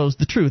to expose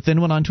the truth,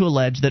 then went on to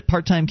allege that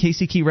part-time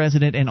Casey Key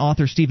resident and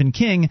author Stephen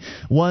King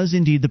was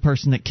indeed the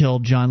person that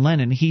killed John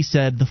Lennon. He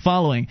said the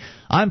following: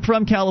 "I'm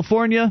from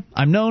California.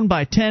 I'm known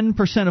by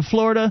 10% of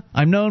Florida.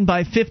 I'm known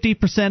by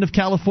 50% of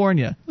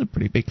California." Those are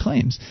pretty big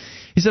claims.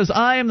 He says,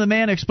 "I am the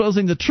man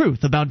exposing the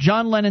truth about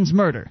John Lennon's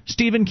murder.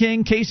 Stephen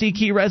King, Casey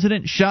Key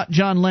resident, shot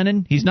John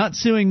Lennon. He's not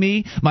suing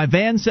me. My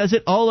van says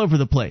it all over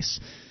the place."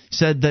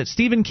 Said that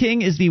Stephen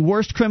King is the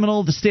worst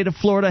criminal the state of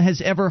Florida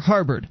has ever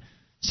harbored.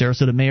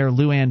 Sarasota Mayor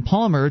Lou Ann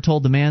Palmer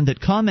told the man that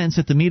comments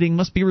at the meeting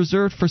must be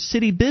reserved for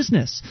city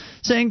business,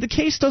 saying the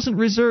case doesn't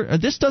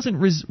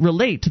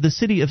relate to the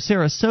city of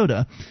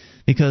Sarasota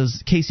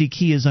because Casey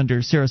Key is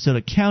under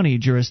Sarasota County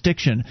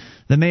jurisdiction.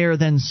 The mayor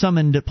then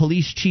summoned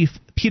Police Chief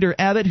Peter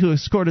Abbott, who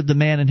escorted the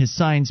man and his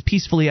signs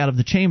peacefully out of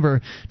the chamber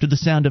to the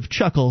sound of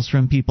chuckles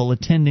from people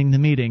attending the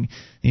meeting.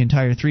 The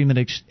entire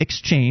 3-minute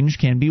exchange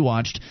can be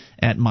watched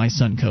at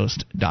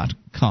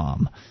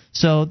mysuncoast.com.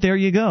 So there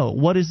you go.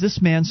 What is this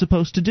man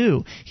supposed to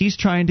do? He's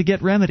trying to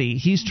get remedy.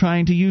 He's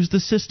trying to use the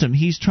system.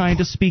 He's trying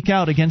to speak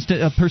out against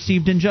a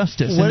perceived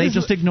injustice, and they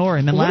just ignore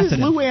him and laugh at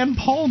him. What is Lou Ann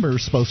Palmer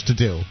supposed to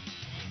do?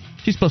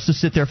 She's supposed to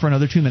sit there for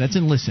another 2 minutes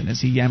and listen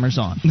as he yammers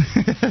on.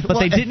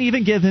 But they didn't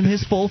even give him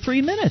his full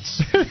 3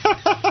 minutes.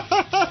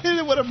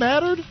 It would have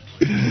mattered.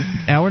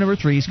 Hour number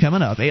 3 is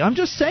coming up. Hey, I'm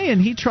just saying,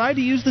 he tried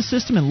to use the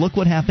system, and look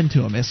what happened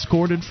to him.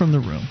 Escorted from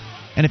the room.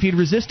 And if he'd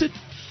resisted,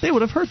 they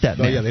would have hurt that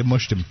man. Oh, yeah, they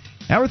mushed him.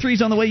 Hour 3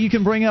 is on the way. You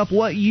can bring up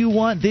what you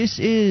want. This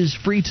is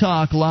Free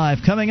Talk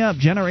Live. Coming up,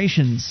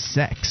 Generation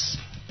Sex.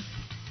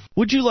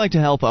 Would you like to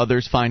help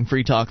others find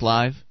Free Talk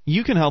Live?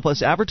 You can help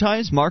us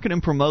advertise, market,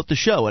 and promote the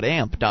show at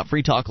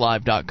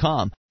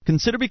amp.freetalklive.com.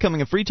 Consider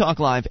becoming a Free Talk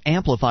Live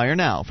amplifier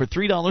now for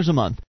 $3 a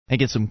month and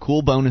get some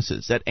cool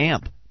bonuses at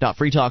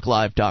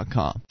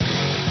amp.freetalklive.com.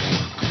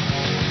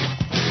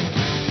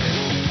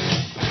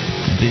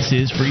 This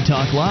is Free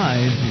Talk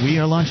Live. We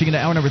are launching into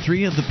hour number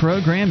 3 of the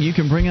program. You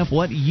can bring up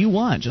what you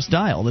want. Just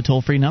dial the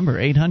toll-free number,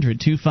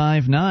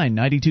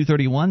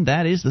 800-259-9231.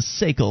 That is the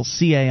SACL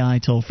CAI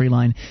toll-free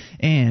line.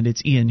 And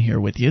it's Ian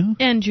here with you.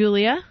 And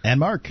Julia. And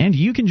Mark. And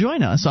you can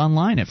join us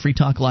online at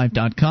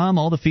freetalklive.com.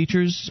 All the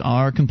features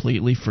are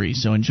completely free,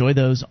 so enjoy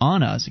those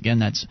on us. Again,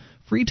 that's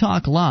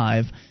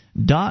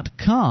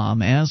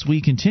freetalklive.com as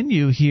we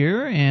continue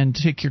here and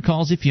take your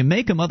calls if you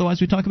make them. Otherwise,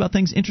 we talk about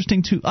things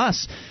interesting to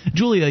us.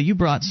 Julia, you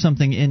brought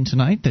something in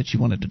tonight that you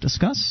wanted to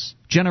discuss.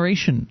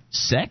 Generation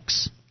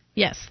Sex?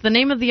 Yes. The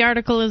name of the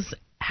article is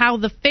How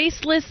the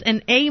Faceless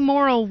and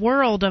Amoral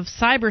World of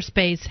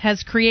Cyberspace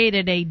Has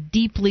Created a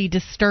Deeply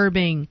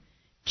Disturbing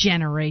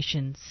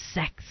Generation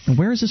Sex. And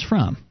where is this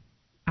from?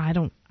 I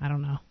don't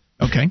know.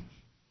 Okay.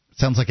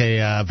 Sounds like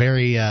a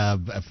very.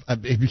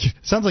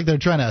 Sounds like they're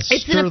trying to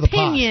stir the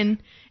pot.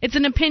 It's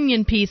an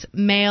opinion piece,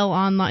 Mail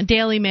Online,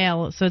 Daily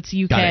Mail, so it's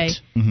UK. Got it.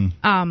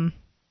 Mm-hmm.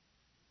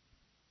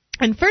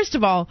 And first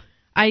of all,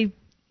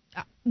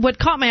 what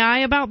caught my eye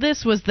about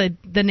this was the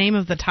name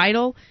of the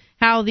title,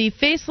 How the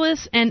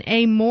Faceless and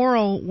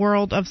Amoral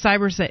World of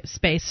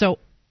Cyberspace. So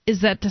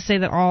is that to say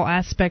that all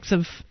aspects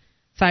of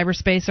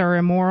cyberspace are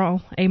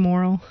amoral?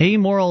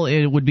 Amoral,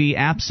 it would be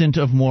absent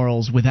of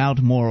morals,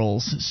 without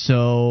morals.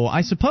 So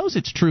I suppose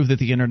it's true that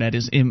the Internet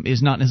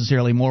is not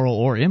necessarily moral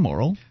or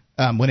immoral.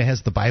 When it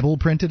has the Bible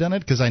printed on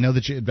it, because I know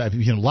that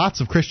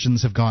lots of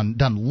Christians have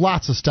done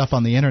lots of stuff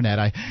on the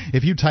Internet.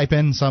 If you type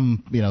in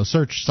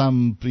search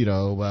some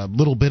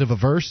little bit of a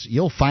verse,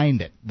 you'll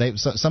find it.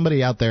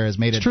 Somebody out there has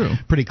made it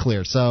pretty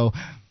clear. So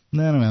I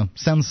don't know.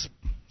 Sounds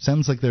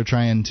like they're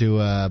trying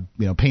to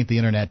paint the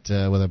Internet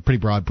with a pretty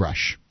broad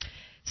brush.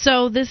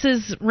 So this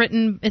is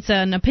written. It's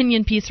an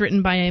opinion piece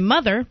written by a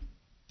mother.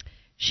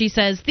 She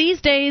says, these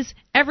days,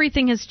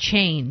 everything has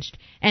changed,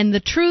 and the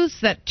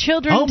truths that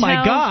children tell... Oh,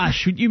 my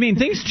gosh! You mean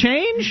things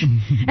change?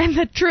 And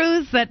the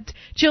truths that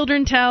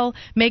children tell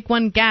make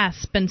one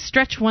gasp and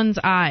stretch one's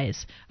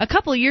eyes. A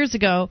couple of years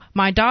ago,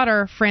 my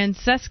daughter,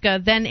 Francesca,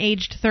 then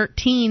aged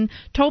 13,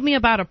 told me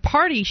about a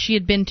party she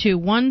had been to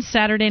one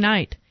Saturday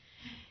night.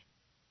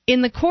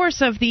 In the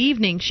course of the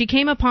evening, she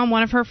came upon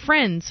one of her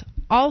friends,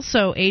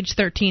 also age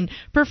 13,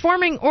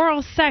 performing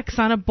oral sex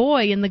on a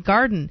boy in the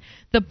garden.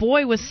 The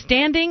boy was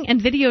standing and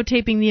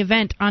videotaping the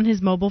event on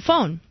his mobile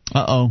phone.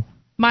 Uh-oh.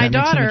 My that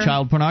daughter... makes him a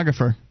child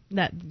pornographer.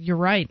 You're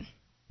right.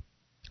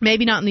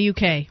 Maybe not in the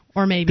UK,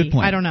 or maybe. Good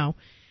point. I don't know.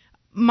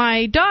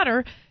 My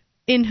daughter,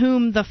 in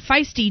whom the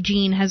feisty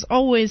gene has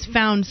always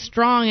found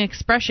strong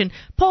expression,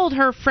 pulled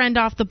her friend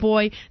off the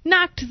boy,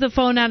 knocked the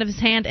phone out of his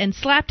hand, and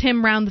slapped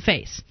him round the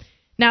face.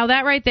 Now,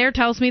 that right there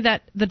tells me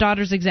that the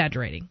daughter's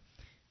exaggerating.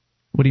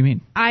 What do you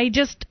mean? I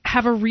just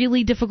have a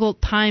really difficult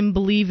time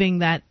believing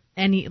that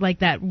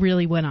that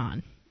really went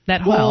on.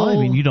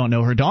 You don't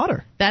know her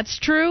daughter. That's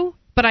true,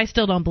 but I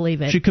still don't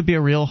believe it. She could be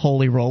a real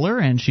holy roller,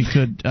 and she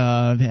could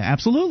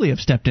absolutely have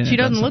stepped in. She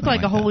doesn't look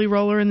like a holy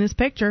roller in this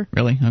picture.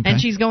 Really? Okay.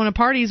 And she's going to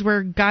parties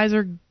where guys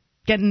are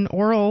getting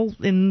oral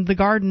in the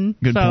garden.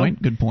 Good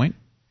point.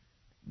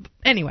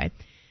 Anyway,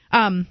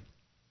 I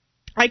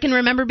can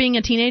remember being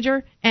a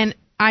teenager, and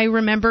I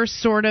remember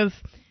sort of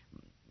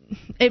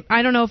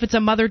I don't know if it's a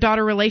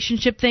mother-daughter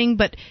relationship thing,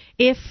 but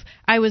if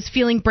I was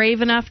feeling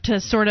brave enough to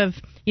sort of,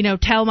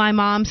 tell my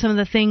mom some of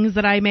the things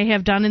that I may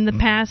have done in the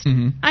past,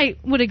 I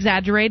would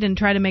exaggerate and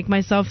try to make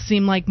myself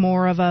seem like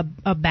more of a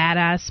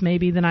badass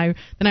maybe than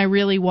I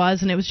really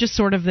was. And it was just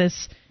sort of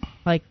this,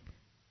 like,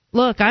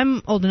 look,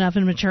 I'm old enough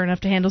and mature enough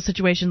to handle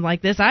situations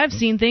like this. I've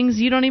seen things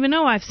you don't even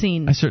know I've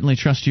seen. I certainly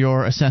trust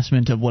your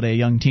assessment of what a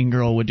young teen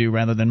girl would do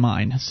rather than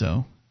mine,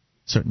 so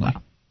certainly.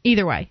 Well,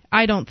 either way,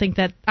 I think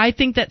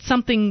that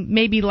something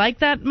maybe like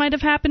that might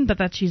have happened, but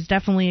that she's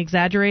definitely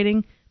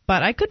exaggerating.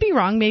 But I could be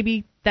wrong.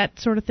 Maybe that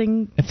sort of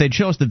thing. If they'd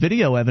show us the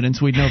video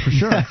evidence, we'd know for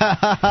sure.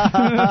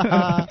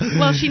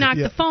 Well, she knocked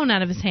the phone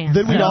out of his hand.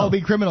 Then we'd all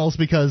be criminals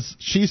because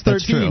she's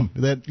 13.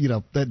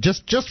 That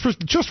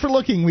just for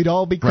looking, we'd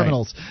all be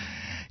criminals. Right.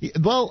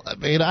 Well,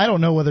 I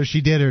don't know whether she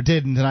did or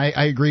didn't, and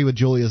I agree with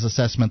Julia's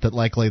assessment that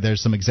likely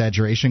there's some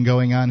exaggeration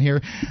going on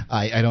here.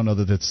 I don't know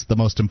that it's the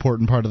most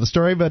important part of the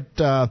story, but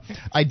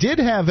I did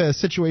have a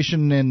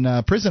situation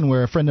in prison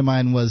where a friend of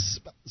mine was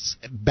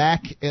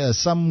back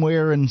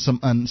somewhere in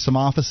some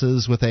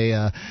offices with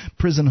a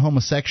prison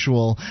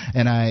homosexual,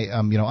 and I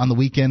on the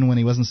weekend when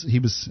he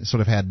was sort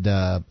of had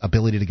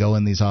ability to go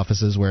in these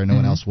offices where no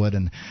one else would,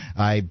 and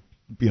I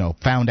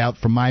found out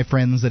from my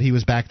friends that he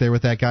was back there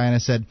with that guy, and I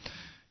said,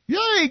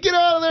 "Yay, get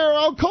out of there,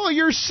 I'll call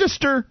your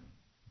sister."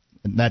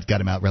 And that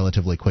got him out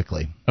relatively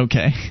quickly.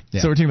 Okay.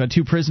 Yeah. So we're talking about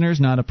two prisoners,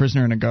 not a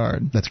prisoner and a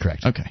guard. That's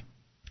correct. Okay.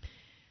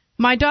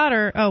 My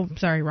daughter... Oh,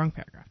 sorry, wrong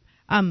paragraph.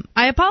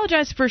 I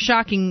apologize for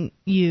shocking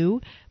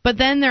you, but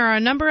then there are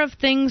a number of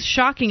things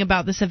shocking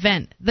about this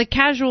event. The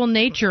casual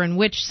nature in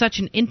which such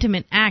an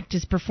intimate act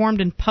is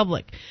performed in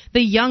public,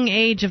 the young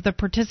age of the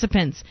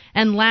participants,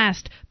 and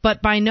last,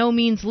 but by no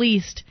means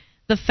least,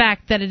 the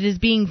fact that it is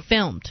being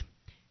filmed.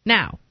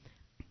 Now...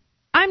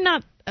 I'm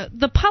not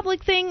the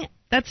public thing.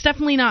 That's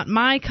definitely not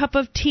my cup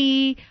of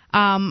tea.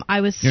 I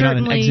was You're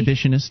certainly not an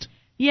exhibitionist.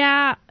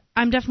 Yeah,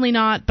 I'm definitely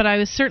not. But I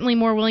was certainly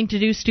more willing to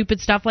do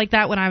stupid stuff like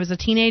that when I was a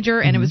teenager,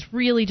 and it was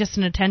really just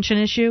an attention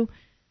issue.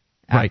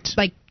 Right.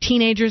 Like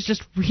teenagers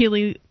just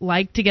really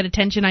like to get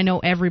attention. I know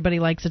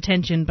everybody likes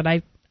attention, but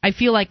I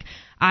feel like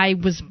I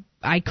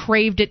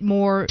craved it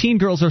more. Teen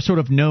girls are sort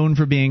of known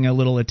for being a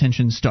little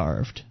attention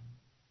starved.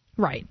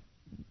 Right.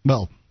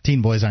 Well,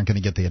 teen boys aren't going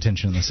to get the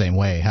attention in the same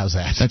way. How's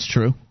that? That's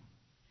true.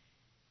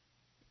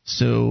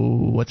 So,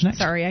 what's next?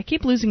 Sorry, I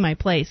keep losing my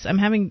place.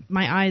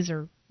 My eyes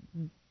are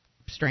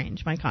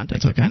strange. My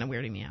contacts are kind of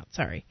weirding me out.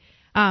 Sorry.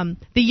 The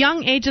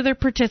young age of the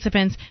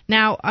participants.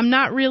 Now, I'm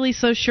not really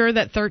so sure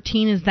that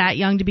 13 is that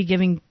young to be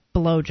giving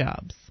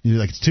blowjobs. You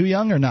like it's too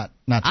young or not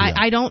too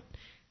young?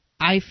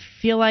 I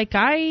feel like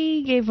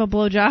I gave a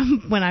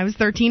blowjob when I was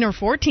 13 or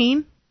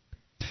 14.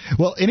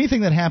 Well,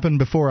 anything that happened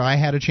before I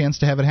had a chance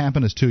to have it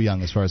happen is too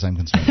young as far as I'm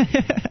concerned.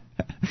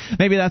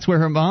 Maybe that's where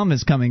her mom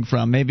is coming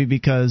from. Maybe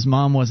because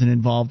mom wasn't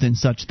involved in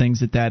such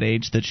things at that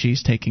age that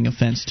she's taking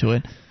offense to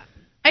it.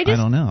 I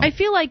don't know. I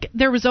feel like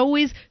there was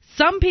always...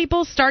 Some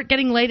people start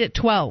getting laid at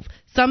 12.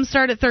 Some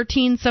start at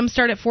 13. Some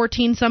start at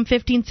 14. Some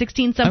 15,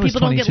 16. Some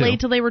people don't get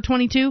laid till they were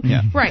 22.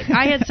 Yeah. Right.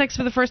 I had sex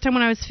for the first time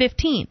when I was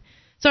 15.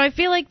 So I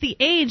feel like the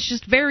age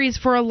just varies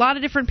for a lot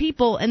of different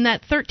people, and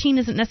that 13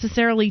 isn't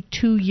necessarily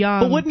too young.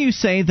 But wouldn't you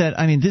say that,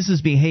 this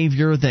is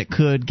behavior that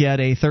could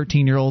get a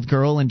 13-year-old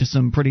girl into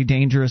some pretty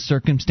dangerous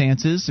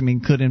circumstances?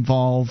 Could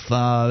involve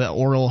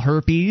oral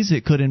herpes.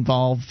 It could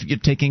involve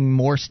taking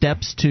more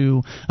steps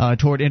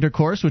toward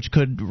intercourse, which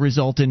could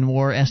result in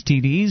more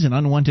STDs and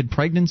unwanted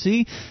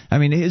pregnancy.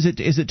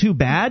 Is it too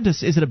bad?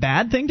 Is it a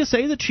bad thing to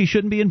say that she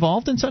shouldn't be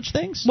involved in such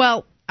things?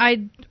 Well,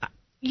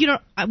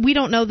 we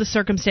don't know the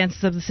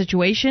circumstances of the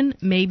situation.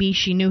 Maybe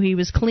she knew he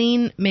was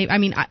clean.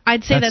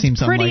 I'd say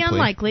that's pretty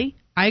unlikely.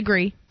 I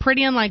agree.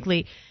 Pretty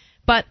unlikely.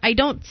 But I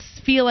don't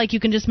feel like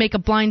you can just make a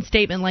blind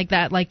statement like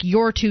that, like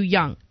you're too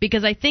young.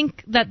 Because I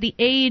think that the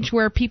age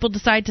where people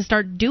decide to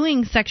start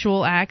doing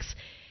sexual acts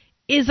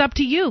is up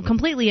to you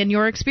completely and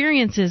your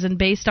experiences and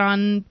based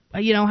on,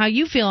 how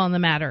you feel on the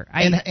matter.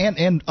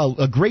 And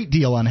a great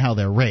deal on how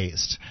they're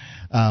raised.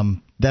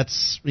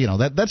 That's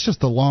just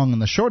the long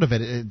and the short of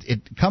it.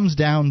 It comes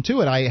down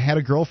to it. I had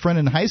a girlfriend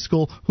in high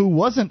school who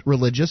wasn't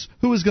religious,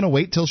 who was going to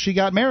wait till she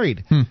got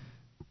married.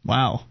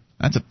 Wow,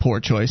 that's a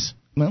poor choice.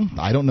 Well,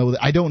 I don't know.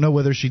 I don't know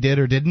whether she did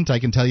or didn't. I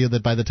can tell you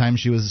that by the time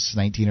she was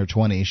 19 or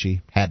 20,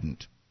 she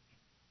hadn't.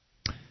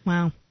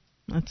 Wow,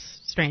 that's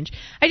strange.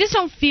 I just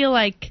don't feel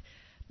like,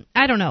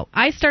 I don't know.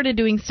 I started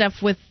doing stuff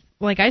with,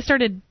 I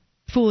started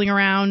fooling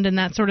around and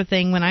that sort of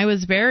thing when I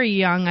was very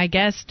young, I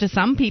guess, to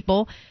some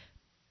people.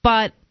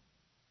 But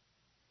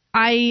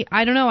I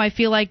don't know. I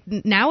feel like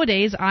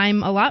nowadays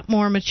I'm a lot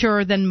more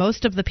mature than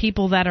most of the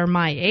people that are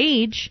my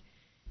age.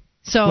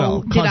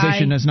 So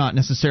causation is not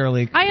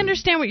necessarily. I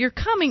understand where you're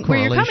coming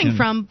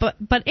from,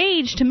 but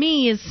age to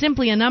me is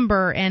simply a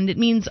number, and it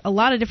means a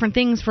lot of different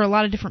things for a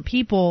lot of different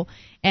people.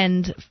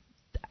 And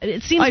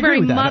it seems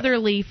very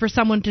motherly for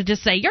someone to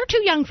just say, you're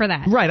too young for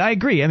that. Right, I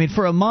agree. I mean,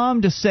 for a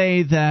mom to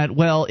say that,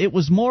 well, it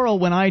was moral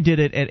when I did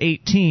it at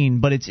 18,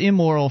 but it's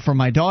immoral for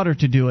my daughter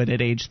to do it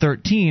at age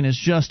 13 is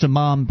just a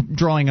mom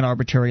drawing an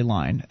arbitrary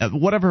line.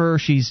 Whatever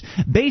she's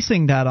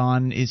basing that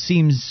on, it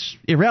seems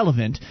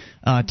irrelevant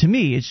to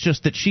me. It's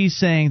just that she's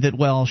saying that,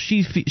 well,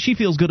 she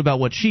feels good about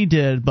what she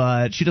did,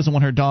 but she doesn't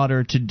want her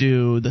daughter to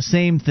do the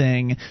same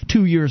thing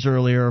 2 years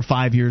earlier or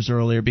 5 years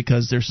earlier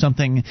because there's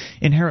something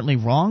inherently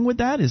wrong with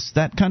that. Is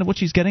that kind of what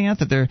she's getting at?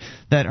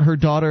 That her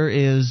daughter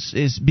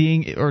is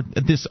being, or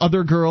this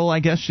other girl, I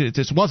guess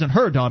this wasn't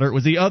her daughter, it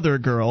was the other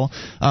girl.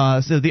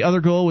 So the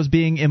other girl was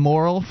being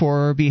immoral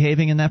for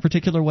behaving in that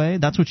particular way.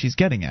 That's what she's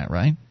getting at,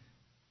 right?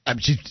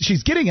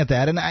 She's getting at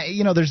that, and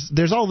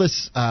there's all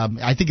this.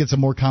 I think it's a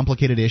more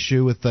complicated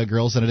issue with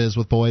girls than it is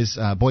with boys.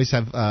 Boys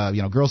have,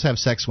 girls have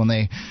sex when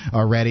they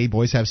are ready.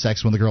 Boys have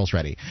sex when the girl's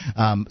ready.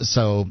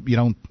 So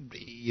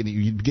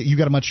you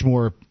got a much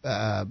more.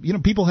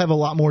 People have a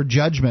lot more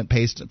judgment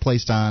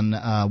placed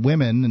on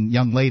women and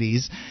young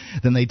ladies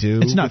than they do.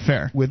 It's not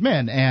fair with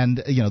men,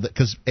 and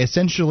because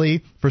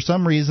essentially, for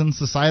some reason,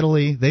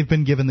 societally, they've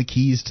been given the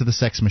keys to the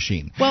sex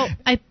machine. Well,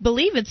 I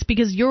believe it's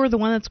because you're the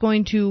one that's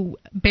going to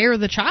bear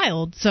the child.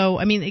 So,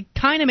 I mean, it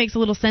kind of makes a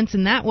little sense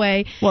in that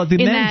way. Well, the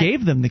men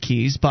gave them the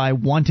keys by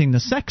wanting the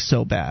sex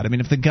so bad. I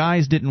mean, if the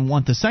guys didn't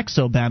want the sex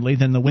so badly,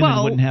 then the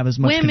women wouldn't have as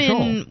much control.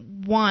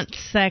 Women want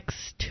sex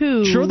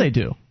too. Sure they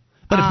do.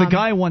 But if the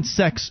guy wants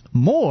sex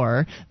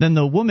more, then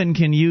the woman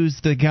can use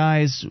the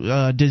guy's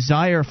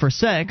desire for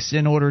sex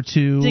in order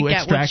to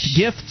extract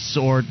gifts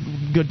or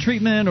good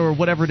treatment or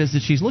whatever it is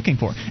that she's looking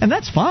for. And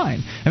that's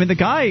fine. I mean, the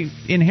guy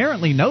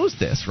inherently knows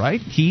this,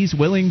 right? He's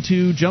willing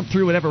to jump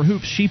through whatever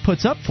hoops she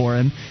puts up for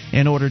him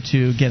in order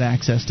to get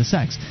access to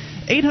sex.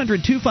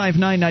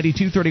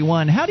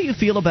 800-259-9231. How do you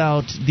feel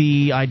about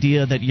the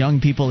idea that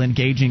young people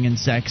engaging in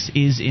sex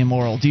is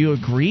immoral? Do you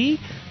agree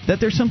that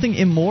there's something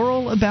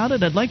immoral about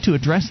it? I'd like to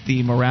address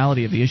the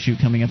morality of the issue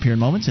coming up here in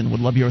moments and would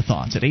love your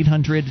thoughts at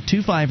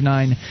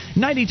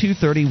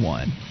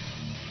 800-259-9231.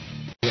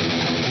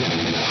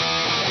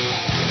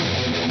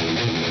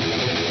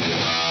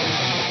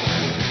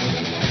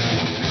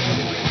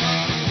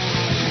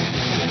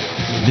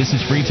 This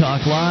is Free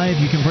Talk Live.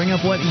 You can bring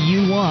up what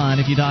you want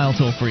if you dial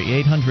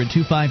toll-free.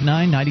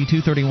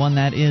 800-259-9231.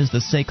 That is the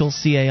SACL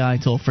CAI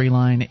toll-free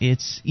line.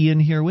 It's Ian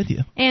here with you.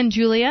 And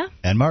Julia.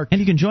 And Mark. And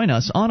you can join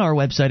us on our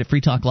website at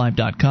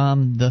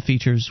freetalklive.com. The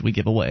features we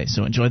give away.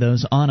 So enjoy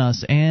those on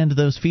us. And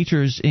those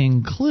features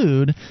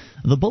include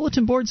the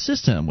bulletin board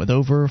system with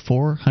over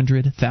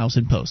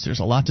 400,000 posts. There's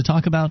a lot to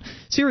talk about.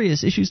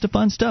 Serious issues to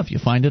fun stuff. You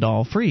find it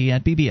all free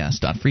at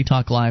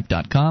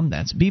bbs.freetalklive.com.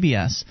 That's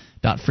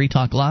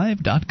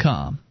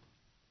bbs.freetalklive.com.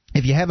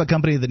 If you have a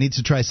company that needs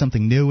to try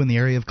something new in the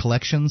area of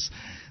collections,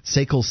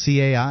 SACL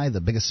CAI, the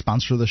biggest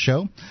sponsor of the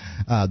show,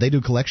 they do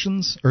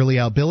collections, early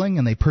out billing,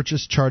 and they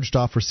purchase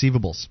charged-off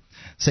receivables.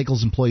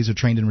 SACL's employees are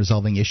trained in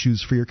resolving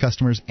issues for your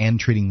customers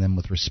and treating them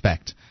with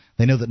respect.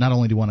 They know that not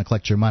only do you want to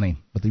collect your money,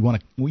 but you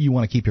want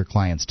to keep your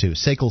clients too.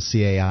 SACL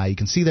CAI. You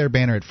can see their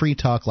banner at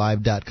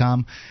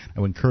freetalklive.com. I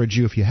would encourage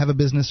you, if you have a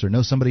business or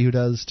know somebody who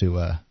does,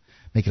 to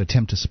make an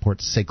attempt to support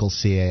SACL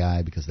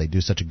CAI because they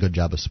do such a good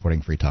job of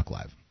supporting Free Talk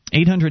Live.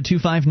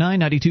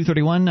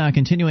 800-259-9231,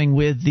 continuing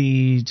with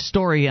the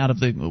story out of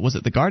was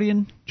it The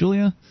Guardian,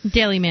 Julia?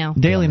 Daily Mail.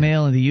 Daily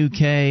Mail in the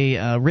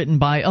UK, written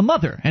by a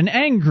mother, an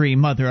angry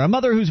mother, a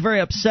mother who's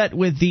very upset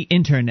with the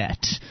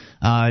Internet.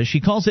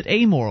 She calls it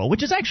amoral,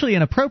 which is actually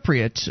an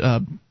appropriate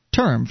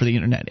term for the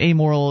Internet.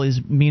 Amoral is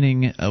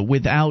meaning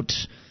without...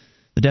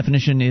 The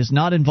definition is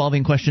not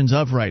involving questions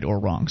of right or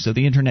wrong. So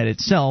the Internet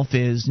itself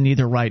is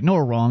neither right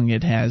nor wrong.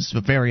 It has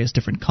various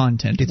different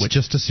content. It's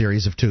just a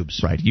series of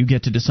tubes. Right. You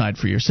get to decide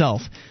for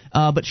yourself.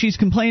 But she's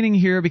complaining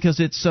here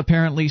because it's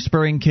apparently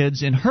spurring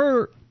kids, in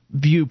her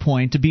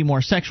viewpoint, to be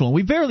more sexual.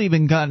 We've barely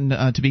even gotten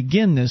to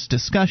begin this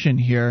discussion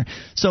here.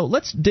 So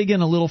let's dig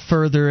in a little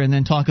further and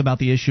then talk about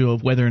the issue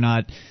of whether or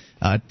not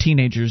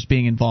teenagers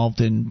being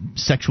involved in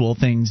sexual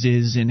things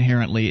is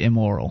inherently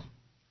immoral.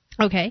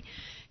 Okay.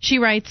 She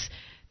writes...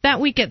 That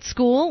week at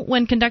school,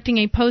 when conducting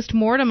a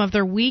post-mortem of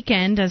their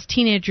weekend, as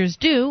teenagers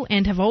do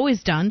and have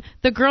always done,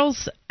 the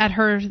girls at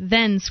her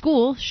then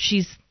school,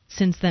 she's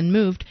since then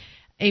moved,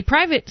 a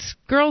private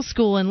girls'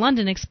 school in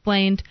London,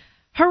 explained,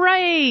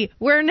 "Hooray!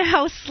 We're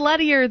now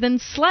sluttier than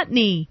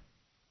Slutney,"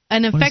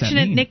 an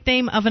affectionate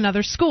nickname of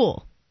another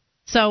school.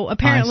 So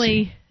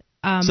apparently...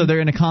 so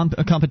they're in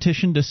a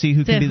competition to see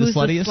who can be the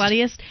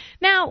sluttiest?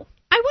 Now...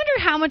 I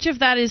wonder how much of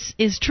that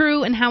is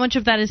true and how much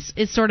of that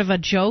is sort of a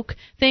joke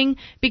thing,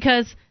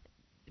 because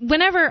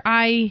whenever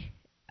I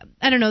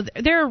don't know,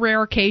 there are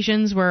rare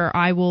occasions where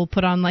I will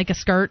put on like a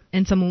skirt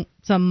and some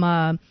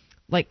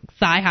like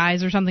thigh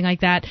highs or something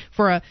like that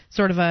for a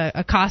sort of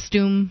a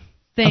costume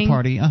thing. A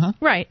party,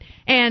 Right.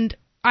 And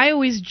I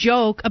always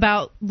joke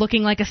about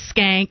looking like a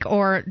skank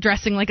or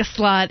dressing like a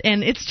slut,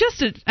 and it's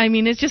just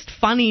it's just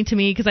funny to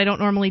me because I don't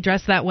normally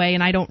dress that way,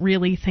 and I don't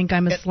really think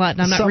I'm a slut,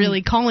 and I'm not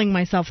really calling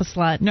myself a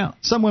slut. No,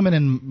 some women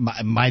in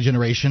my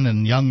generation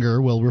and younger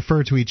will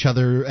refer to each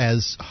other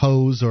as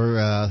hoes or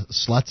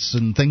sluts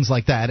and things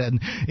like that,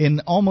 and in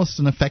almost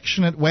an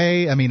affectionate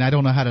way. I mean, I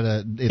don't know how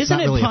to. It's not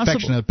really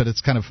affectionate, but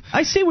it's kind of.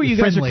 I see where you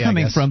guys are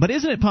coming from, but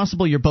isn't it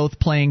possible you're both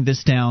playing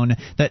this down,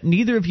 that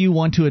neither of you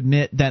want to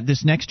admit that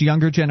this next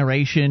younger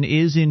generation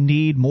is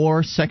indeed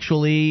more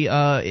sexually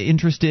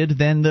interested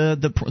than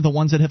the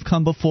ones that have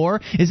come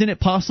before? Isn't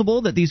it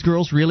possible that these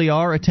girls really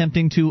are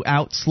attempting to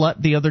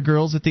out-slut the other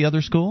girls at the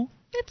other school?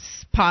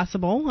 It's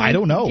possible. I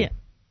don't know. Yeah.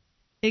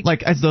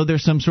 Like as though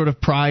there's some sort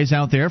of prize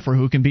out there for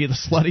who can be the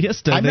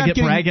sluttiest. They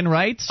get bragging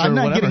rights or I'm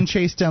not whatever. getting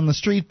chased down the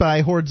street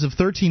by hordes of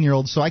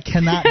 13-year-olds, so I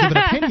cannot give an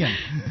opinion.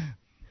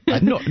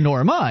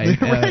 Nor am I.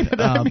 Right,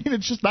 I mean,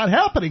 it's just not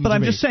happening. But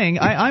I'm just saying,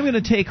 I'm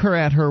going to take her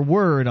at her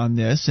word on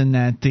this, and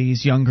that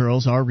these young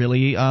girls are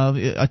really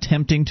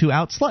attempting to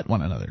out-slut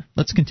one another.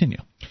 Let's continue.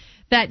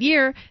 That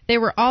year, they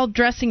were all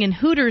dressing in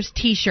Hooters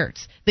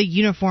T-shirts, the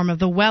uniform of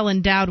the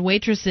well-endowed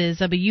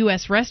waitresses of a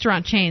U.S.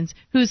 restaurant chains,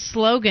 whose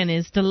slogan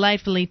is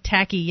delightfully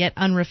tacky yet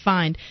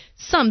unrefined,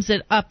 sums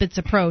it up its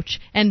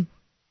approach, and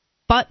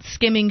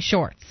butt-skimming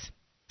shorts.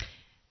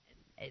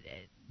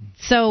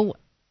 So,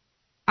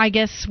 I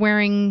guess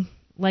wearing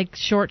like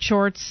short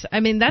shorts, I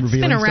mean, that's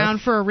revealing been around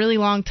stuff? for a really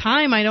long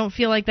time. I don't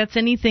feel like that's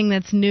anything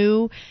that's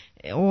new.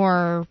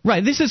 Or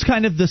right, this is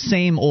kind of the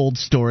same old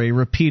story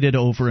repeated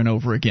over and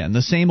over again.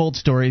 The same old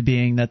story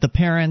being that the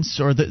parents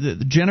or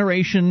the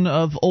generation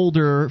of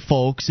older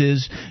folks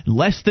is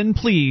less than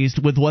pleased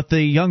with what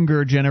the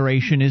younger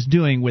generation is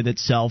doing with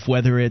itself,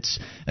 whether it's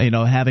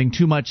having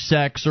too much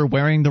sex or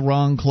wearing the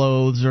wrong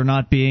clothes or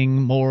not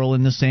being moral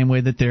in the same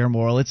way that they're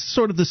moral. It's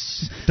sort of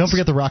this. Don't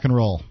forget the rock and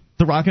roll.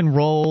 The rock and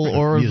roll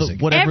or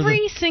whatever.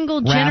 Every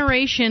single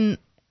generation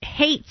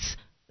hates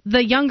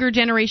the younger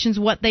generations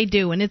what they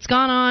do, and it's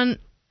gone on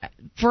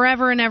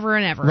forever and ever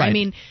and ever. Right. I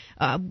mean,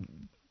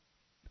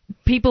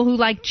 people who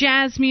like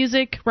jazz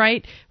music,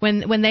 right?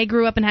 When they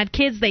grew up and had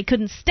kids, they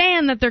couldn't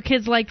stand that their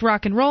kids liked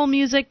rock and roll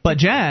music. But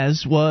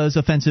jazz was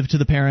offensive to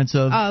the parents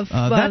of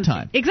that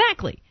time.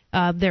 Exactly.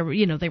 They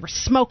were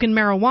smoking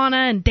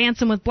marijuana and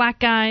dancing with black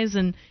guys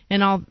and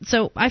all.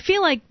 So I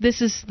feel like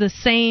this is the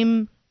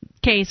same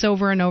case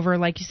over and over,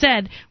 like you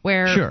said,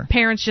 where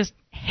parents just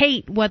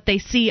hate what they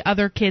see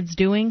other kids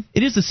doing.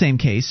 It is the same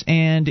case,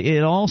 and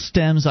it all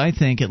stems, I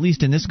think, at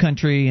least in this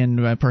country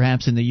and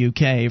perhaps in the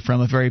UK,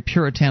 from a very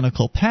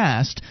puritanical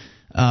past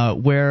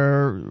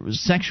where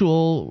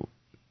sexual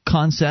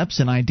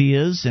concepts and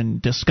ideas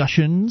and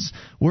discussions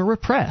were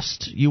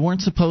repressed. You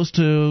weren't supposed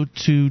to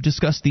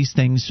discuss these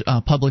things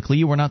publicly.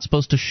 You were not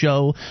supposed to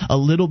show a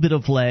little bit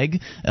of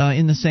leg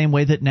in the same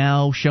way that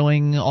now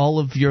showing all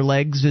of your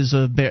legs is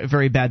a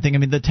very bad thing. I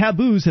mean, the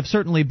taboos have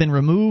certainly been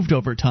removed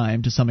over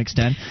time to some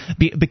extent.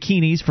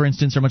 Bikinis, for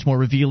instance, are much more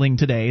revealing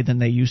today than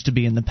they used to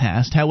be in the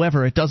past.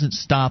 However, it doesn't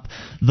stop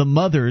the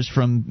mothers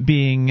from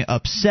being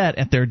upset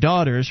at their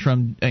daughters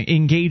from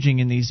engaging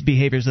in these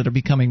behaviors that are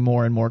becoming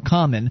more and more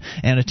common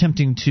and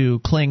attempting to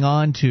cling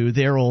on to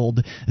their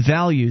old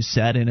value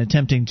set and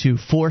attempting to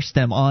force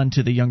them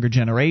onto the younger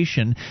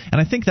generation.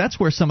 And I think that's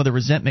where some of the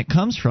resentment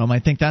comes from. I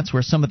think that's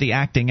where some of the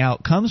acting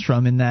out comes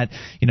from, in that,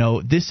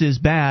 this is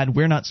bad,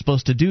 we're not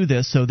supposed to do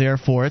this, so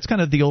therefore it's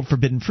kind of the old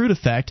forbidden fruit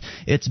effect.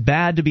 It's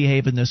bad to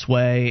behave in this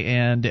way,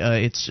 and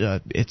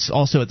it's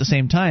also at the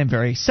same time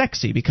very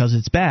sexy because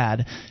it's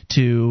bad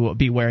to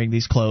be wearing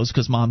these clothes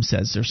because mom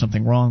says there's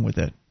something wrong with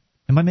it.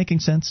 Am I making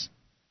sense?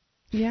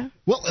 Yeah.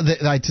 Well,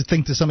 I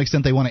think to some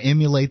extent they want to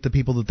emulate the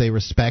people that they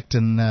respect,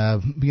 and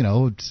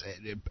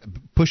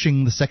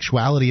pushing the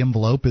sexuality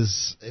envelope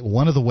is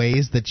one of the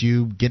ways that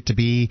you get to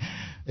be,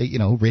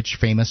 rich,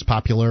 famous,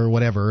 popular,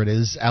 whatever it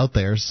is out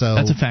there. So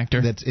that's a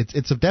factor.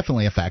 It's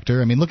definitely a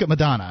factor. I mean, look at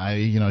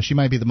Madonna. She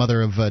might be the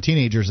mother of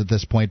teenagers at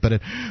this point, but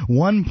at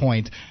one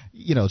point,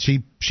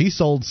 she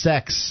sold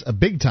sex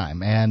big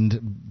time, and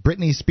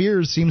Britney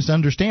Spears seems to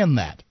understand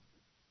that.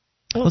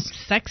 Well,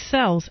 sex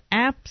sells,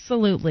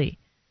 absolutely.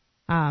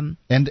 And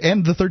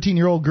the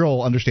 13-year-old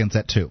girl understands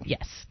that too.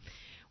 Yes.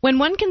 When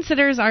one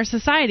considers our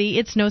society,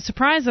 it's no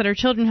surprise that our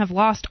children have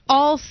lost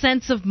all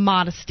sense of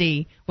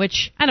modesty,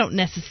 which I don't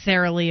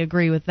necessarily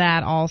agree with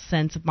that, all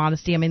sense of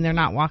modesty. I mean, they're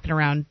not walking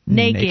around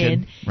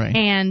naked. Right.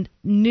 And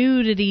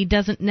nudity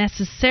doesn't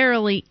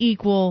necessarily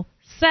equal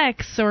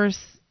sex or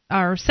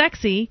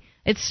sexy.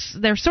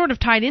 They're sort of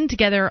tied in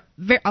together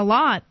a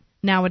lot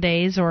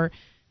nowadays, or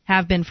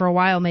have been for a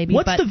while maybe.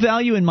 What's the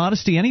value in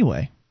modesty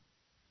anyway?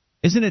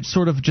 Isn't it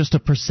sort of just a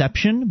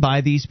perception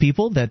by these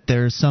people that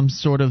there's some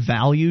sort of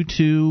value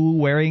to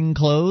wearing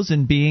clothes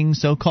and being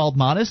so-called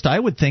modest? I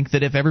would think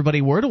that if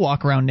everybody were to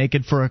walk around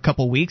naked for a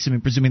couple weeks, I mean,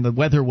 presuming the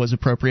weather was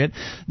appropriate,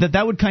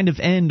 that would kind of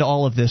end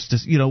all of this,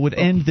 would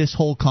end this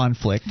whole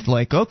conflict.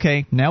 Like,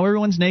 okay, now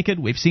everyone's naked,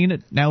 we've seen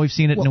it,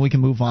 and we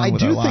can move on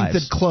with our lives. I do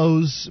think that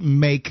clothes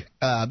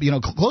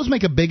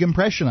make a big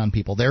impression on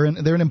people. They're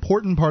an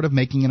important part of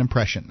making an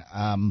impression.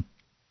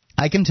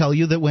 I can tell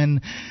you that when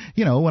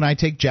I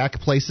take Jack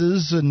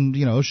places and,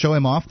 show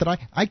him off, that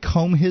I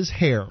comb his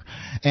hair.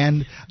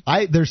 And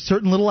there's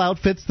certain little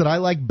outfits that I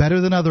like better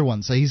than other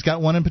ones. So he's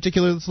got one in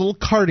particular, this little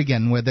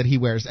cardigan that he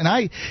wears. And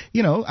I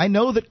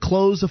know that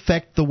clothes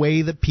affect the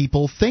way that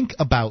people think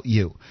about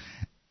you.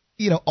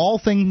 All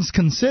things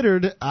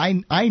considered,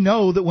 I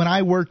know that when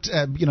I worked,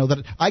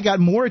 that I got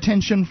more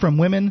attention from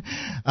women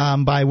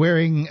by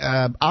wearing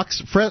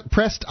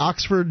pressed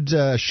Oxford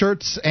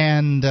shirts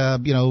and,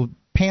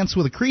 pants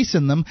with a crease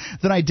in them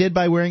than I did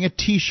by wearing a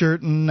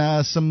T-shirt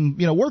and some,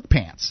 work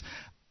pants.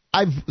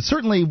 I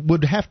certainly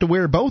would have to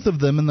wear both of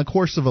them in the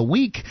course of a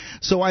week,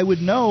 so I would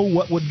know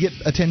what would get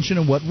attention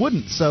and what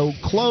wouldn't. So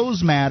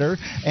clothes matter,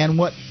 and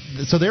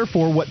so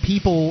therefore what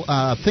people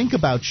think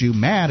about you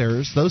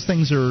matters. Those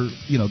things are,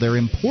 they're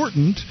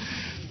important,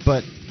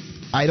 but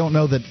I don't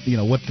know that,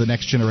 what the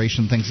next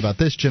generation thinks about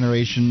this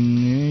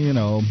generation,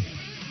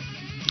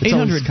 it's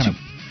always kind of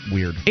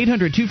weird.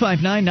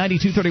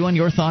 800-259-9231,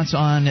 your thoughts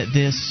on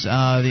this,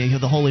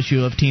 the whole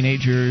issue of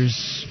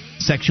teenagers'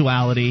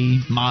 sexuality,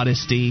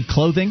 modesty,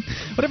 clothing,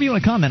 whatever you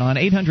want to comment on.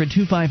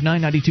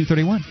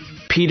 800-259-9231.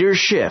 Peter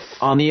Schiff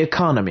on the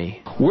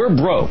economy. We're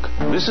broke.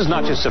 This is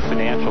not just a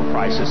financial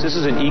crisis. This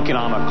is an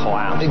economic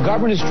collapse. The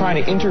government is trying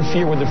to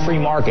interfere with the free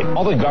market.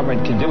 All the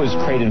government can do is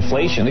create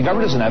inflation. The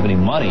government doesn't have any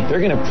money. They're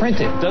going to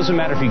print it. Doesn't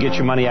matter if you get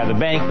your money out of the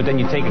bank, but then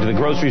you take it to the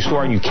grocery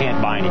store and you can't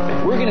buy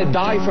anything. We're going to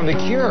die from the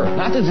cure,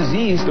 not the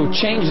disease. The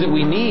change that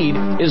we need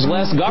is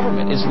less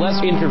government. It's less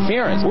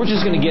interference. We're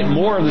just going to get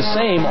more of the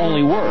same,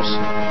 only worse.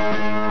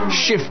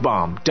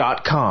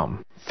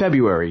 Schiffbomb.com,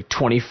 February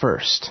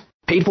 21st.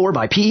 Paid for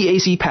by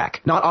PEAC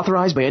PAC. Not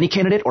authorized by any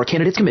candidate or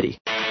candidates committee.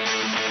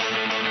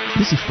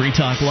 This is Free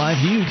Talk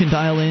Live. You can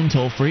dial in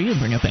toll-free and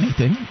bring up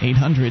anything.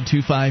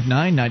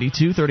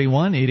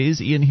 800-259-9231. It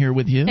is Ian here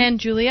with you. And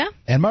Julia.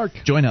 And Mark.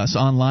 Join us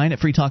online at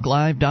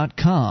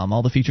freetalklive.com.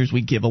 All the features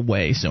we give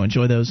away, so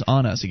enjoy those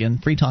on us.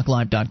 Again,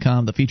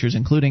 freetalklive.com. The features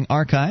including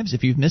archives.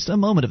 If you've missed a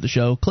moment of the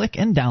show, click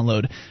and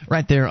download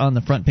right there on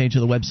the front page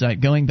of the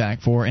website, going back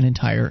for an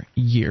entire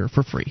year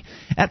for free.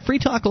 At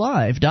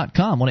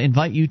freetalklive.com, I want to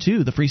invite you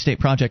to the Free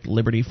State Project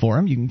Liberty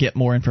Forum. You can get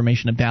more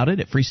information about it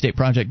at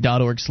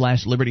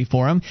freestateproject.org/Liberty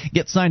Forum.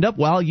 Get signed up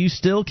while you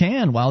still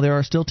can, while there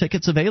are still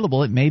tickets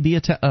available. It may be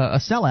a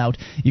sellout.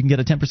 You can get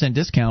a 10%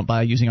 discount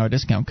by using our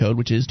discount code,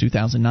 which is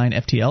 2009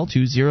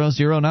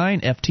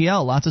 FTL2009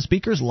 FTL. Lots of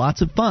speakers,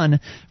 lots of fun.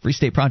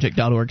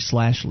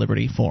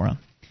 freestateproject.org/Liberty Forum.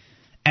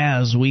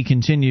 As we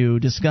continue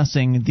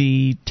discussing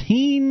the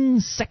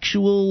teen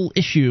sexual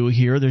issue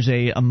here, there's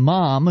a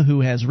mom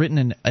who has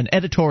written an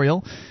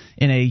editorial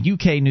in a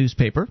UK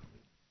newspaper.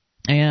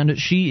 And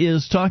she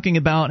is talking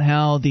about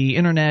how the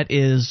internet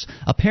is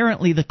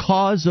apparently the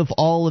cause of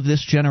all of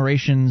this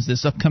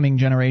upcoming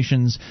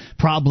generation's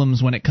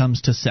problems when it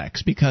comes to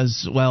sex.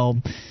 Because,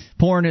 well,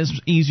 porn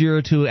is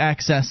easier to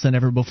access than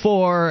ever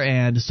before,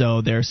 and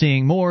so they're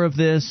seeing more of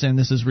this, and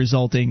this is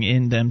resulting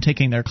in them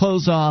taking their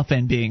clothes off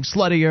and being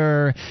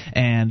sluttier,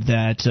 and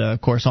that,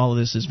 of course, all of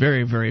this is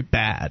very, very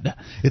bad.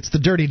 It's the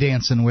dirty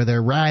dancing where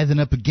they're writhing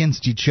up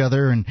against each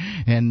other, and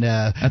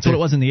that's what it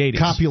was in the 80s.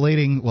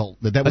 Copulating, well,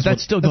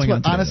 that's still going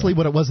on today, honestly,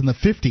 what it was in the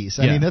 50s.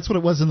 I mean, that's what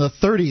it was in the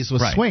 30s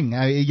with swing.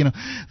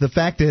 The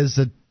fact is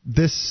that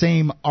this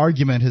same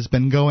argument has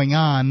been going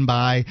on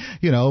by,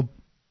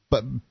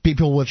 but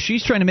people with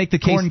she's trying to make the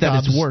case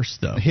that it's worse,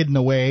 though. Hidden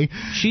away.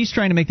 She's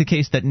trying to make the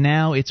case that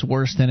now it's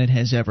worse than it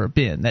has ever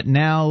been. That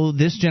now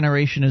this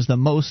generation is the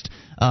most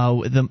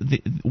with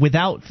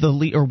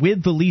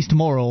the least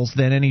morals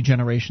than any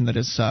generation that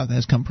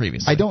has come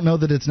previously. I don't know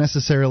that it's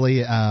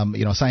necessarily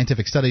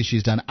scientific studies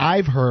she's done.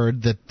 I've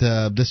heard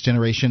that this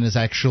generation is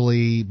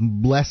actually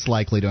less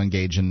likely to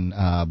engage in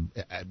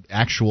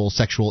actual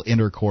sexual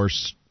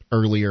intercourse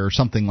earlier, or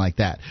something like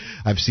that.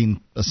 I've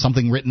seen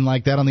something written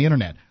like that on the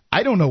internet.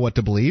 I don't know what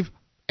to believe,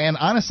 and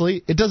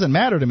honestly, it doesn't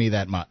matter to me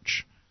that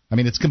much. I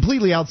mean, it's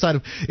completely outside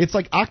of... It's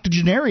like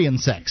octogenarian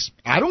sex.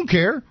 I don't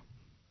care.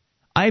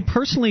 I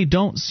personally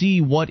don't see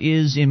what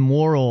is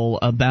immoral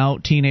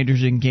about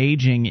teenagers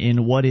engaging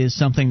in what is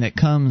something that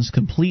comes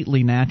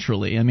completely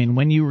naturally. I mean,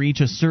 when you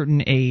reach a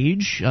certain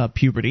age,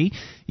 puberty,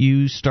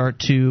 you start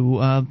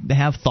to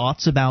have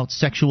thoughts about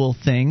sexual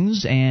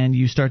things, and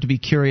you start to be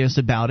curious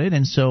about it,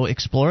 and so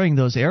exploring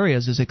those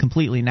areas is a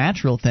completely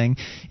natural thing.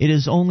 It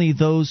is only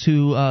those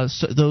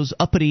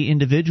uppity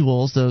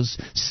individuals, those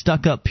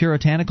stuck-up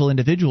puritanical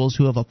individuals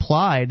who have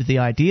applied the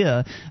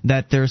idea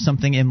that there's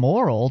something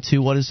immoral to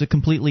what is a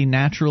completely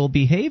natural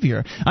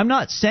behavior. I'm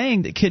not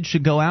saying that kids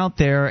should go out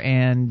there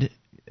and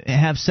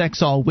have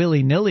sex all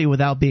willy-nilly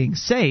without being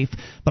safe,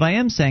 but I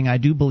am saying I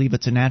do believe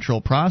it's a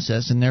natural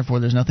process, and therefore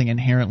there's nothing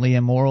inherently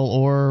immoral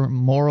or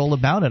moral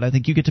about it. I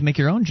think you get to make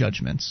your own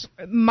judgments.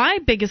 My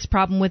biggest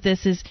problem with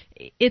this is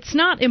it's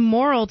not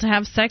immoral to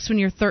have sex when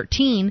you're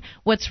 13.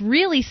 What's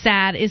really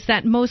sad is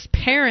that most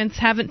parents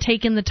haven't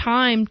taken the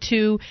time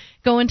to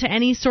go into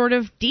any sort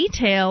of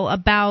detail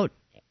about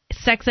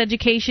sex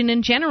education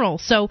in general.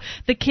 So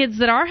the kids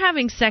that are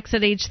having sex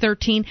at age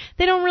 13,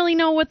 they don't really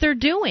know what they're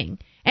doing.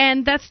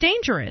 And that's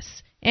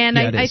dangerous. And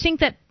I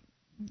think that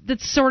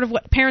that's sort of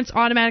what parents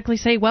automatically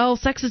say, well,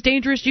 sex is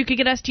dangerous, you could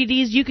get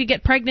STDs, you could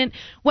get pregnant.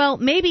 Well,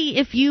 maybe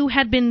if you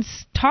had been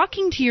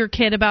talking to your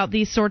kid about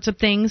these sorts of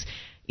things,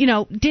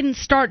 didn't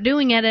start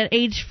doing it at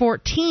age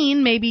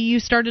 14, maybe you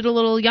started a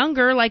little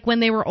younger, like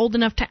when they were old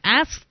enough to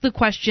ask the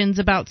questions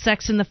about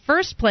sex in the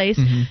first place,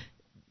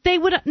 they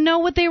would know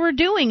what they were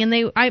doing.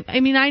 And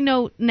I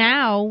know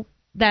now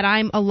that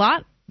I'm a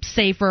lot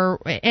safer,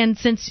 and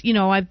since,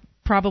 I'm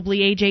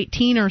probably age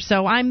 18 or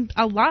so, I'm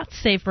a lot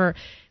safer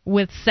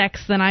with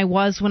sex than I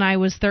was when I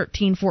was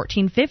 13,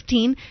 14,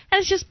 15, and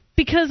it's just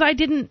because I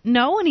didn't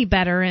know any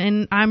better,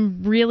 and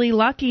I'm really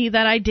lucky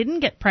that I didn't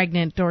get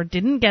pregnant or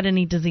didn't get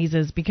any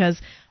diseases because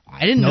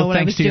I didn't know what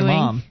I was doing. No thanks to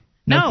your mom.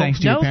 No thanks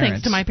to your parents. No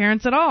thanks to my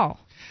parents at all.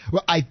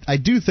 Well, I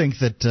do think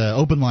that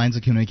open lines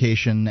of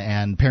communication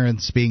and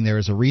parents being there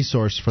as a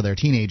resource for their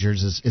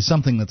teenagers is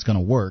something that's going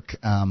to work,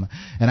 and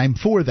I'm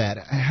for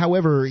that.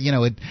 However,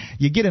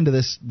 you get into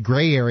this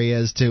gray area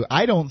as to,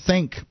 I don't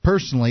think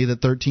personally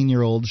that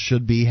 13-year-olds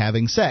should be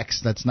having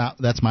sex. That's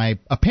my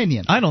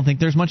opinion. I don't think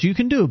there's much you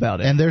can do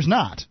about it. And there's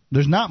not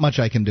much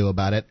I can do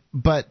about it.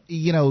 But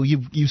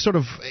you sort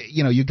of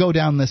you go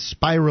down this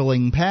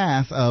spiraling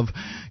path of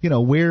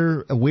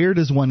where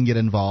does one get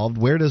involved?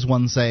 Where does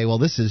one say, well,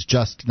 this is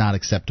just not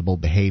acceptable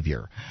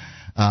behavior?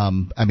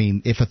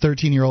 If a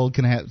 13-year-old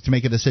can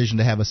make a decision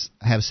to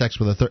have sex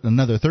with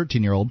another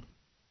 13-year-old,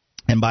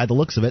 and by the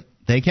looks of it,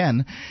 they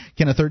can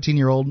a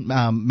 13-year-old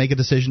make a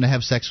decision to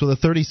have sex with a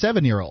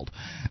 37-year-old?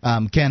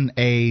 Can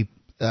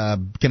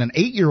an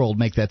 8-year-old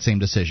make that same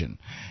decision?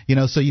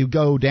 So you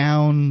go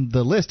down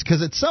the list,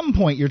 because at some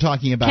point you're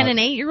talking about... Can an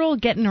 8-year-old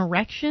get an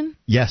erection?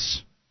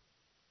 Yes.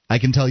 I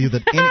can tell you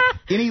that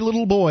any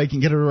little boy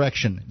can get an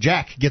erection.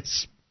 Jack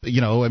gets...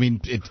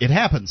 it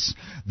happens.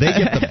 They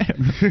get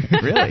them.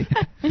 Really?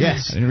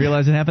 Yes. I didn't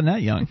realize it happened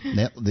that young.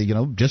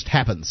 Just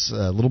happens.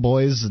 Little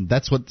boys, and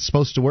that's what's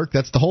supposed to work.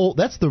 That's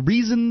the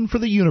reason for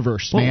the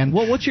universe, man.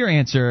 Well, what's your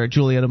answer,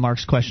 Julia, to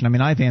Mark's question?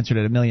 I've answered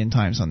it a million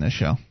times on this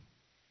show.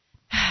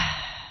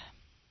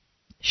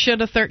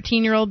 Should a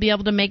 13-year-old be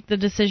able to make the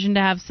decision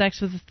to have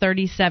sex with a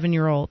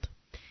 37-year-old?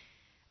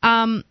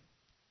 That's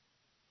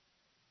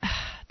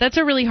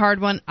a really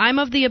hard one. I'm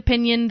of the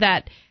opinion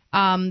that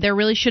there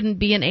really shouldn't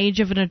be an age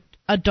of an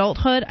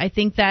adulthood. I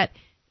think that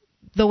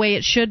the way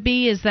it should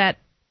be is that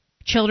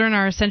children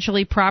are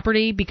essentially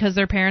property because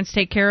their parents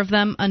take care of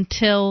them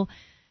until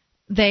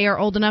they are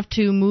old enough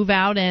to move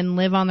out and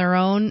live on their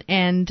own.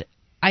 And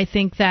I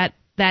think that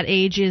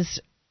age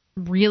is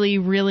really,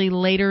 really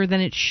later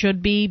than it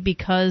should be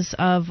because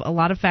of a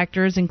lot of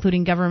factors,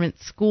 including government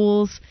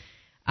schools.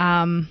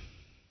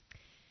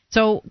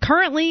 So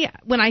currently,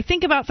 when I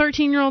think about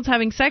 13-year-olds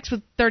having sex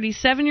with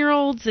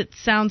 37-year-olds, it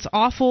sounds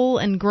awful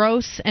and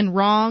gross and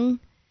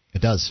wrong.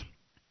 It does.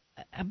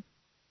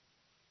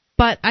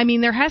 But,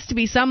 there has to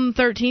be some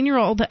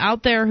 13-year-old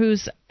out there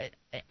who's...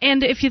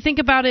 And if you think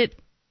about it...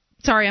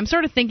 Sorry, I'm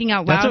sort of thinking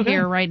out loud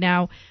here right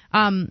now.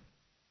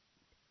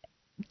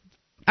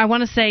 I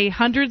want to say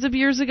hundreds of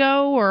years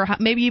ago, or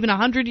maybe even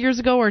 100 years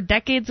ago, or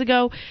decades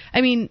ago.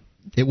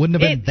 It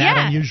wouldn't have been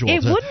that unusual.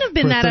 It wouldn't have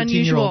been that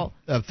unusual.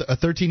 A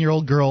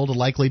 13-year-old girl to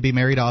likely be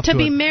married off to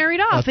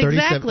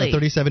exactly. A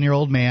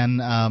 37-year-old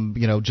man,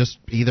 just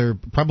either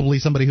probably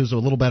somebody who's a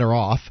little better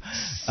off.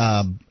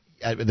 That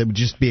would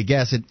just be a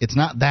guess. It's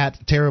not that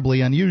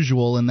terribly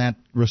unusual in that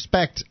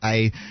respect.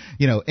 And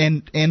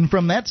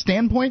from that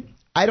standpoint,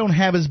 I don't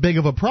have as big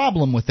of a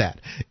problem with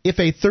that. If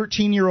a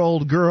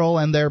 13-year-old girl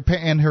and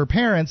her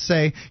parents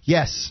say,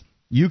 yes,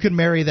 you can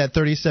marry that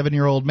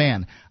 37-year-old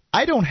man,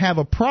 I don't have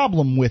a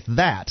problem with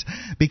that,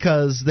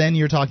 because then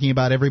you're talking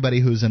about everybody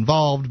who's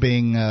involved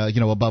being,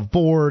 above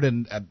board,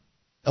 and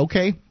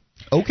okay.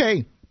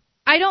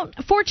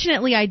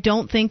 Fortunately, I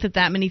don't think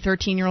that many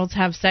 13-year-olds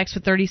have sex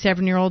with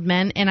 37-year-old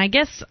men, and I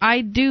guess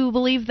I do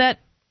believe that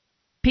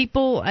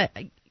people.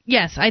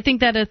 Yes, I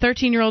think that a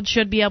 13-year-old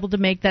should be able to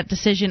make that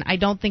decision. I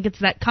don't think it's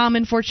that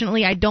common,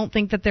 fortunately. I don't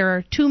think that there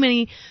are too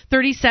many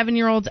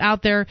 37-year-olds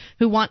out there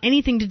who want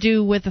anything to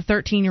do with a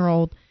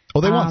 13-year-old.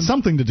 Well, they want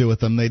something to do with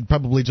them. They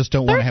probably just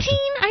don't want to have to. 13?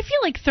 I feel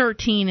like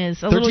 13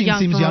 is a little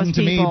young for most people. 13 seems young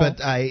to me, but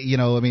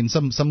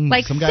some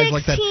like some guys 16?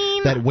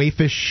 like that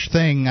waifish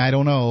thing. I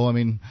don't know.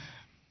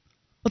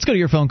 Let's go to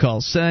your phone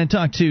calls and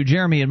talk to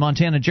Jeremy in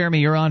Montana. Jeremy,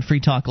 you're on Free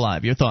Talk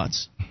Live. Your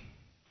thoughts?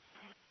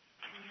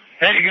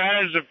 Hey,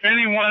 guys, if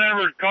anyone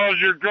ever calls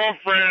your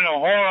girlfriend a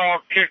whore,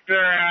 I'll kick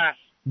their ass.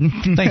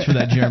 Thanks for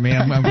that, Jeremy.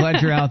 I'm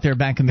glad you're out there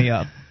backing me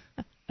up.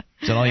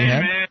 Is that all you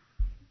have? Man.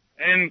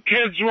 And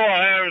kids will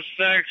have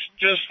sex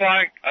just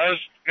like us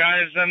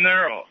guys in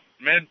their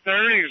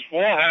mid-30s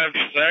will have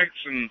sex.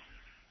 And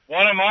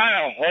what am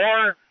I, a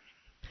whore?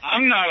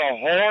 I'm not a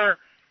whore.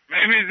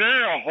 Maybe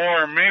they're a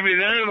whore. Maybe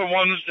they're the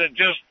ones that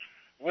just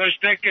wish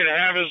they could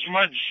have as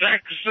much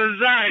sex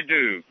as I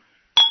do.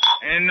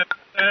 And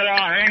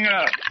I'll hang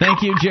up.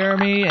 Thank you,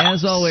 Jeremy,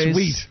 as always.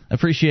 Sweet.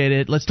 Appreciate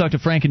it. Let's talk to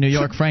Frank in New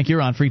York. Frank,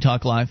 you're on Free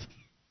Talk Live.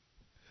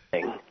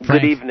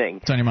 Good evening.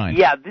 What's on your mind?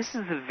 Yeah, this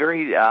is a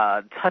very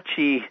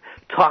touchy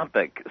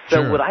topic.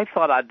 So Sure. what I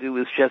thought I'd do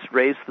is just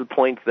raise the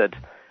point that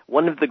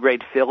one of the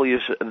great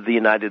failures of the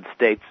United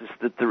States is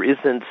that there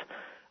isn't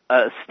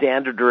a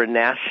standard or a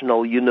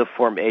national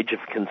uniform age of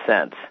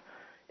consent.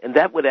 And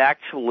that would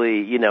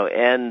actually,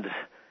 end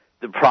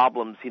the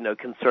problems,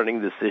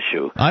 concerning this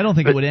issue. I don't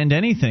think it would end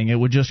anything. It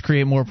would just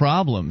create more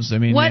problems. I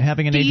mean,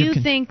 having an age of What do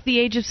you think the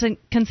age of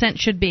consent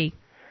should be?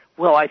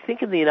 Well, I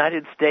think in the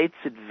United States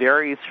it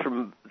varies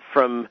from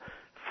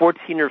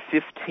 14 or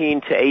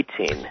 15 to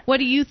 18. What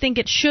do you think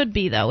it should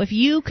be, though? If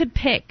you could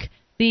pick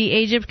the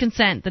age of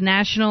consent, the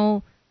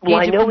national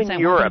age of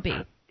consent, what would it be?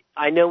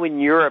 I know in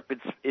Europe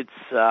it's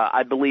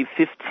I believe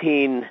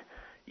 15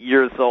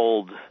 years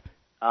old.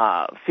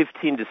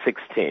 15 to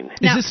 16.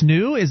 Is this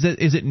new? Is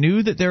it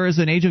new that there is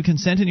an age of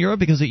consent in Europe?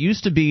 Because it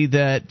used to be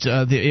that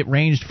it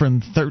ranged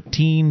from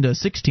 13 to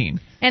 16.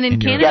 And in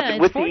Canada, yeah,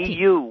 with 14. the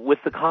EU, with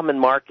the common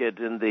market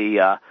and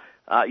the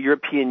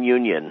European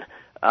Union,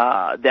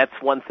 that's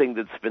one thing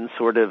that's been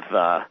sort of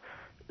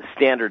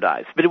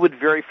standardized. But it would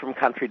vary from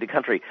country to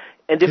country.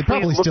 And if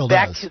we look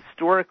back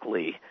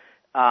historically,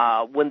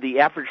 when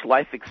the average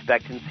life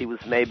expectancy was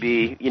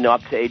maybe,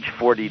 up to age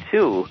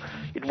 42,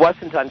 it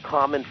wasn't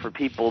uncommon for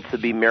people to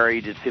be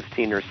married at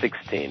 15 or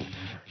 16,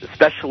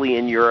 especially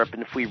in Europe.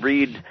 And if we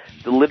read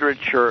the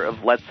literature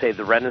of, let's say,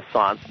 the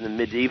Renaissance and the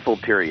medieval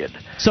period,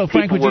 so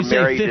Frank, would you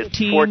say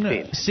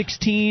 15,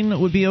 16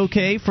 would be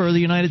okay for the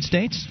United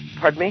States?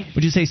 Pardon me?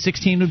 Would you say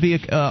 16 would be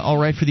all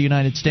right for the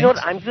United States? You know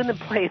what, I'm going to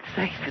play it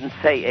safe and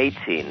say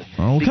 18.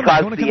 Oh, because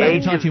I want to come back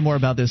and talk to you more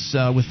about this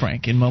with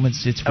Frank in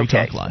moments. It's Free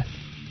Talk Live.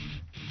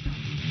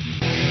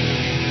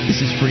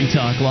 This is Free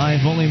Talk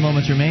Live. Only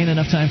moments remain.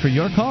 Enough time for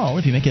your call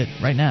if you make it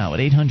right now at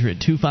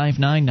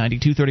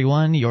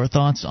 800-259-9231. Your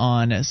thoughts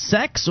on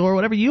sex or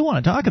whatever you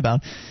want to talk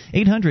about.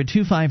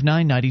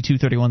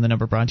 800-259-9231. The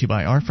number brought to you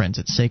by our friends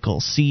at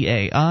SACL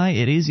CAI.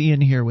 It is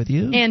Ian here with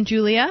you. And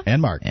Julia.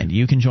 And Mark. And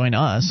you can join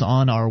us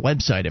on our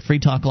website at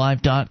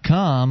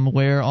freetalklive.com,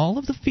 where all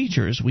of the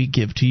features we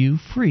give to you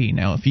free.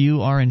 Now, if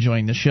you are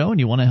enjoying the show and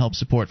you want to help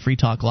support Free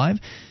Talk Live,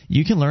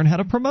 you can learn how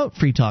to promote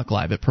Free Talk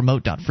Live at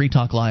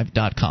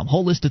promote.freetalklive.com.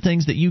 Whole list of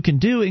things that you can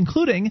do,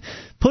 including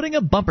putting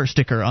a bumper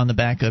sticker on the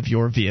back of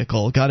your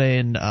vehicle. Got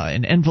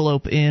an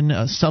envelope in,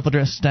 a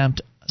self-addressed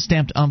stamped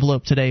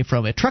envelope today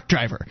from a truck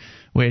driver,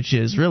 which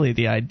is really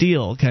the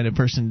ideal kind of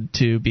person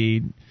to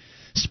be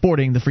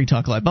sporting the Free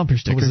Talk Live bumper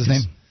sticker. What was his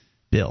name?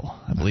 Bill.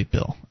 I believe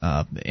Bill.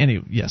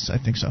 Yes, I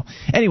think so.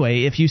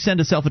 Anyway, if you send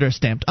a self-addressed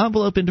stamped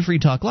envelope into Free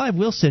Talk Live,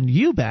 we'll send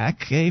you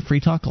back a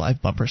Free Talk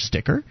Live bumper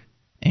sticker.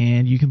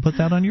 And you can put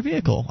that on your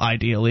vehicle,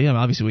 ideally. I mean,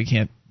 obviously, we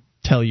can't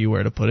tell you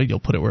where to put it.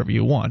 You'll put it wherever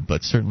you want,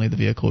 but certainly the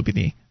vehicle would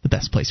be the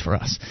best place for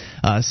us.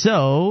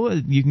 So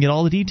you can get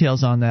all the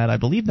details on that. I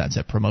believe that's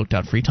at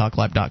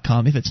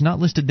promote.freetalklive.com. If it's not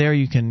listed there,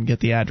 you can get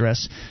the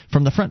address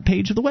from the front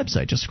page of the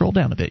website. Just scroll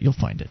down a bit. You'll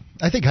find it.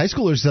 I think high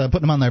schoolers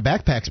putting them on their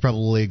backpacks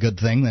probably a good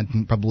thing. That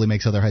probably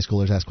makes other high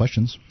schoolers ask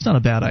questions. It's not a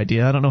bad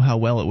idea. I don't know how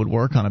well it would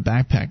work on a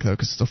backpack, though,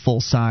 because it's a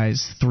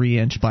full-size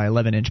 3-inch by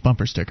 11-inch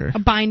bumper sticker. A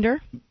binder.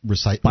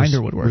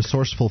 Binder would work.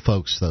 Resourceful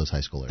folks, those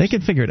high schoolers. They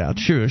can figure it out.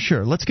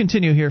 Sure. Let's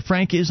continue here.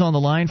 Frank is on the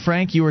line.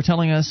 Frank, you were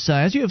telling us,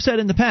 as you have said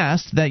in the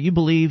past, that you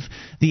believe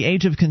the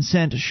age of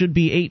consent should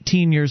be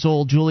 18 years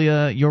old.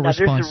 Julia, your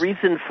response? There's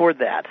a reason for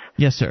that.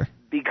 Yes, sir.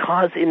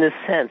 Because, in a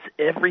sense,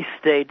 every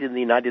state in the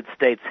United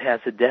States has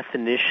a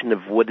definition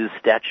of what is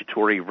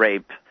statutory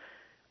rape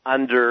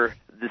under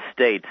the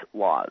state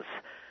laws.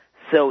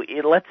 So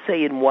let's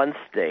say in one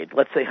state,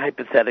 let's say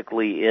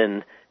hypothetically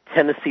in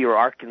Tennessee or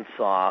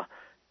Arkansas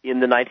in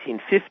the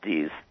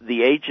 1950s,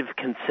 the age of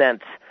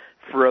consent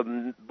for a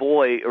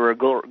boy or a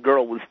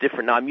girl was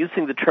different. Now, I'm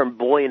using the term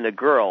boy and a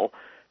girl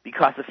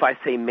because if I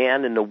say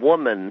man and a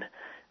woman,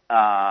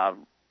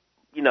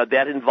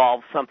 that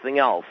involves something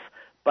else.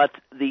 But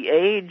the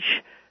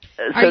age...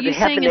 Are you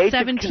saying a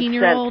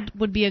 17-year-old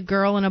would be a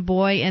girl and a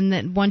boy, and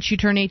that once you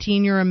turn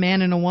 18, you're a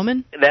man and a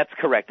woman? That's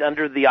correct,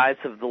 under the eyes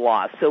of the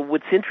law. So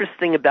what's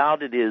interesting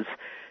about it is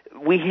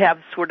we have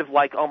sort of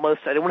like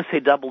almost, I don't want to say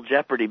double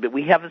jeopardy, but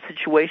we have a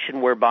situation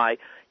whereby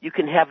you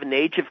can have an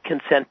age of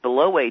consent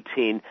below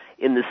 18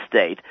 in the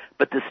state,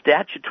 but the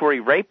statutory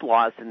rape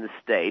laws in the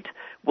state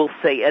will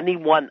say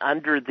anyone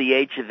under the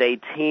age of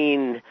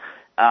 18,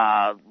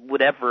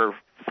 whatever,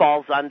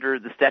 falls under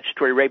the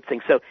statutory rape thing.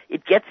 So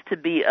it gets to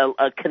be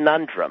a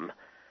conundrum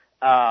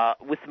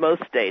with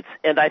most states.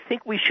 And I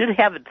think we should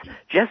have it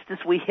just as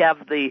we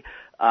have the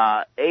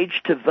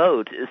age to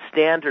vote is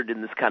standard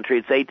in this country.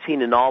 It's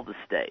 18 in all the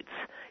states.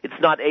 It's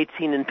not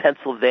 18 in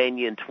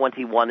Pennsylvania and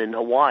 21 in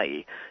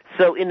Hawaii.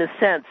 So in a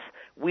sense,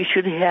 we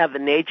should have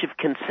an age of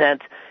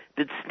consent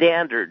that's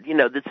standard,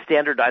 that's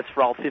standardized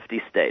for all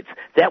 50 states.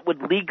 That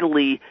would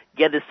legally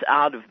get us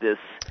out of this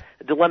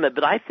dilemma.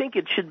 But I think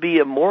it should be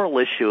a moral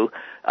issue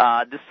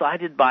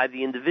decided by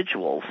the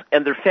individuals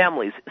and their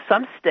families.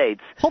 Some states...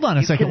 Hold on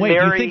a second. Wait,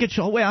 you think it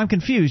should... Wait, I'm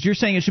confused. You're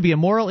saying it should be a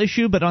moral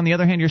issue, but on the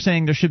other hand, you're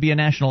saying there should be a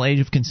national age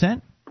of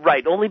consent?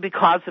 Right, only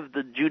because of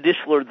the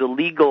judicial or the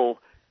legal...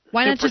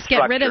 Why not just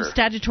get rid of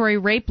statutory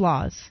rape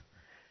laws?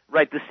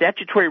 Right, the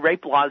statutory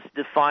rape laws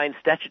define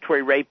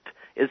statutory rape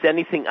is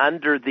anything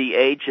under the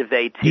age of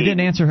 18. You didn't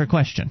answer her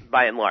question.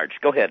 By and large.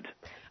 Go ahead.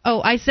 Oh,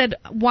 I said,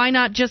 why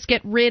not just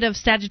get rid of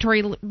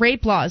statutory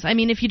rape laws? I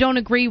mean, if you don't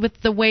agree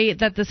with the way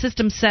that the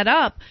system's set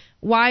up,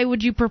 why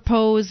would you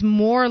propose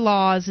more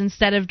laws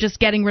instead of just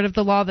getting rid of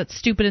the law that's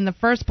stupid in the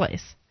first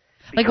place?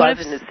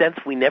 Because in a sense,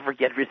 we never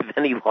get rid of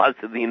any laws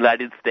in the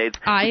United States.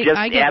 We just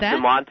add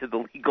them onto the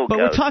legal code. But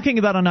we're talking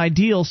about an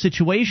ideal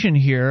situation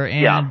here,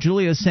 and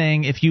Julia's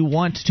saying if you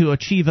want to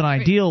achieve an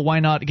ideal, why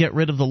not get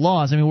rid of the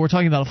laws? I mean, we're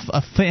talking about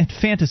a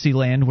fantasy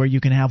land where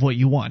you can have what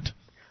you want.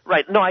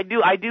 Right. No, I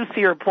do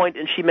see her point,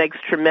 and she makes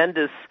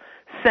tremendous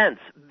sense.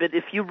 But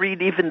if you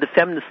read even the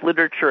feminist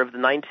literature of the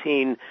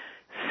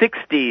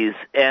 1960s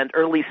and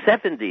early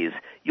 70s,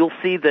 you'll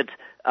see that,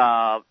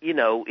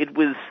 it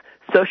was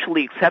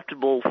socially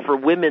acceptable for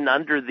women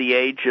under the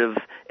age of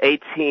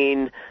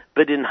 18,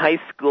 but in high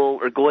school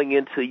or going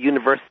into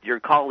university or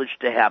college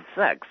to have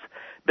sex.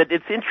 But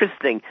it's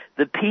interesting,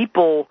 the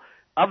people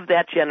of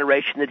that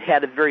generation that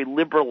had a very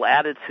liberal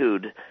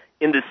attitude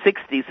in the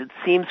 60s, it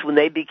seems when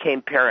they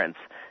became parents,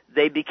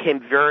 they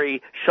became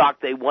very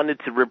shocked. They wanted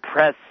to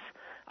repress,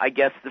 I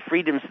guess, the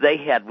freedoms they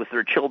had with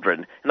their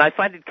children. And I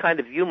find it kind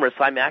of humorous.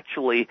 I'm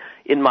actually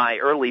in my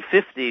early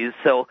 50s,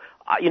 so,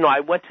 I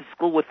went to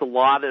school with a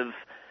lot of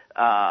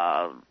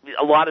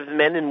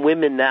men and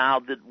women now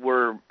that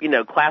were,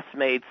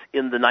 classmates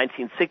in the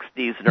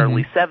 1960s and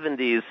early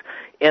 70s,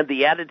 and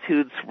the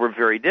attitudes were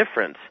very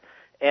different.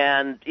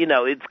 And,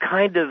 it's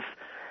kind of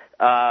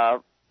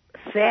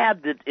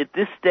sad that at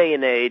this day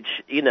and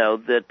age,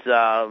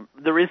 that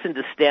there isn't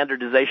a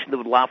standardization that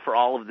would allow for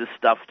all of this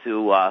stuff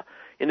to,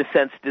 in a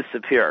sense,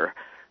 disappear.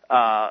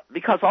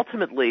 Because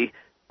ultimately,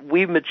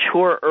 we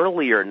mature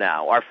earlier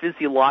now. Our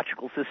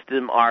physiological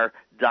system, our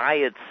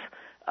diets,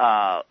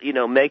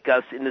 make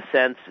us, in a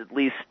sense, at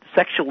least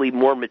sexually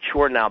more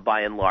mature now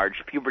by and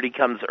large. Puberty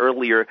comes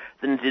earlier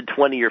than it did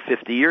 20 or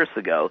 50 years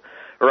ago,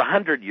 or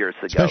 100 years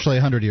ago. Especially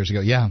 100 years ago,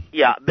 yeah.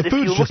 Yeah, but if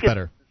you look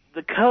at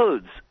the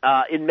codes,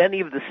 in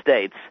many of the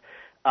states,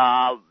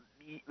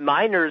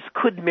 minors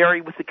could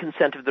marry with the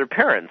consent of their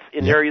parents.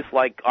 In areas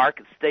like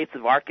states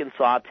of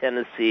Arkansas,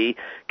 Tennessee,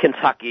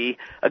 Kentucky,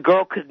 a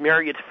girl could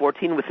marry at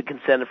 14 with the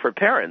consent of her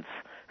parents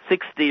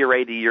 60 or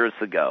 80 years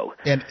ago.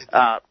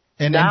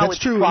 And now that's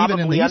it's true probably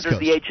even in the East under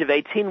Coast. the age of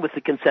 18 with the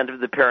consent of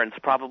the parents,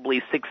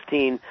 probably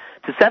 16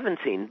 to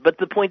 17. But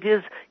the point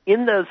is,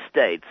 in those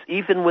states,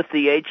 even with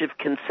the age of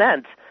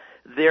consent,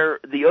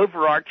 the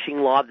overarching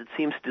law that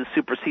seems to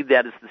supersede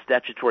that is the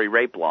statutory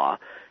rape law.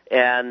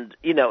 And,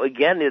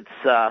 again, it's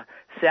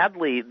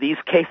sadly, these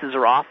cases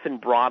are often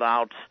brought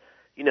out,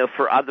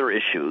 for other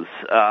issues.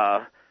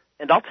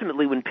 And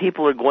ultimately, when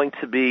people are going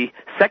to be,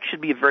 sex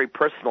should be a very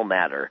personal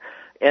matter.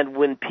 And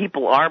when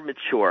people are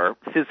mature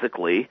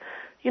physically,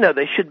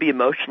 they should be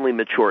emotionally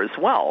mature as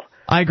well.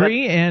 I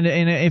agree, and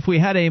if we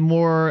had a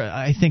more,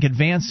 I think,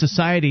 advanced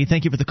society,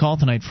 thank you for the call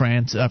tonight,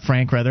 Frank,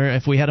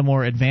 if we had a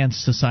more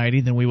advanced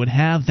society, then we would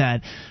have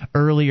that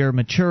earlier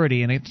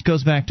maturity. And it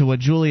goes back to what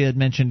Julia had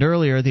mentioned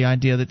earlier, the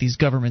idea that these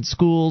government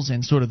schools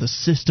and sort of the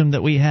system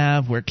that we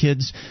have where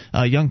kids,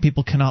 young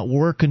people cannot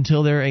work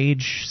until they're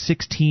age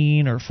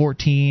 16 or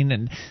 14,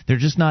 and they're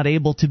just not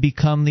able to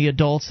become the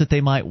adults that they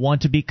might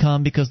want to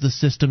become because the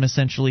system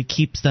essentially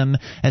keeps them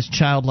as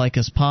childlike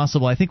as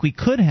possible. I think we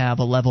could have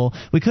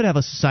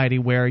a society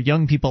where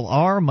young people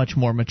are much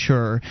more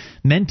mature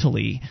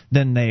mentally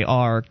than they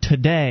are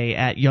today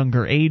at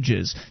younger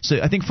ages. So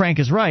I think Frank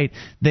is right.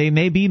 They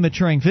may be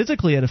maturing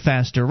physically at a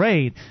faster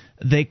rate.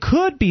 They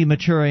could be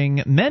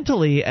maturing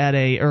mentally at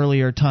an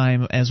earlier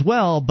time as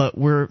well, but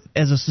we're,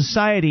 as a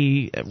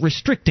society,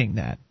 restricting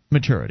that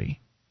maturity.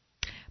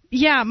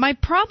 Yeah, my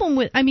problem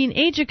with,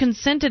 age of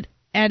consent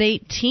at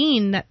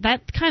 18,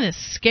 that kind of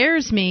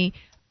scares me.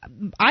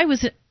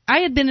 I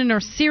had been in a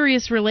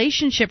serious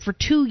relationship for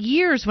 2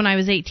 years when I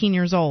was 18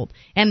 years old,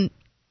 and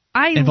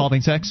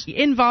involving sex,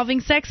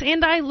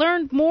 and I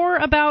learned more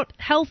about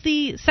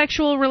healthy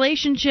sexual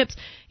relationships,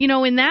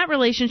 in that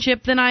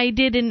relationship than I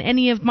did in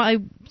any of my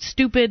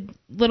stupid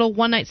little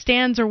one-night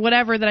stands or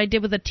whatever that I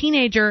did with a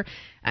teenager.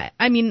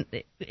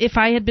 If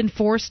I had been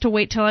forced to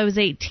wait till I was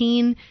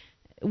 18,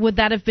 would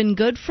that have been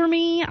good for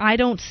me? I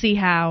don't see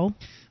how.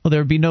 Well, there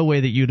would be no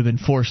way that you'd have been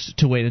forced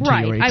to wait until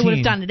you were 18. I would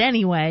have done it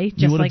anyway,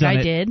 just like I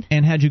did.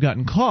 And had you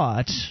gotten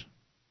caught,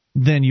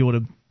 then you would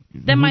have.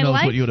 Then my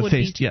life would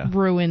be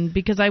ruined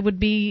because I would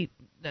be.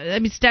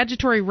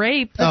 Statutory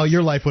rape. Oh,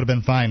 your life would have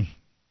been fine.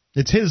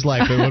 It's his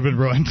life that would have been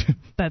ruined.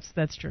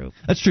 That's true.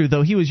 That's true,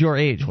 though. He was your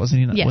age,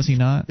 wasn't he? Yes. Was he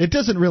not? It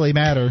doesn't really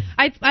matter.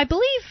 I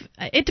believe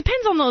it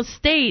depends on the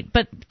state,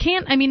 but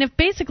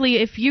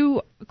if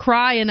you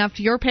cry enough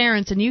to your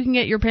parents and you can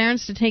get your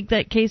parents to take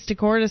that case to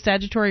court, a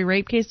statutory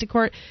rape case to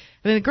court,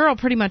 the girl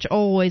pretty much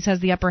always has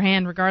the upper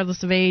hand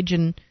regardless of age,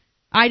 and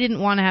I didn't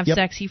want to have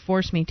sex. He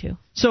forced me to.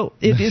 So,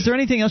 is there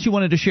anything else you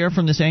wanted to share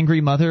from this angry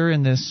mother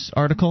in this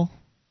article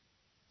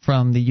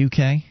from the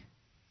UK?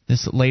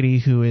 This lady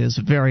who is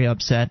very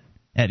upset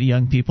at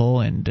young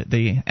people and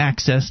the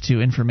access to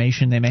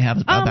information they may have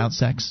about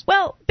sex.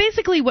 Well,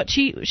 basically what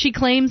she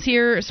claims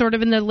here, sort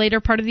of in the later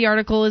part of the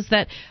article, is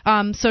that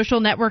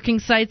social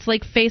networking sites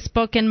like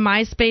Facebook and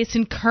MySpace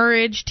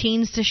encourage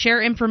teens to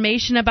share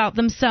information about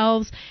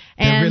themselves.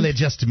 And they're really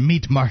just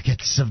meat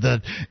markets of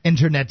the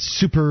internet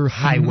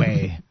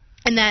superhighway.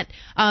 And that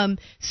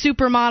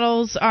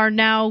supermodels are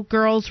now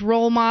girls'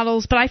 role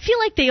models, but I feel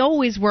like they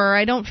always were.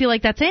 I don't feel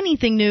like that's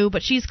anything new,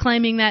 but she's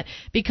claiming that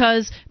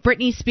because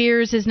Britney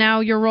Spears is now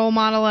your role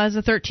model as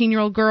a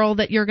 13-year-old girl,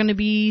 that you're going to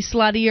be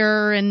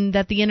sluttier, and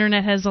that the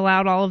internet has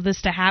allowed all of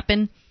this to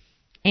happen.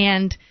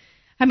 And,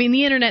 I mean,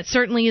 the internet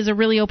certainly is a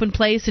really open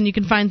place, and you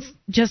can find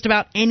just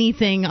about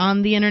anything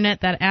on the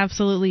internet. That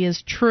absolutely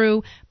is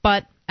true.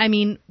 But, I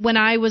mean, when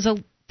I was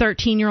a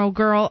 13-year-old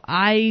girl,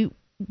 I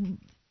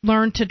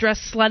learned to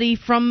dress slutty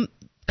from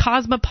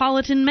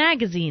cosmopolitan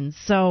magazines.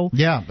 So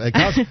yeah,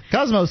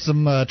 Cosmo's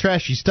some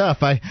trashy stuff.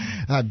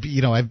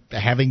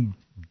 Having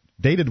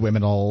dated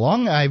women all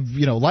along, I've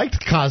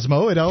liked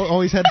Cosmo. It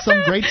always had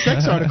some great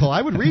sex article.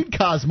 I would read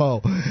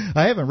Cosmo.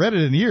 I haven't read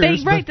it in years. They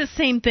write the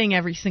same thing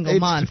every single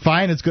month. It's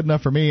fine. It's good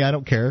enough for me. I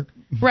don't care.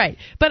 Right,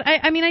 but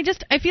I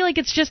feel like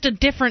it's just a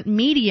different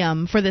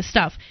medium for this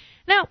stuff.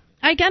 Now,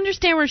 I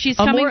understand where she's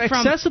coming from. A more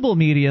accessible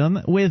medium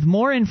with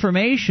more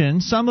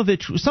information, some of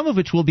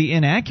which will be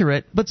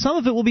inaccurate, but some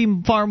of it will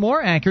be far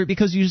more accurate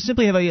because you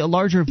simply have a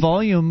larger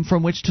volume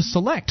from which to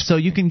select. So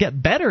you can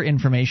get better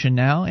information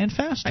now and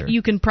faster.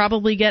 You can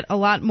probably get a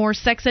lot more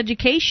sex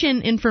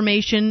education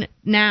information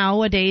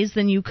nowadays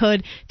than you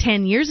could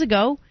 10 years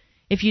ago.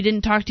 If you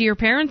didn't talk to your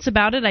parents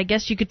about it, I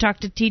guess you could talk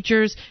to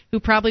teachers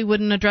who probably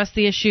wouldn't address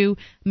the issue,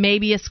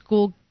 maybe a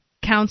school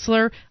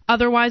counselor.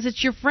 Otherwise,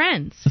 it's your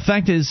friends. The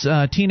fact is,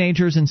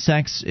 teenagers and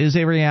sex is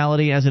a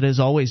reality as it has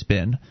always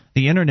been.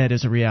 The internet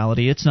is a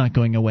reality. It's not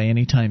going away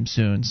anytime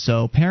soon.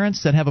 So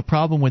parents that have a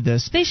problem with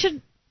this, they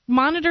should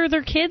monitor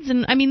their kids.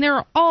 And I mean, there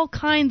are all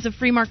kinds of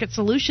free market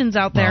solutions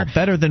out there. Well,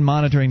 better than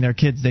monitoring their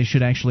kids, they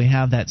should actually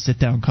have that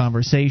sit-down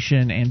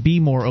conversation and be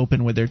more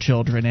open with their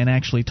children and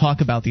actually talk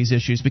about these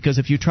issues. Because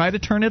if you try to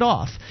turn it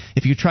off,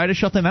 if you try to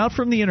shut them out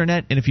from the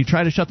internet, and if you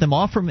try to shut them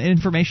off from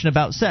information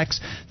about sex,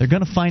 they're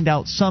going to find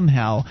out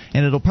somehow,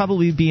 and it'll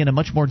probably be in a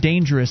much more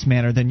dangerous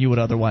manner than you would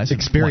otherwise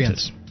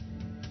experience.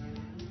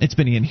 It's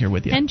been Ian here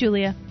with you. And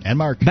Julia. And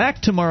Mark.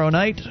 Back tomorrow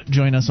night.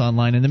 Join us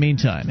online in the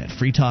meantime at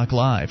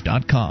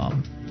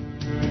freetalklive.com.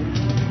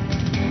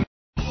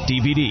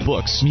 DVD,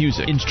 books,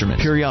 music,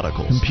 instruments,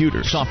 periodicals,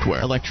 computers,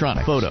 software,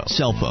 electronic, photo,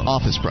 cell phone,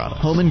 office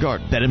product, home and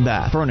garden, bed and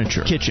bath,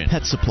 furniture, kitchen,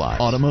 pet supply,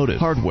 automotive,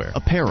 hardware,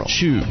 apparel,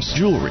 shoes,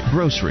 jewelry,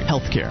 grocery,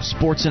 healthcare,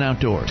 sports and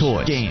outdoors,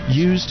 toys, games,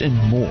 used, and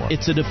more.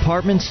 It's a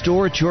department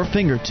store at your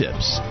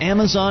fingertips.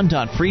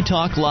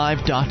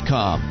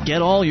 Amazon.freetalklive.com.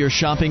 Get all your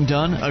shopping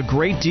done, a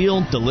great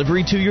deal,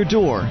 delivery to your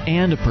door,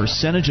 and a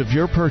percentage of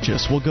your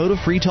purchase will go to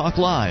Free Talk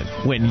Live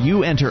when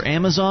you enter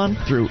Amazon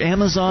through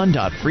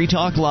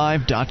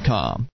Amazon.freetalklive.com.